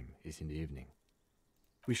catch him is in the evening.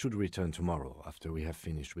 We should return tomorrow after we have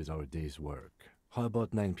finished with our day's work. How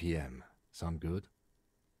about 9 p.m.? Sound good?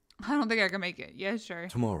 I don't think I can make it. Yeah, sure.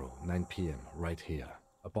 Tomorrow, 9 p.m., right here.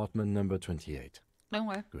 Apartment number 28. No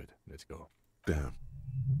way. Good, let's go. Damn.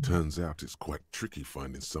 Turns out it's quite tricky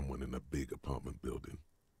finding someone in a big apartment building.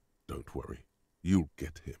 Don't worry. You'll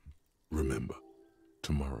get him. Remember,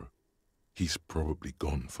 tomorrow. He's probably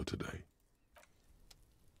gone for today.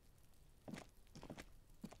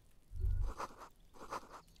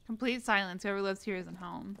 Complete silence. Whoever lives here isn't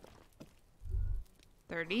home.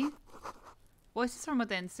 30. Voices from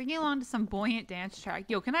within. Singing along to some buoyant dance track.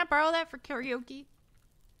 Yo, can I borrow that for karaoke?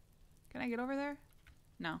 Can I get over there?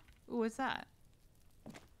 No. Ooh, what's that?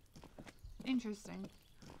 Interesting.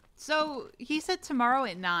 So, he said tomorrow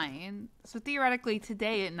at 9. So, theoretically,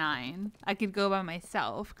 today at 9, I could go by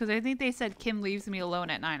myself. Because I think they said Kim leaves me alone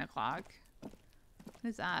at 9 o'clock. What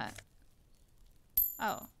is that?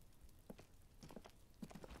 Oh.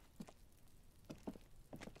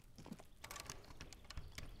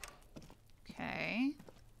 Okay.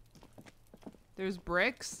 There's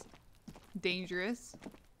bricks. Dangerous.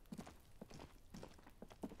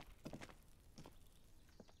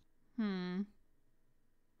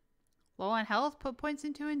 Low on health, put points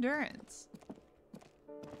into endurance.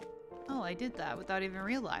 Oh, I did that without even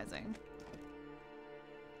realizing.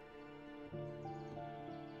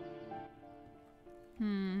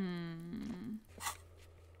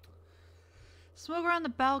 Smoke around the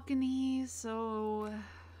balcony, so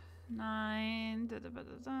 9.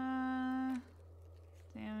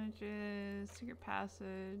 Damages, secret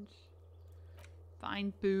passage.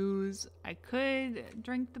 Find booze. I could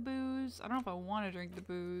drink the booze. I don't know if I want to drink the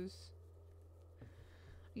booze.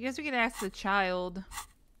 I guess we could ask the child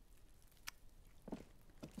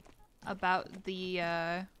about the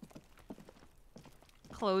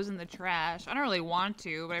clothes in the trash. I don't really want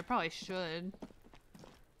to, but I probably should.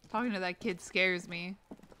 Talking to that kid scares me.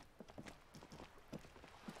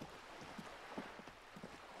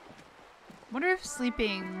 Wonder if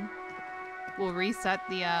sleeping will reset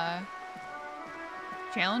the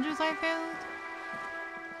challenges I failed?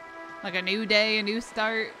 Like a new day, a new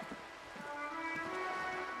start.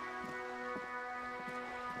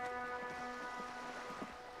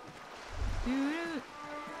 Dude.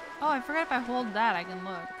 Oh, I forgot if I hold that, I can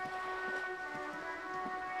look.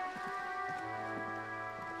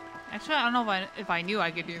 Actually, I don't know if I knew I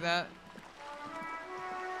could do that.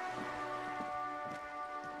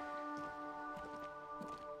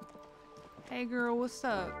 Hey girl, what's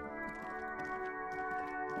up?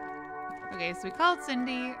 Okay, so we called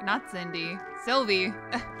Cindy. Not Cindy. Sylvie.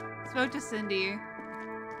 Spoke to Cindy.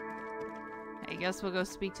 I guess we'll go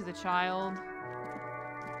speak to the child.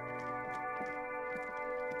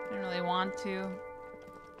 I don't really want to.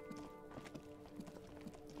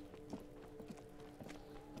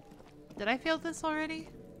 Did I fail this already?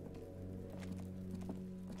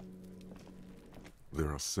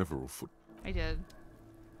 There are several foot. I did.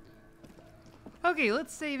 Okay,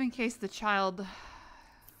 let's save in case the child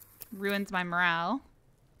ruins my morale.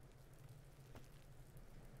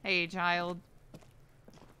 Hey, child.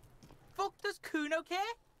 Fuck does Kuno care?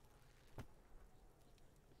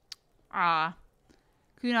 Ah.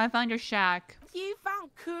 Kuno, I found your shack. You found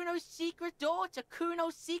Kuno's secret door to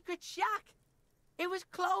Kuno's secret shack. It was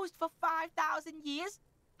closed for 5,000 years.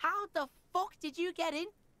 How the fuck did you get in?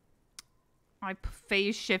 My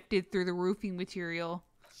phase shifted through the roofing material.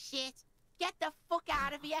 Shit. Get the fuck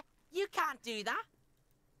out of here. You can't do that.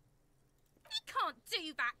 He can't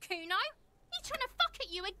do that, Kuno. He's trying to fuck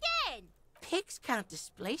at you again. Pigs can't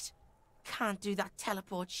displace. Can't do that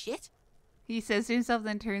teleport shit. He says to himself,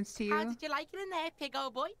 then turns to you. How did you like it in there, pig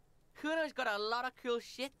old boy? Kuno's got a lot of cool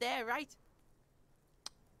shit there, right?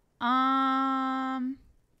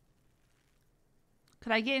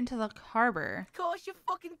 Could I get into the harbor? Of course you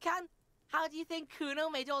fucking can. How do you think Kuno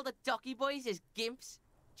made all the docky boys his gimps?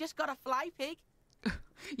 Just gotta fly, pig.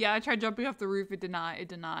 Yeah, I tried jumping off the roof. It did not. It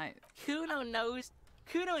did not. Kuno knows.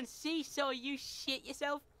 Kuno and C saw you shit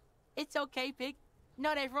yourself. It's okay, pig.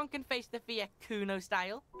 Not everyone can face the fear Kuno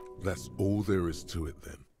style. That's all there is to it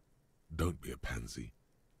then. Don't be a pansy.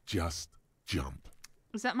 Just jump.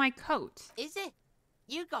 Is that my coat? Is it?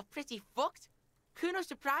 You got pretty fucked. Kuno's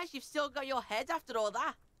surprised you've still got your head after all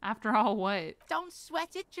that. After all what? Don't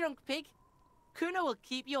sweat it, drunk pig. Kuno will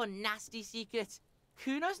keep your nasty secrets.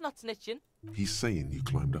 Kuno's not snitching. He's saying you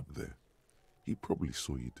climbed up there. He probably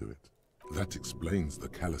saw you do it. That explains the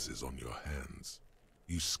calluses on your hands.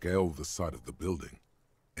 You scaled the side of the building,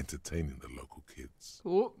 entertaining the local kids.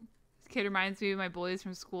 Oh, this kid reminds me of my bullies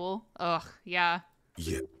from school. Ugh, yeah.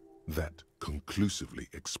 Yet, that conclusively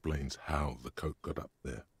explains how the coat got up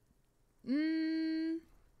there.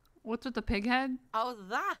 What's with the pig head? Oh,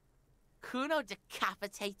 that? Kuno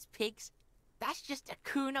decapitates pigs. That's just a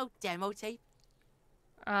Kuno demo tape.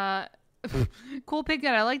 Cool pig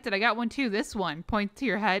head. I liked it. I got one too. This one. Point to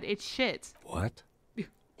your head. It's shit. What?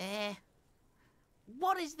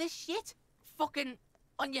 What is this shit? Fucking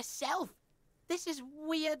on yourself. This is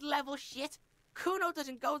weird level shit. Kuno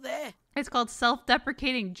doesn't go there. It's called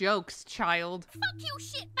self-deprecating jokes, child. Fuck your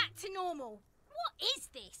shit back to normal. What is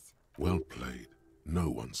this? Well played. No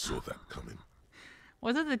one saw that coming.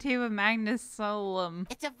 Was it the tube of Magnus Solum?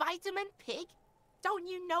 It's a vitamin, pig. Don't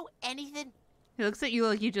you know anything? He looks at you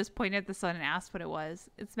like you just pointed at the sun and asked what it was.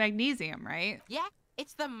 It's magnesium, right? Yeah,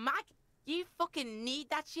 it's the mag. You fucking need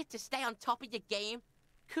that shit to stay on top of your game.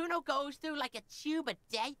 Kuno goes through like a tube a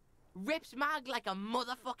day, rips mag like a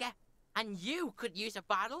motherfucker, and you could use a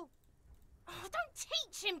bottle. Oh, don't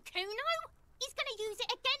teach him, Kuno. He's gonna use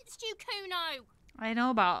it against you, Kuno. I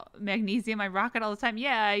know about magnesium. I rock it all the time.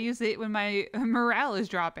 Yeah, I use it when my morale is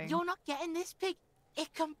dropping. You're not getting this, pig.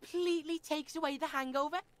 It completely takes away the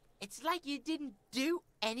hangover. It's like you didn't do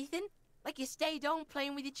anything. Like you stayed home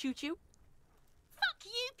playing with your choo-choo. Fuck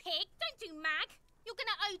you, pig. Don't do mag. You're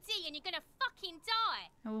gonna OD and you're gonna fucking die.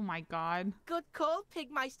 Oh my god. Good call,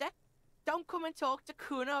 Pigmeister. Don't come and talk to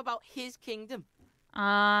Kuno about his kingdom.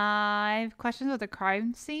 I have questions about the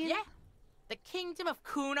crime scene. Yeah. The kingdom of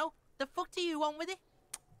Kuno. The fuck do you want with it?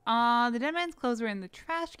 The dead man's clothes were in the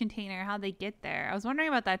trash container. How'd they get there? I was wondering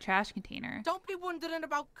about that trash container. Don't be wondering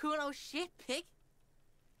about Kuno's shit, pig.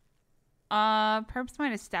 Perhaps might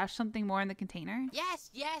have stashed something more in the container. Yes,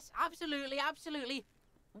 absolutely.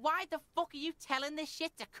 Why the fuck are you telling this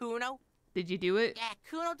shit to Kuno? Did you do it? Yeah,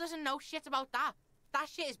 Kuno doesn't know shit about that. That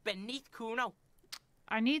shit is beneath Kuno.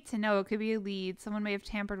 I need to know. It could be a lead. Someone may have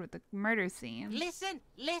tampered with the murder scene.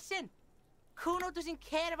 Listen. Kuno doesn't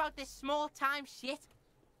care about this small-time shit.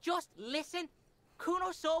 Just listen.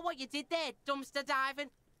 Kuno saw what you did there, dumpster diving.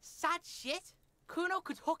 Sad shit. Kuno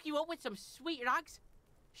could hook you up with some sweet rags.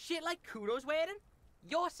 Shit like Kuno's wearing.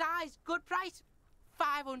 Your size, good price.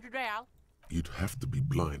 500 real. You'd have to be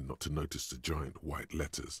blind not to notice the giant white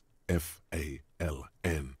letters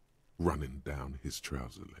FALN running down his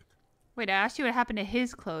trouser leg. Wait, I asked you what happened to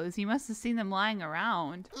his clothes. You must have seen them lying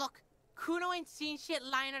around. Look, Kuno ain't seen shit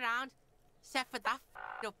lying around, except for that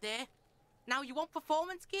up there. Now, you want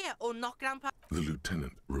performance gear or not, Grandpa? The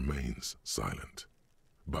lieutenant remains silent,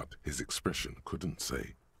 but his expression couldn't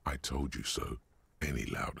say, "I told you so," any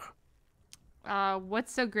louder.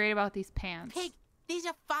 What's so great about these pants? Pig, these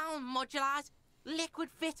are found modulars, liquid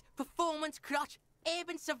fit, performance crotch,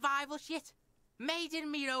 urban survival shit. Made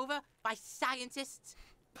in Mirova by scientists.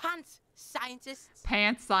 Pants scientists.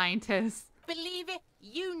 Pants scientists. Believe it,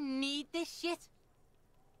 you need this shit.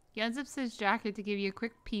 He unzips his jacket to give you a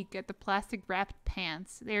quick peek at the plastic wrapped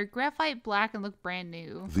pants. They are graphite black and look brand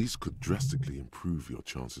new. These could drastically improve your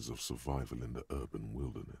chances of survival in the urban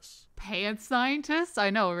wilderness. Pants scientists? I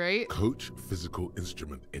know, right? Coach Physical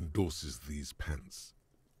Instrument endorses these pants.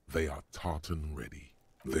 They are tartan ready.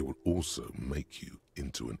 They will also make you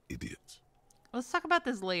into an idiot. Let's talk about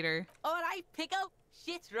this later. Alright, Pico.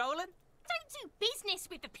 Shit's rolling. Don't do business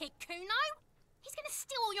with the pig, Kuno. He's gonna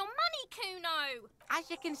steal all your money, Kuno. As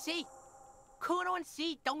you can see, Kuno and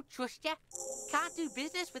C don't trust you. Can't do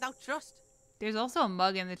business without trust. There's also a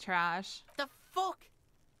mug in the trash. The fuck?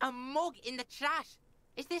 A mug in the trash?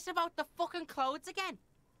 Is this about the fucking clothes again?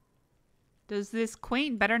 Does this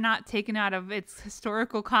quaint, better not taken out of its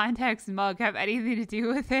historical context mug have anything to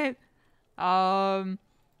do with it? Yeah,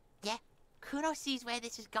 Kuno sees where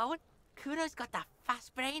this is going. Kuno's got that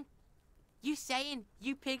fast brain. You saying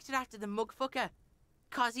you picked it after the mug fucker,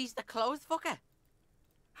 'cause he's the clothes fucker?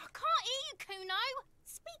 I can't hear you, Kuno.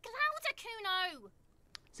 Speak louder, Kuno.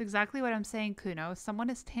 It's exactly what I'm saying, Kuno. Someone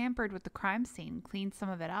has tampered with the crime scene, cleaned some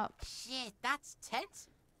of it up. Shit, that's tense.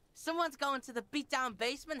 Someone's going to the beat-down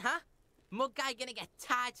basement, huh? Mug guy gonna get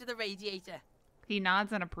tied to the radiator. He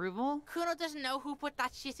nods in approval. Kuno doesn't know who put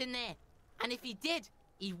that shit in there. And if he did,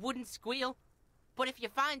 he wouldn't squeal. But if you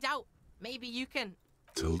find out, maybe you can...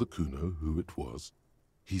 Tell the Kuno who it was.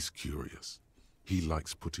 He's curious. He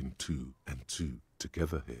likes putting 2 and 2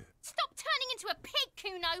 together here. Stop turning into a pig,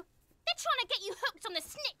 Kuno. They're trying to get you hooked on the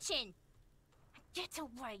snitching. Get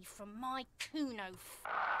away from my Kuno.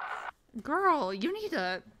 Girl, you need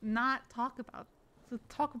to not talk about...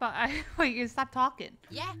 Wait, you stop talking.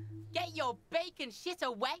 Yeah? Get your bacon shit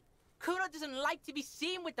away. Kuno doesn't like to be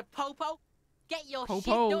seen with the popo. Get your shit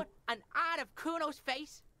done and out of Kuno's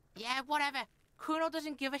face. Yeah, whatever. Kuno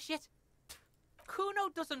doesn't give a shit. Kuno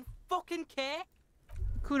doesn't fucking care.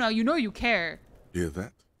 Kuno, you know you care. Hear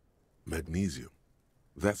that? Magnesium.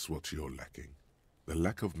 That's what you're lacking. The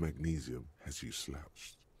lack of magnesium has you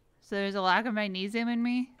slouched. So there's a lack of magnesium in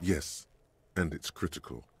me? Yes, and it's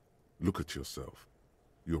critical. Look at yourself.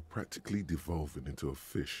 You're practically devolving into a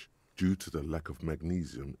fish due to the lack of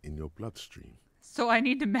magnesium in your bloodstream. So I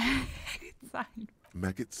need to maggot sideways.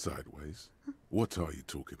 Maggot sideways? What are you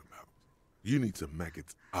talking about? You need to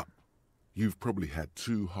maggot up. You've probably had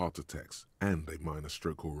 2 heart attacks and a minor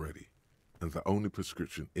stroke already. And the only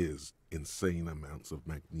prescription is insane amounts of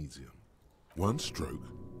magnesium. 1 stroke?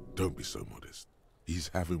 Don't be so modest. He's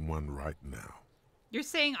having one right now. You're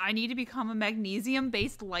saying I need to become a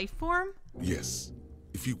magnesium-based life form? Yes.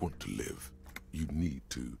 If you want to live, you need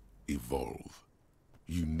to evolve.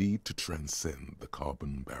 You need to transcend the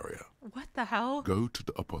carbon barrier. What the hell? Go to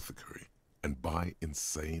the apothecary and buy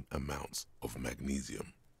insane amounts of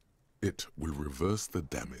magnesium. It will reverse the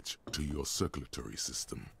damage to your circulatory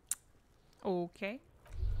system. Okay.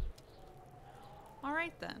 All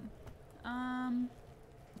right then.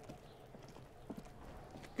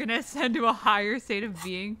 Gonna ascend to a higher state of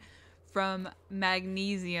being from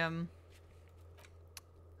magnesium.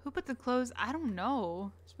 Who put the clothes? I don't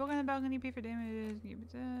know. Spoken on the balcony, pay for damages.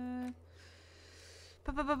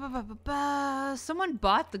 Someone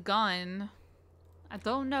bought the gun. I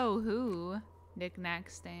don't know who. Knick-knack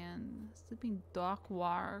stand. Sleeping dock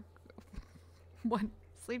work. What?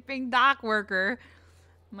 Sleeping dock worker.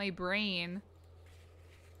 My brain.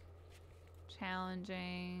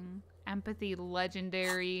 Challenging. Empathy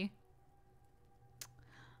legendary.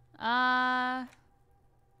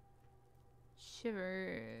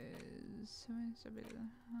 Shivers.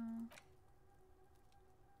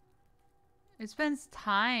 It spends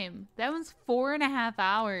time. That one's 4.5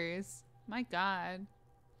 hours. My God.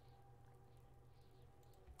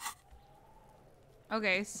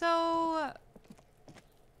 Okay, so...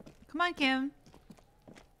 Come on, Kim.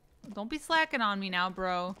 Don't be slacking on me now,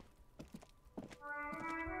 bro.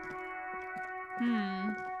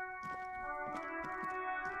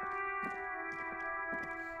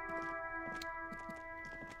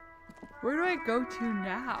 Where do I go to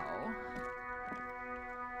now?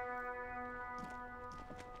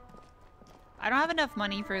 I don't have enough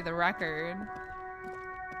money for the record.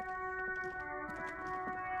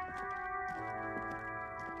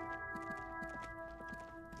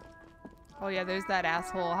 Oh yeah, there's that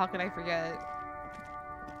asshole. How could I forget?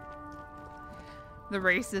 The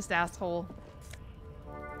racist asshole.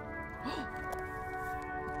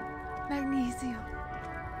 Magnesium.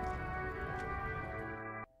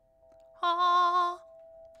 Aww.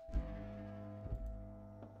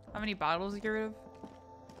 How many bottles you get rid of?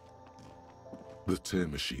 The tear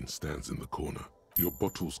machine stands in the corner. Your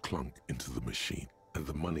bottles clunk into the machine, and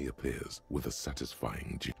the money appears with a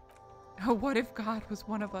satisfying jingle. Oh, what if God was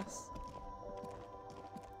one of us?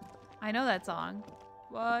 I know that song.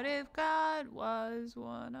 What if God was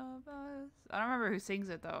one of us? I don't remember who sings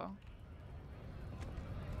it though.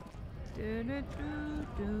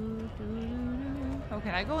 Oh,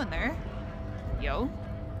 can I go in there? Yo.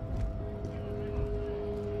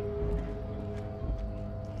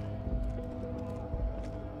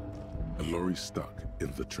 A lorry stuck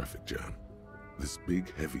in the traffic jam. This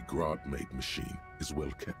big, heavy Grad-made machine is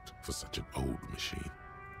well kept for such an old machine.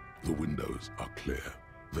 The windows are clear.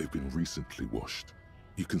 They've been recently washed.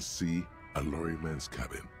 You can see a lorryman's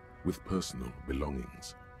cabin with personal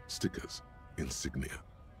belongings, stickers, insignia.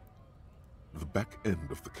 The back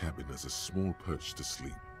end of the cabin has a small perch to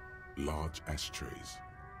sleep. large ashtrays.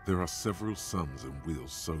 There are several suns and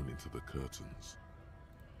wheels sewn into the curtains.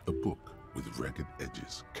 A book with ragged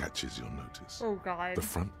edges catches your notice. Oh, God. The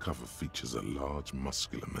front cover features a large,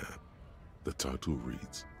 muscular man. The title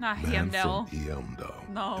reads, Not Man Heimdall. from h0rn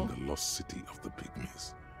No. in the lost city of the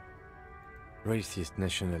Pygmies. Racist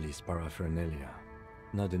nationalist paraphernalia.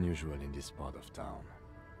 Not unusual in this part of town.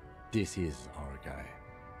 This is our guy.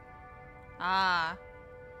 Ah.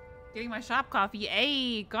 Getting my shop coffee.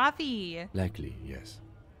 Hey, coffee. Likely, yes.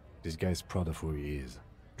 This guy's proud of who he is.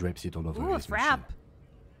 Drapes it all over Ooh, a his machine. frap.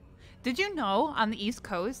 Did you know on the East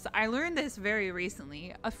Coast, I learned this very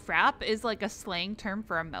recently, a frap is like a slang term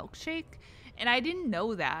for a milkshake, and I didn't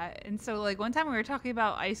know that. And so like one time we were talking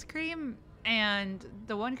about ice cream, and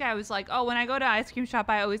the one guy was like, oh, when I go to ice cream shop,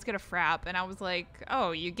 I always get a frap. And I was like,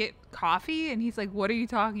 oh, you get coffee? And he's like, what are you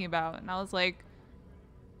talking about? And I was like,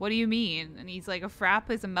 what do you mean? And he's like, a frap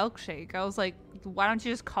is a milkshake. I was like, why don't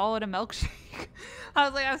you just call it a milkshake? I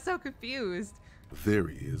was like, I was so confused. There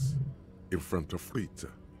he is, in front of Rita,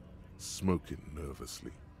 smoking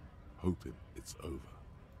nervously, hoping it's over.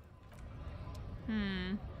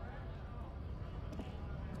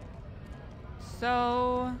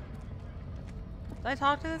 So, did I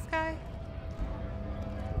talk to this guy?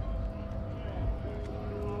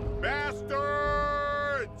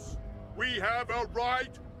 Bastards! We have a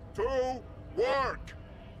right to work!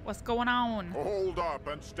 What's going on? Hold up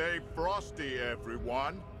and stay frosty,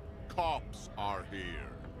 everyone. Cops are here.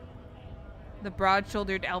 The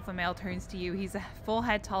broad-shouldered alpha male turns to you. He's a full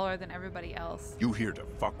head taller than everybody else. You here to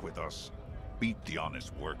fuck with us? Beat the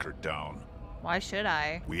honest worker down. Why should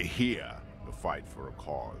I? We're here to fight for a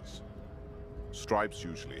cause. Stripes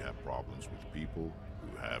usually have problems with people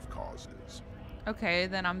who have causes. Okay,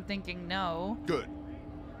 then I'm thinking no. Good.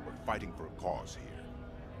 We're fighting for a cause here.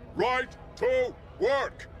 Right to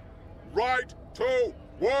work! Right to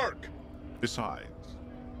work! Besides,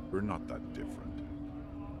 we're not that different.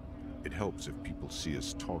 It helps if people see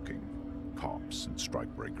us talking, cops and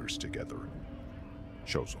strikebreakers together.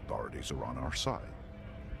 Shows authorities are on our side.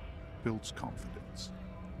 Builds confidence.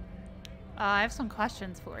 I have some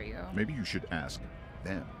questions for you. Maybe you should ask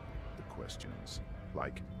them the questions.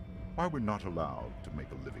 Like, why we're not allowed to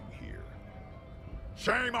make a living here.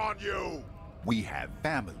 Shame on you! We have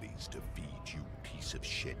families to feed, you piece of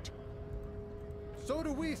shit. So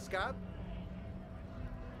do we, Scott.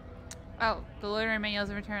 Oh, the loitering manuals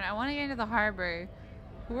in return. I want to get into the harbor.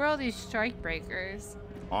 Who are all these strikebreakers?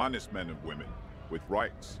 Honest men and women with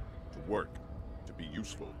rights to work, to be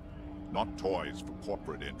useful, not toys for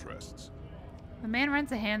corporate interests. The man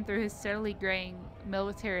runs a hand through his steadily graying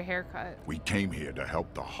military haircut. We came here to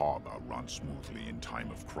help the harbor run smoothly in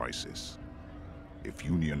time of crisis. If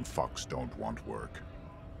union fucks don't want work,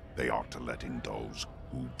 they ought to let in those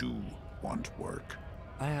who do want work.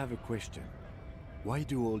 I have a question. Why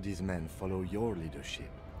do all these men follow your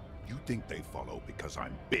leadership? You think they follow because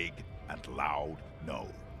I'm big and loud? No.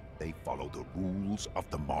 They follow the rules of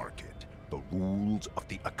the market, the rules of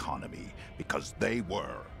the economy, because they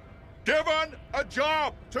were given a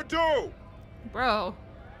job to do! Bro,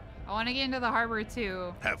 I want to get into the harbor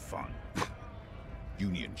too. Have fun.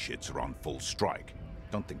 Union shits are on full strike.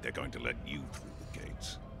 Don't think they're going to let you through the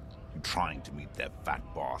gates. You trying to meet their fat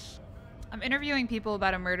boss? I'm interviewing people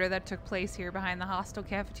about a murder that took place here behind the hostel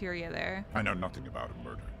cafeteria there. I know nothing about a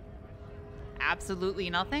murder. Absolutely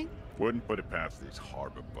nothing? Wouldn't put it past these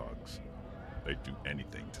harbor bugs. They'd do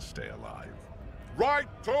anything to stay alive. Right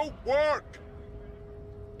to work!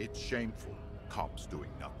 It's shameful. Cops doing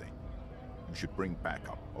nothing. You should bring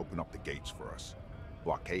backup. Open up the gates for us.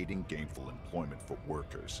 Blockading gainful employment for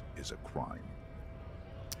workers is a crime.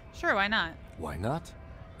 Sure, why not? Why not?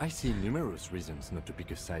 I see numerous reasons not to pick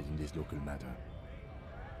a side in this local matter.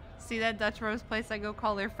 See that Dutch Rose place I go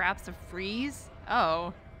call their fraps a freeze?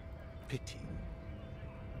 Oh. Pity.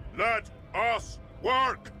 Let us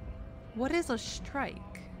work! What is a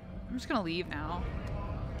strike? I'm just gonna leave now.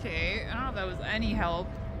 Okay, I don't know if that was any help,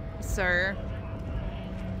 sir.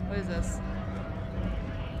 What is this?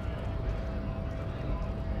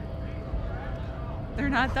 They're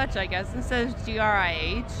not Dutch, I guess. This says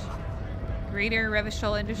GRIH. Greater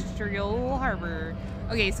Revachol Industrial Harbor.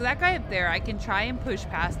 Okay, so that guy up there, I can try and push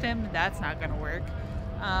past him. That's not gonna work.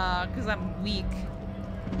 Because I'm weak.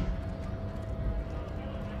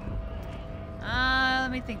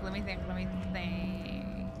 Let me think.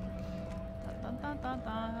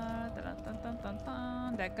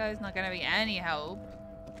 That guy's not gonna be any help.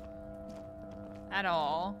 At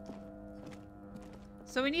all.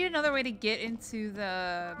 So we need another way to get into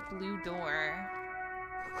the blue door.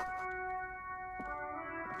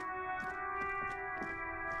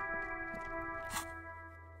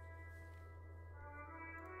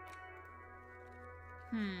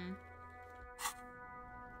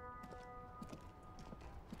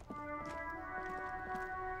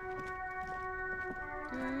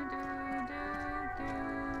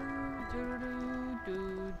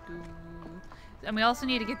 And we also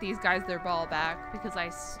need to get these guys their ball back because I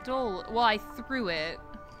stole, well, I threw it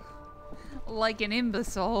like an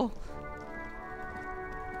imbecile.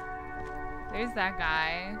 There's that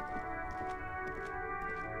guy.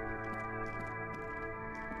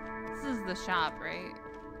 This is the shop, right?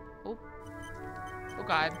 Oh. Oh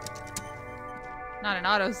god. Not an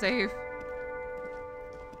autosave.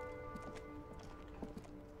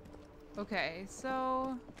 Okay,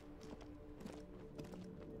 so...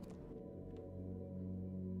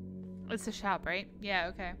 It's the shop, right? Yeah,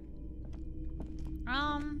 okay.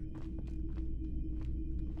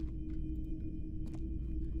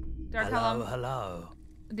 Dark, Hello.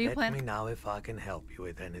 Do you Let plan me know if I can help you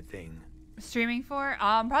with anything. streaming for?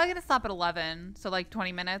 I'm probably gonna stop at 11, so like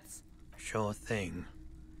 20 minutes. Sure thing.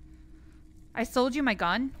 I sold you my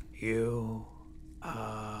gun. You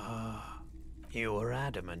were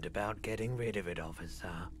adamant about getting rid of it,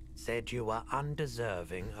 officer. Said you were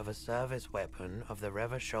undeserving of a service weapon of the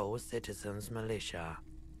Revachol Citizens Militia.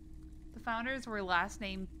 The founders were last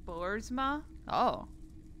name Boersma. Oh.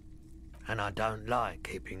 And I don't like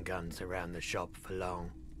keeping guns around the shop for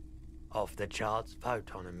long. Off the charts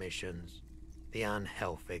photon emissions. The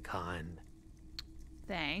unhealthy kind.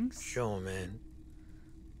 Thanks. Sure, man.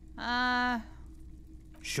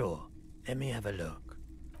 Sure. Let me have a look.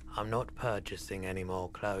 I'm not purchasing any more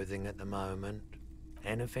clothing at the moment.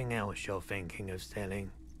 Anything else you're thinking of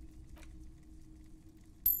selling?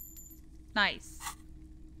 Nice.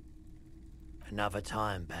 Another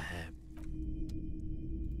time, perhaps.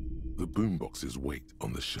 The boomboxes wait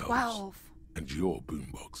on the shelves. 12. And your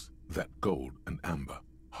boombox, that gold and amber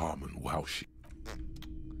Harmon wow sheet.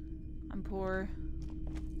 I'm poor.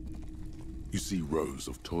 You see rows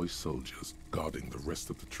of toy soldiers guarding the rest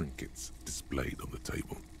of the trinkets displayed on the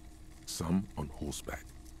table. Some on horseback.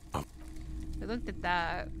 I looked at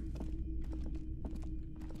that.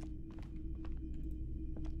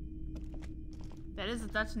 That is a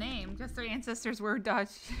Dutch name. Guess their ancestors were Dutch.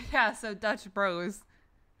 Yeah, so Dutch bros.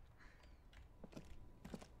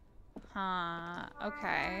 Huh.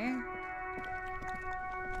 Okay.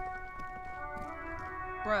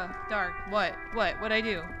 Bruh, Dark. What? What'd I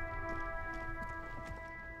do?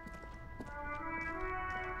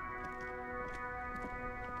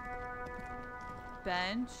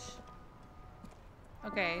 Bench.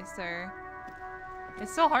 Okay, sir.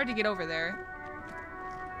 It's so hard to get over there.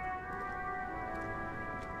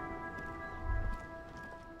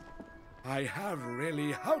 I have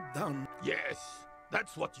really outdone. Yes,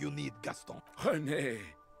 that's what you need, Gaston. René,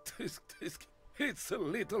 it's a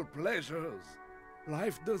little pleasures.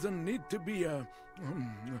 Life doesn't need to be a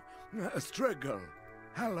struggle.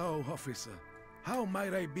 Hello, officer. How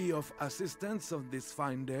might I be of assistance on this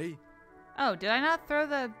fine day? Oh, did I not throw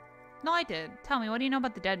the... No, I did. Tell me, what do you know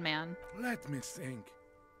about the dead man? Let me think.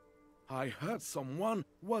 I heard someone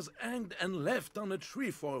was hanged and left on a tree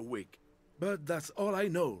for a week. But that's all I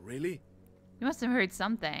know, really. You must have heard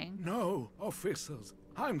something. No, officers.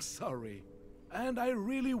 I'm sorry. And I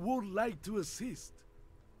really would like to assist.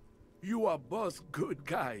 You are both good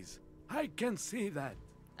guys. I can see that.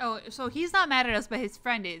 Oh, so he's not mad at us, but his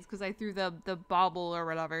friend is, because I threw the bauble or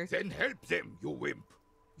whatever. Then help them, you wimp.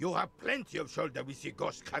 You have plenty of shoulder with the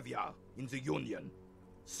ghost caviar in the Union.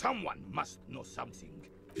 Someone must know something.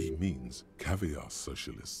 He means caviar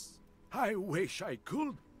socialists. I wish I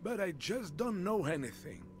could, but I just don't know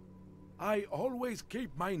anything. I always keep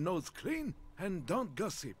my nose clean and don't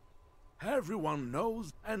gossip. Everyone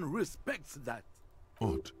knows and respects that.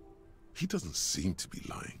 Odd. He doesn't seem to be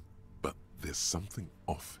lying, but there's something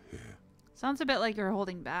off here. Sounds a bit like you're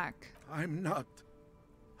holding back. I'm not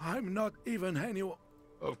even anyone.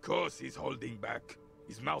 Of course he's holding back.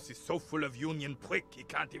 His mouth is so full of Union prick he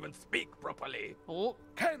can't even speak properly. Oh.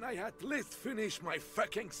 Can I at least finish my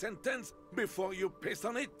fucking sentence before you piss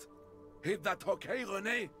on it? Is that okay,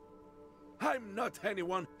 René? I'm not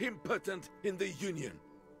anyone impotent in the Union.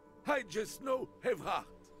 I just know h0rn.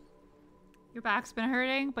 Your back's been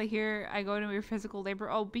hurting, but here I go into your physical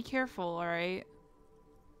labor. Oh, be careful, alright?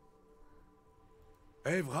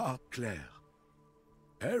 h0rn Claire.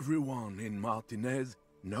 Everyone in Martinez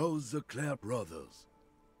knows the Claire brothers.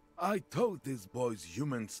 I taught these boys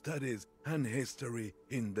human studies and history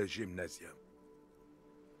in the gymnasium.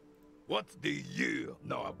 What do you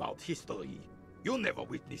know about history? You never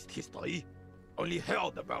witnessed history. Only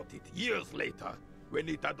heard about it years later, when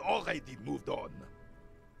it had already moved on.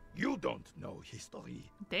 You don't know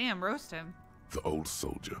history. Damn, roast him. The old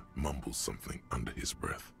soldier mumbles something under his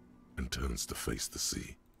breath and turns to face the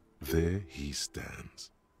sea. There he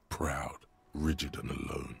stands, proud, rigid and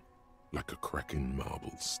alone, like a cracking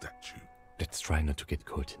marble statue. Let's try not to get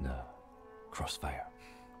caught in a crossfire.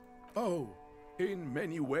 Oh, in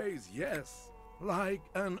many ways, yes. Like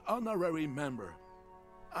an honorary member.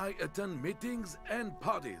 I attend meetings and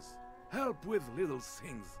parties, help with little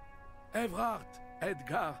things. Everhard,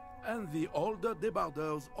 Edgar, and the older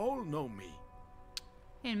debarders all know me.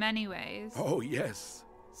 In many ways. Oh, yes.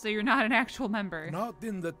 So you're not an actual member? Not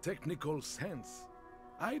in the technical sense.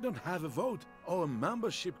 I don't have a vote or a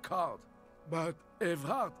membership card, but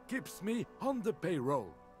Everhard keeps me on the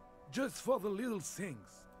payroll, just for the little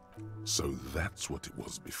things. So that's what it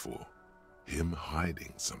was before. Him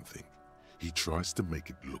hiding something. He tries to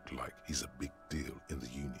make it look like he's a big deal in the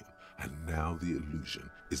Union, and now the illusion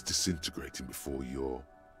is disintegrating before your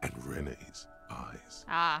and Renee's eyes.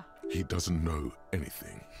 Ah. He doesn't know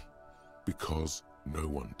anything, because no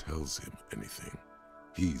one tells him anything.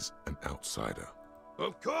 He's an outsider.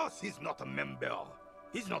 Of course he's not a member.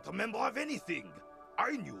 He's not a member of anything.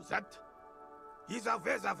 I knew that. He's a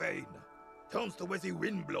Weservein. Turns to where the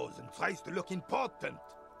wind blows and tries to look important.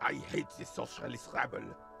 I hate this socialist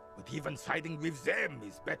rabble, but even siding with them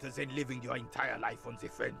is better than living your entire life on the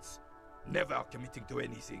fence. Never committing to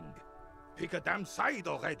anything. Pick a damn side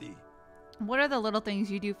already. What are the little things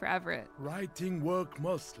you do for Everett? Writing work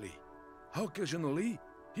mostly. Occasionally,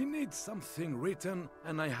 he needs something written,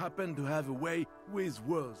 and I happen to have a way with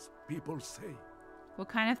words, people say. What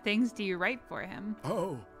kind of things do you write for him?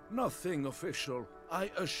 Oh, nothing official, I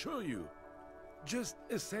assure you. Just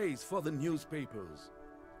essays for the newspapers.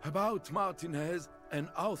 About Martinez and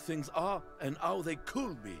how things are and how they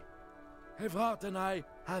could be. Everhard and I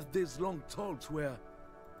have these long talks where...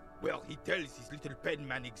 Well, he tells his little pen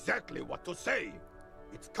man exactly what to say.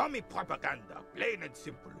 It's commie propaganda, plain and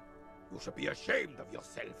simple. You should be ashamed of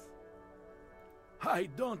yourself. I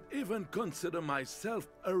don't even consider myself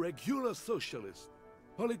a regular socialist.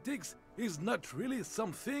 Politics is not really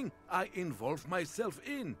something I involve myself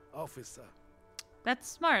in, officer. That's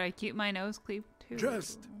smart. I keep my nose clean too.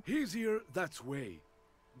 Just easier that way.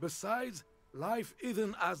 Besides, life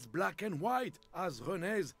isn't as black and white as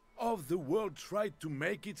René's of the world tried to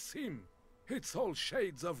make it seem. It's all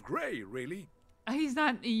shades of gray, really. He's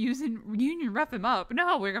not using Union rep him up.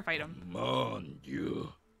 No, we're gonna fight him. Mon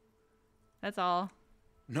Dieu. That's all.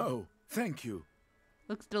 No, thank you.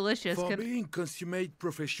 Looks delicious. For being consummate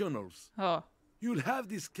professionals. Oh. You'll have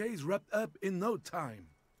this case wrapped up in no time.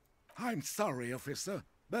 I'm sorry, officer,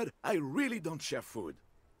 but I really don't share food.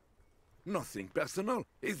 Nothing personal,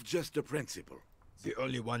 it's just a principle. The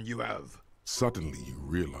only one you have. Suddenly you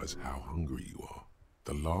realize how hungry you are.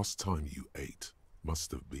 The last time you ate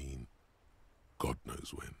must have been, God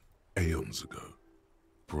knows when, aeons ago.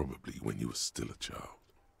 Probably when you were still a child.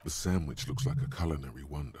 The sandwich looks like a culinary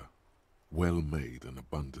wonder. Well made and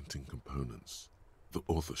abundant in components. The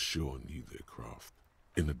author sure knew their craft.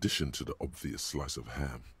 In addition to the obvious slice of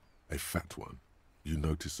ham, a fat one, you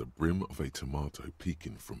notice a brim of a tomato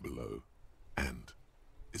peeking from below. And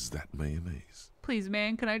is that mayonnaise? Please,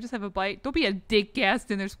 man, can I just have a bite? Don't be a dick,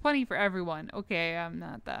 Gaston. There's plenty for everyone. Okay, I'm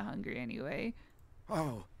not that hungry anyway.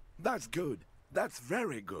 Oh, that's good. That's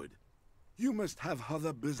very good. You must have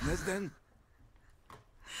other business then.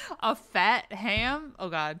 A fat ham? Oh,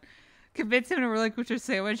 God. Convince him to relinquish your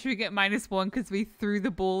sandwich. We get -1 because we threw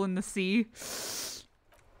the bowl in the sea.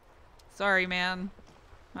 Sorry, man.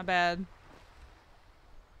 My bad.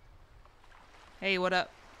 Hey, what up?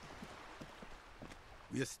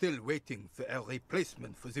 We are still waiting for a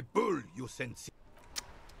replacement for the bull you sent.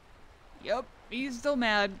 Yup, he's still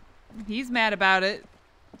mad. He's mad about it.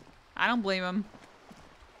 I don't blame him.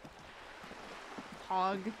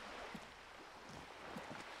 Hog.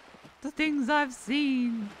 The things I've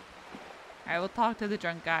seen. Alright, we'll talk to the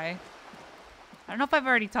drunk guy. I don't know if I've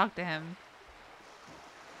already talked to him.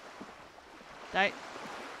 Did I?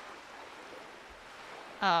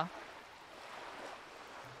 Oh.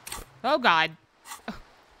 Oh, God.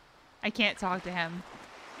 I can't talk to him.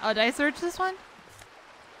 Oh, did I search this one?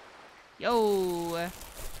 Yo.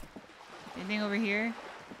 Anything over here?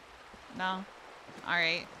 No.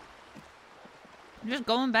 Alright. I'm just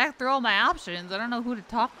going back through all my options. I don't know who to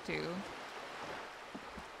talk to.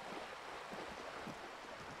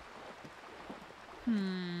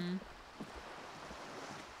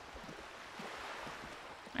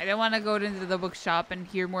 I don't want to go into the bookshop and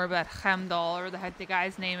hear more about Heimdall, or the heck the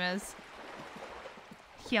guy's name is.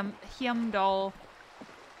 Heimdall.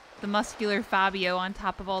 The muscular Fabio on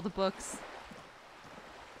top of all the books.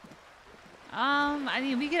 I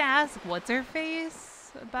mean, we could ask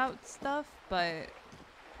What's-Her-Face about stuff, but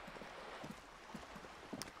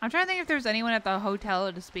I'm trying to think if there's anyone at the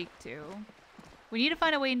hotel to speak to. We need to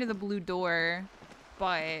find a way into the blue door, but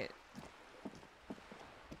I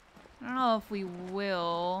don't know if we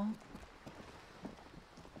will.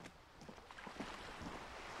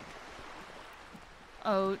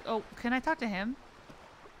 Oh, can I talk to him?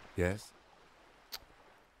 Yes?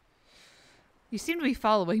 You seem to be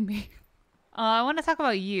following me. I want to talk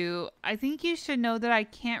about you. I think you should know that I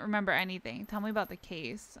can't remember anything. Tell me about the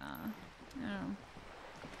case. I don't know.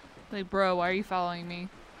 Like, bro, why are you following me?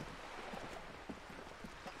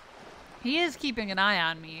 He is keeping an eye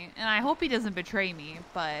on me, and I hope he doesn't betray me,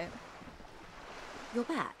 but... You're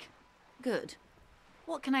back. Good.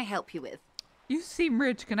 What can I help you with? You seem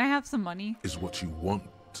rich. Can I have some money? Is what you want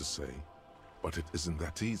to say, but it isn't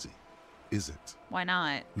that easy, is it? Why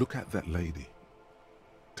not? Look at that lady.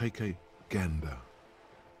 Take a gander.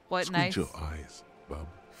 What Squint nice your eyes, bub.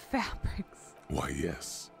 fabrics. Why,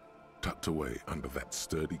 yes. Tucked away under that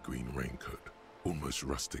sturdy green raincoat, almost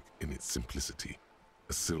rustic in its simplicity,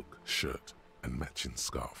 a silk shirt and matching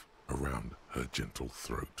scarf around her gentle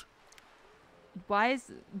throat. Why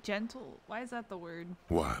is gentle? Why is that the word?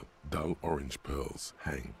 While dull orange pearls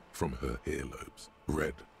hang from her earlobes,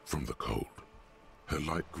 red from the cold. Her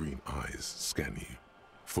light green eyes scan you,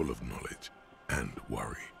 full of knowledge and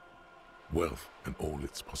worry. Wealth and all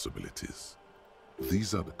its possibilities.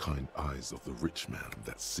 These are the kind eyes of the rich man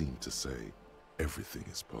that seem to say everything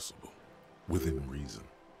is possible, within reason.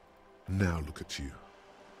 Now look at you,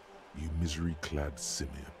 you misery-clad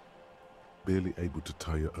simian, barely able to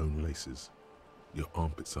tie your own laces. Your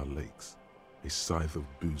armpits are lakes, a scythe of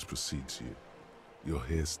booze precedes you. Your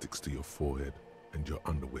hair sticks to your forehead and your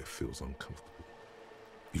underwear feels uncomfortable.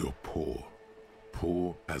 You're poor,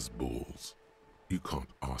 poor as balls. You can't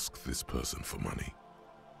ask this person for money.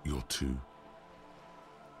 You're too...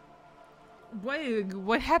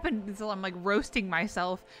 What happened until I'm like roasting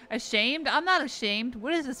myself? Ashamed? I'm not ashamed.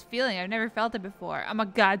 What is this feeling? I've never felt it before. I'm a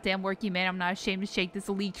goddamn working man. I'm not ashamed to shake this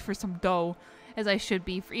leech for some dough, as I should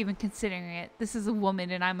be for even considering it. This is a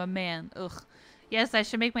woman and I'm a man. Ugh. Yes, I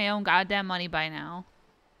should make my own goddamn money by now.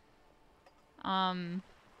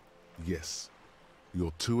 Yes,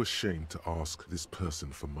 you're too ashamed to ask this person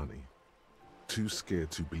for money. Too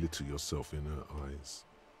scared to belittle yourself in her eyes.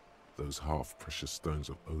 Those half-precious stones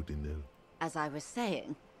of Odinil. As I was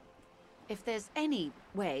saying, if there's any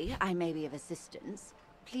way I may be of assistance,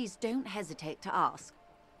 please don't hesitate to ask.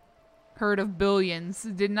 Heard of billions.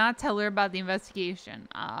 Did not tell her about the investigation.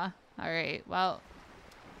 Alright, well.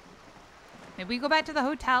 Maybe we go back to the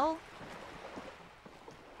hotel?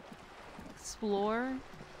 Explore?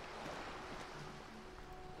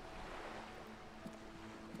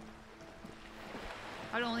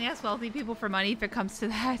 I'd only ask wealthy people for money if it comes to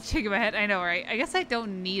that. Shake my head. I know, right? I guess I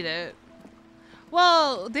don't need it.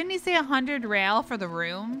 Well, didn't he say 100 real for the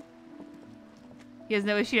room? He has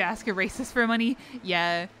no issue to ask a racist for money?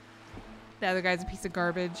 Yeah. The other guy's a piece of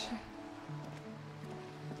garbage.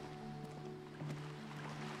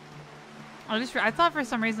 I thought for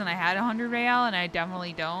some reason I had 100 real, and I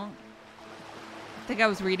definitely don't. I think I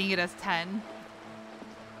was reading it as 10.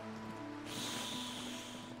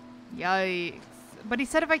 Yikes. But he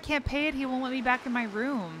said if I can't pay it, he won't let me back in my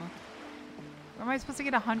room. Where am I supposed to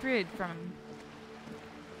get 100 from?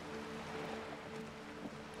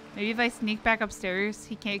 Maybe if I sneak back upstairs,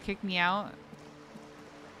 he can't kick me out.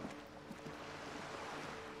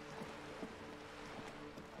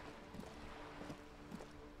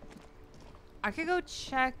 I could go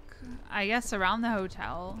check, I guess, around the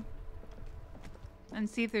hotel and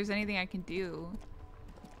see if there's anything I can do.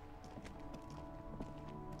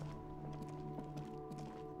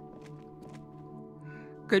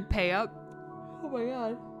 Good pay up. Oh my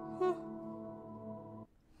god.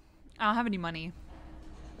 I don't have any money.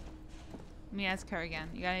 Let me ask her again.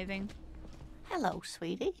 You got anything? Hello,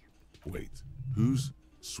 sweetie. Wait, who's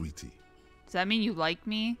Sweetie? Does that mean you like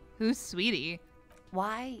me? Who's Sweetie?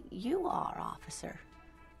 Why, you are, officer.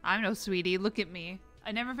 I'm no Sweetie. Look at me.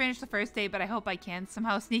 I never finished the first date, but I hope I can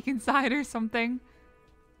somehow sneak inside or something.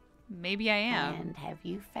 Maybe I am. And have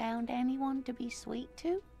you found anyone to be sweet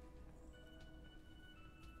to?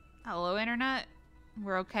 Hello, Internet?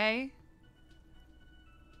 We're okay?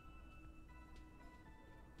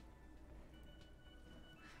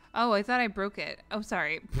 Oh, I thought I broke it. Oh,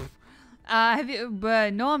 sorry.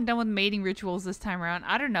 But no, I'm done with mating rituals this time around.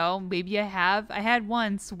 I don't know. Maybe I have. I had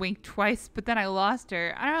once, winked twice, but then I lost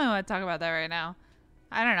her. I don't know how to talk about that right now.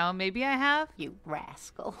 I don't know. Maybe I have. You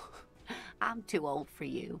rascal. I'm too old for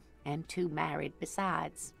you, and too married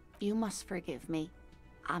besides. You must forgive me.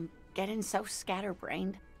 I'm getting so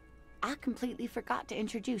scatterbrained. I completely forgot to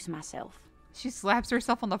introduce myself. She slaps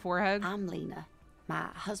herself on the forehead. I'm Lena. My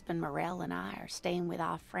husband Morel and I are staying with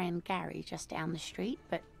our friend Gary just down the street,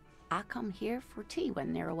 but I come here for tea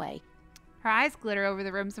when they're away. Her eyes glitter over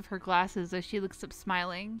the rims of her glasses as she looks up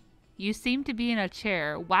smiling. You seem to be in a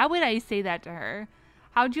chair. Why would I say that to her?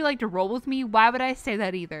 How would you like to roll with me? Why would I say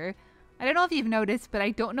that either? I don't know if you've noticed, but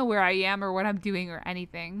I don't know where I am or what I'm doing or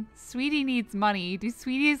anything. Sweetie needs money. Do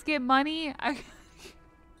sweeties get money?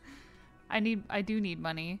 I do need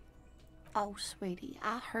money. Oh, sweetie,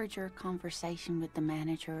 I heard your conversation with the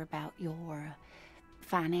manager about your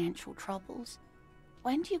financial troubles.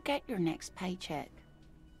 When do you get your next paycheck?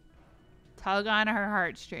 Tug on her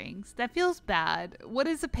heartstrings. That feels bad. What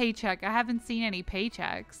is a paycheck? I haven't seen any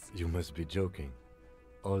paychecks. You must be joking.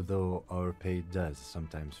 Although our pay does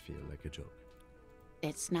sometimes feel like a joke.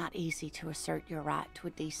 It's not easy to assert your right to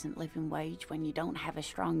a decent living wage when you don't have a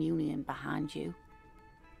strong union behind you.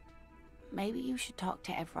 Maybe you should talk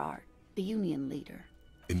to h0rn, the union leader.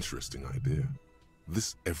 Interesting idea.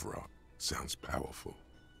 This h0rn sounds powerful.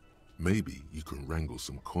 Maybe you can wrangle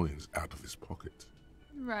some coins out of his pocket.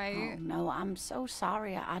 Right. Oh, no, I'm so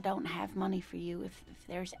sorry I don't have money for you. If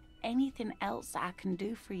there's anything else I can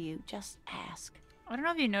do for you, just ask. I don't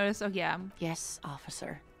know if you noticed. Oh, yeah. Yes,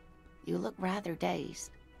 officer. You look rather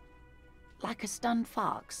dazed. Like a stunned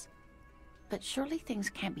fox. But surely things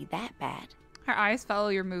can't be that bad. Her eyes follow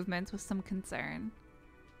your movements with some concern.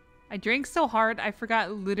 I drank so hard I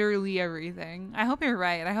forgot literally everything. I hope you're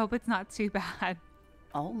right. I hope it's not too bad.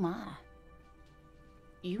 Oh my.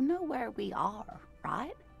 You know where we are,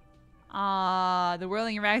 right? The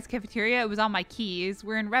Whirling in Rags cafeteria. It was on my keys.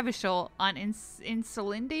 We're in Revachol on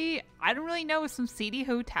Insolindi. I don't really know. Some seedy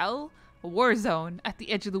hotel. A war zone at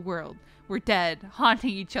the edge of the world. We're dead,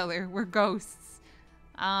 haunting each other. We're ghosts.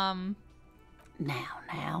 Now.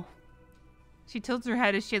 She tilts her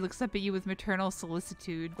head as she looks up at you with maternal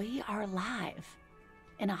solicitude. We are live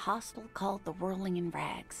in a hostel called the Whirling in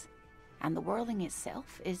Rags. And the Whirling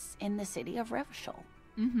itself is in the city of Revachol.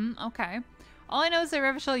 Okay. All I know is that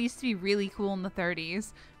Revachol used to be really cool in the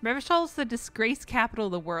 30s. Revachol is the disgraced capital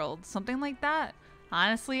of the world. Something like that.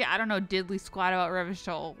 Honestly, I don't know diddly squat about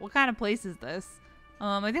Revachol. What kind of place is this?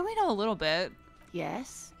 I think we know a little bit.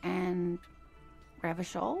 Yes, and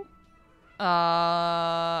Revachol?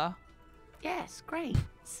 Yes, great.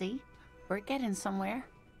 See? We're getting somewhere.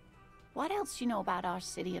 What else do you know about our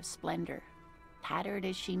city of splendor? Tattered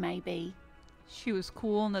as she may be. She was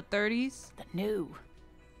cool in the 30s. The new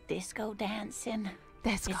disco dancing.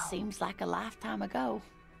 Disco. It seems like a lifetime ago.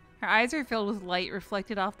 Her eyes are filled with light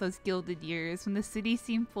reflected off those gilded years when the city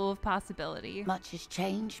seemed full of possibility. Much has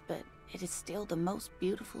changed, but it is still the most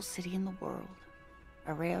beautiful city in the world.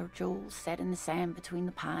 A rare jewel set in the sand between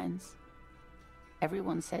the pines.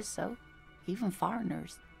 Everyone says so, even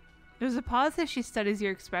foreigners. There's a pause as she studies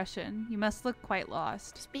your expression. You must look quite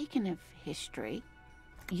lost. Speaking of history,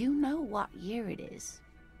 you know what year it is,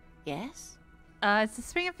 yes? It's the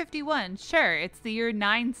spring of 51. Sure, it's the year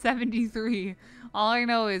 973. All I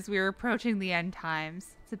know is we're approaching the end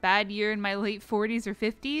times. It's a bad year in my late 40s or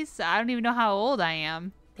 50s. I don't even know how old I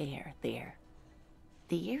am. There.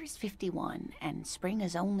 The year is 51, and spring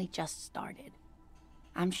has only just started.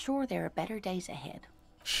 I'm sure there are better days ahead.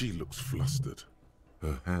 She looks flustered,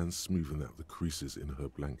 her hands smoothing out the creases in her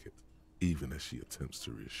blanket, even as she attempts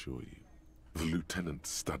to reassure you. The lieutenant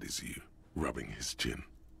studies you, rubbing his chin.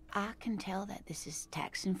 I can tell that this is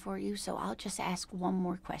taxing for you, so I'll just ask one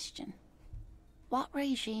more question. What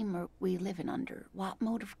regime are we living under? What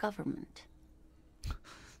mode of government?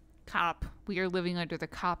 Cop. We are living under the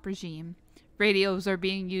cop regime. Radios are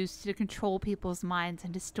being used to control people's minds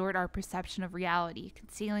and distort our perception of reality,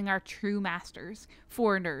 concealing our true masters,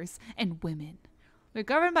 foreigners, and women. We're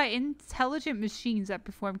governed by intelligent machines that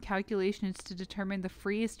perform calculations to determine the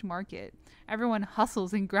freest market. Everyone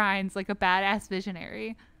hustles and grinds like a badass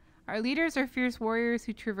visionary. Our leaders are fierce warriors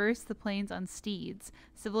who traverse the plains on steeds.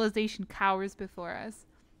 Civilization cowers before us.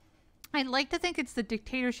 I'd like to think it's the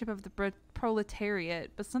dictatorship of the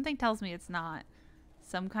proletariat, but something tells me it's not.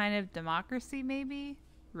 Some kind of democracy, maybe?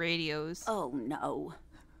 Radios. Oh, no.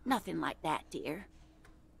 Nothing like that, dear.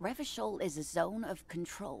 Revachol is a zone of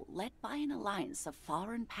control led by an alliance of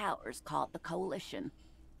foreign powers called the Coalition.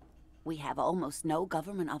 We have almost no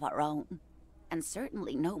government of our own, and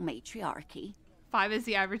certainly no matriarchy. 5 is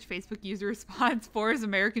the average Facebook user response. 4 is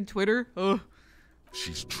American Twitter. Ugh.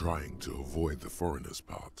 She's trying to avoid the foreigner's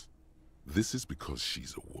part. This is because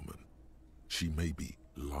she's a woman. She may be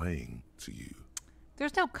lying to you.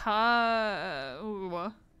 There's no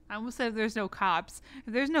I almost said there's no cops.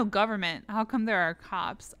 If there's no government, how come there are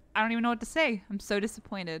cops? I don't even know what to say. I'm so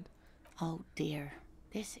disappointed. Oh dear,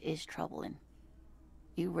 this is troubling.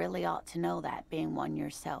 You really ought to know that, being one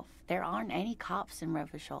yourself. There aren't any cops in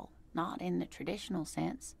Revachol, not in the traditional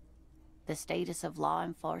sense. The status of law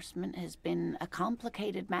enforcement has been a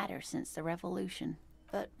complicated matter since the revolution.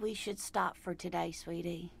 But we should stop for today,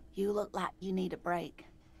 sweetie. You look like you need a break.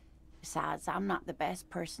 Besides, I'm not the best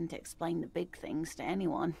person to explain the big things to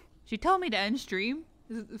anyone. She told me to end stream.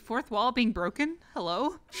 Is it the fourth wall being broken?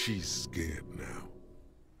 Hello? She's scared now.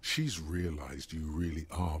 She's realized you really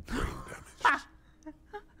are brain damaged.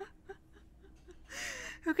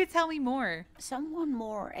 Who could tell me more? Someone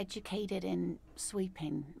more educated in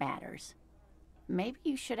sweeping matters. Maybe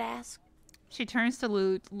you should ask. She turns to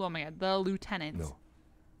the lieutenant. No,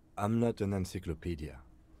 I'm not an encyclopedia.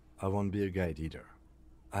 I won't be a guide either.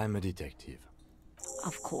 I'm a detective.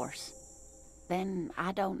 Of course. Then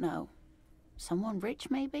I don't know. Someone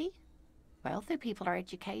rich, maybe? Wealthy people are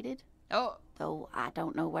educated. Oh. Though I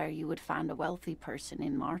don't know where you would find a wealthy person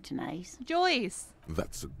in Martinez. Joyce!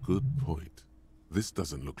 That's a good point. This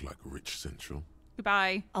doesn't look like Rich Central.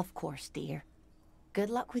 Goodbye. Of course, dear. Good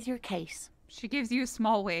luck with your case. She gives you a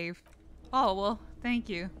small wave. Oh, well, thank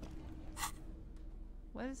you.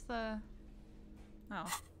 What is the...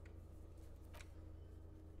 Oh.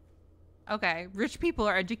 Okay, rich people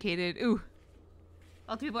are educated. Ooh.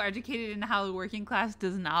 All people are educated in how the working class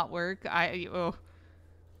does not work. Oh.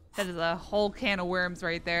 That is a whole can of worms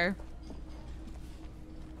right there.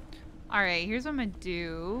 Alright, here's what I'm gonna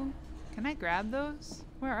do. Can I grab those?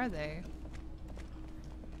 Where are they?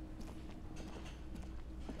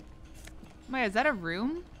 Wait, is that a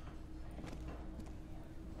room?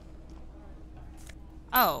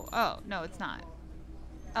 Oh, no, it's not.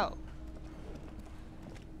 Oh.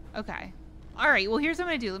 Okay. Alright, well, here's what I'm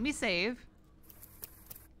gonna do. Let me save.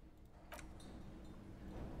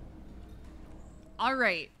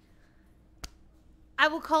 Alright. I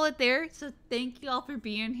will call it there. So thank you all for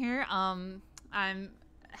being here. I'm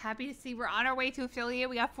happy to see we're on our way to affiliate.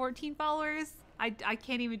 We got 14 followers. I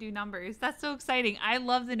can't even do numbers. That's so exciting. I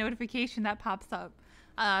love the notification that pops up.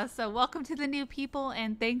 So welcome to the new people,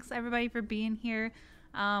 and thanks everybody for being here.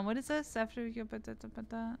 What is this? After you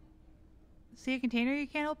see a container you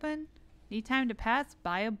can't open? Need time to pass?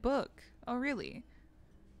 Buy a book. Oh, really?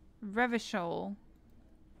 Revachol.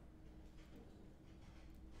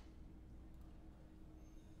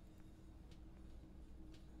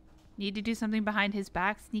 Need to do something behind his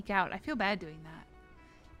back? Sneak out. I feel bad doing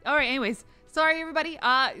that. Alright, anyways. Sorry, everybody.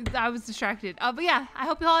 I was distracted. But yeah, I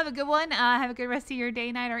hope you all have a good one. Have a good rest of your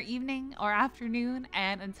day, night, or evening, or afternoon.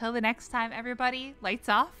 And until the next time, everybody, lights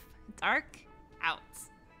off, dark, out.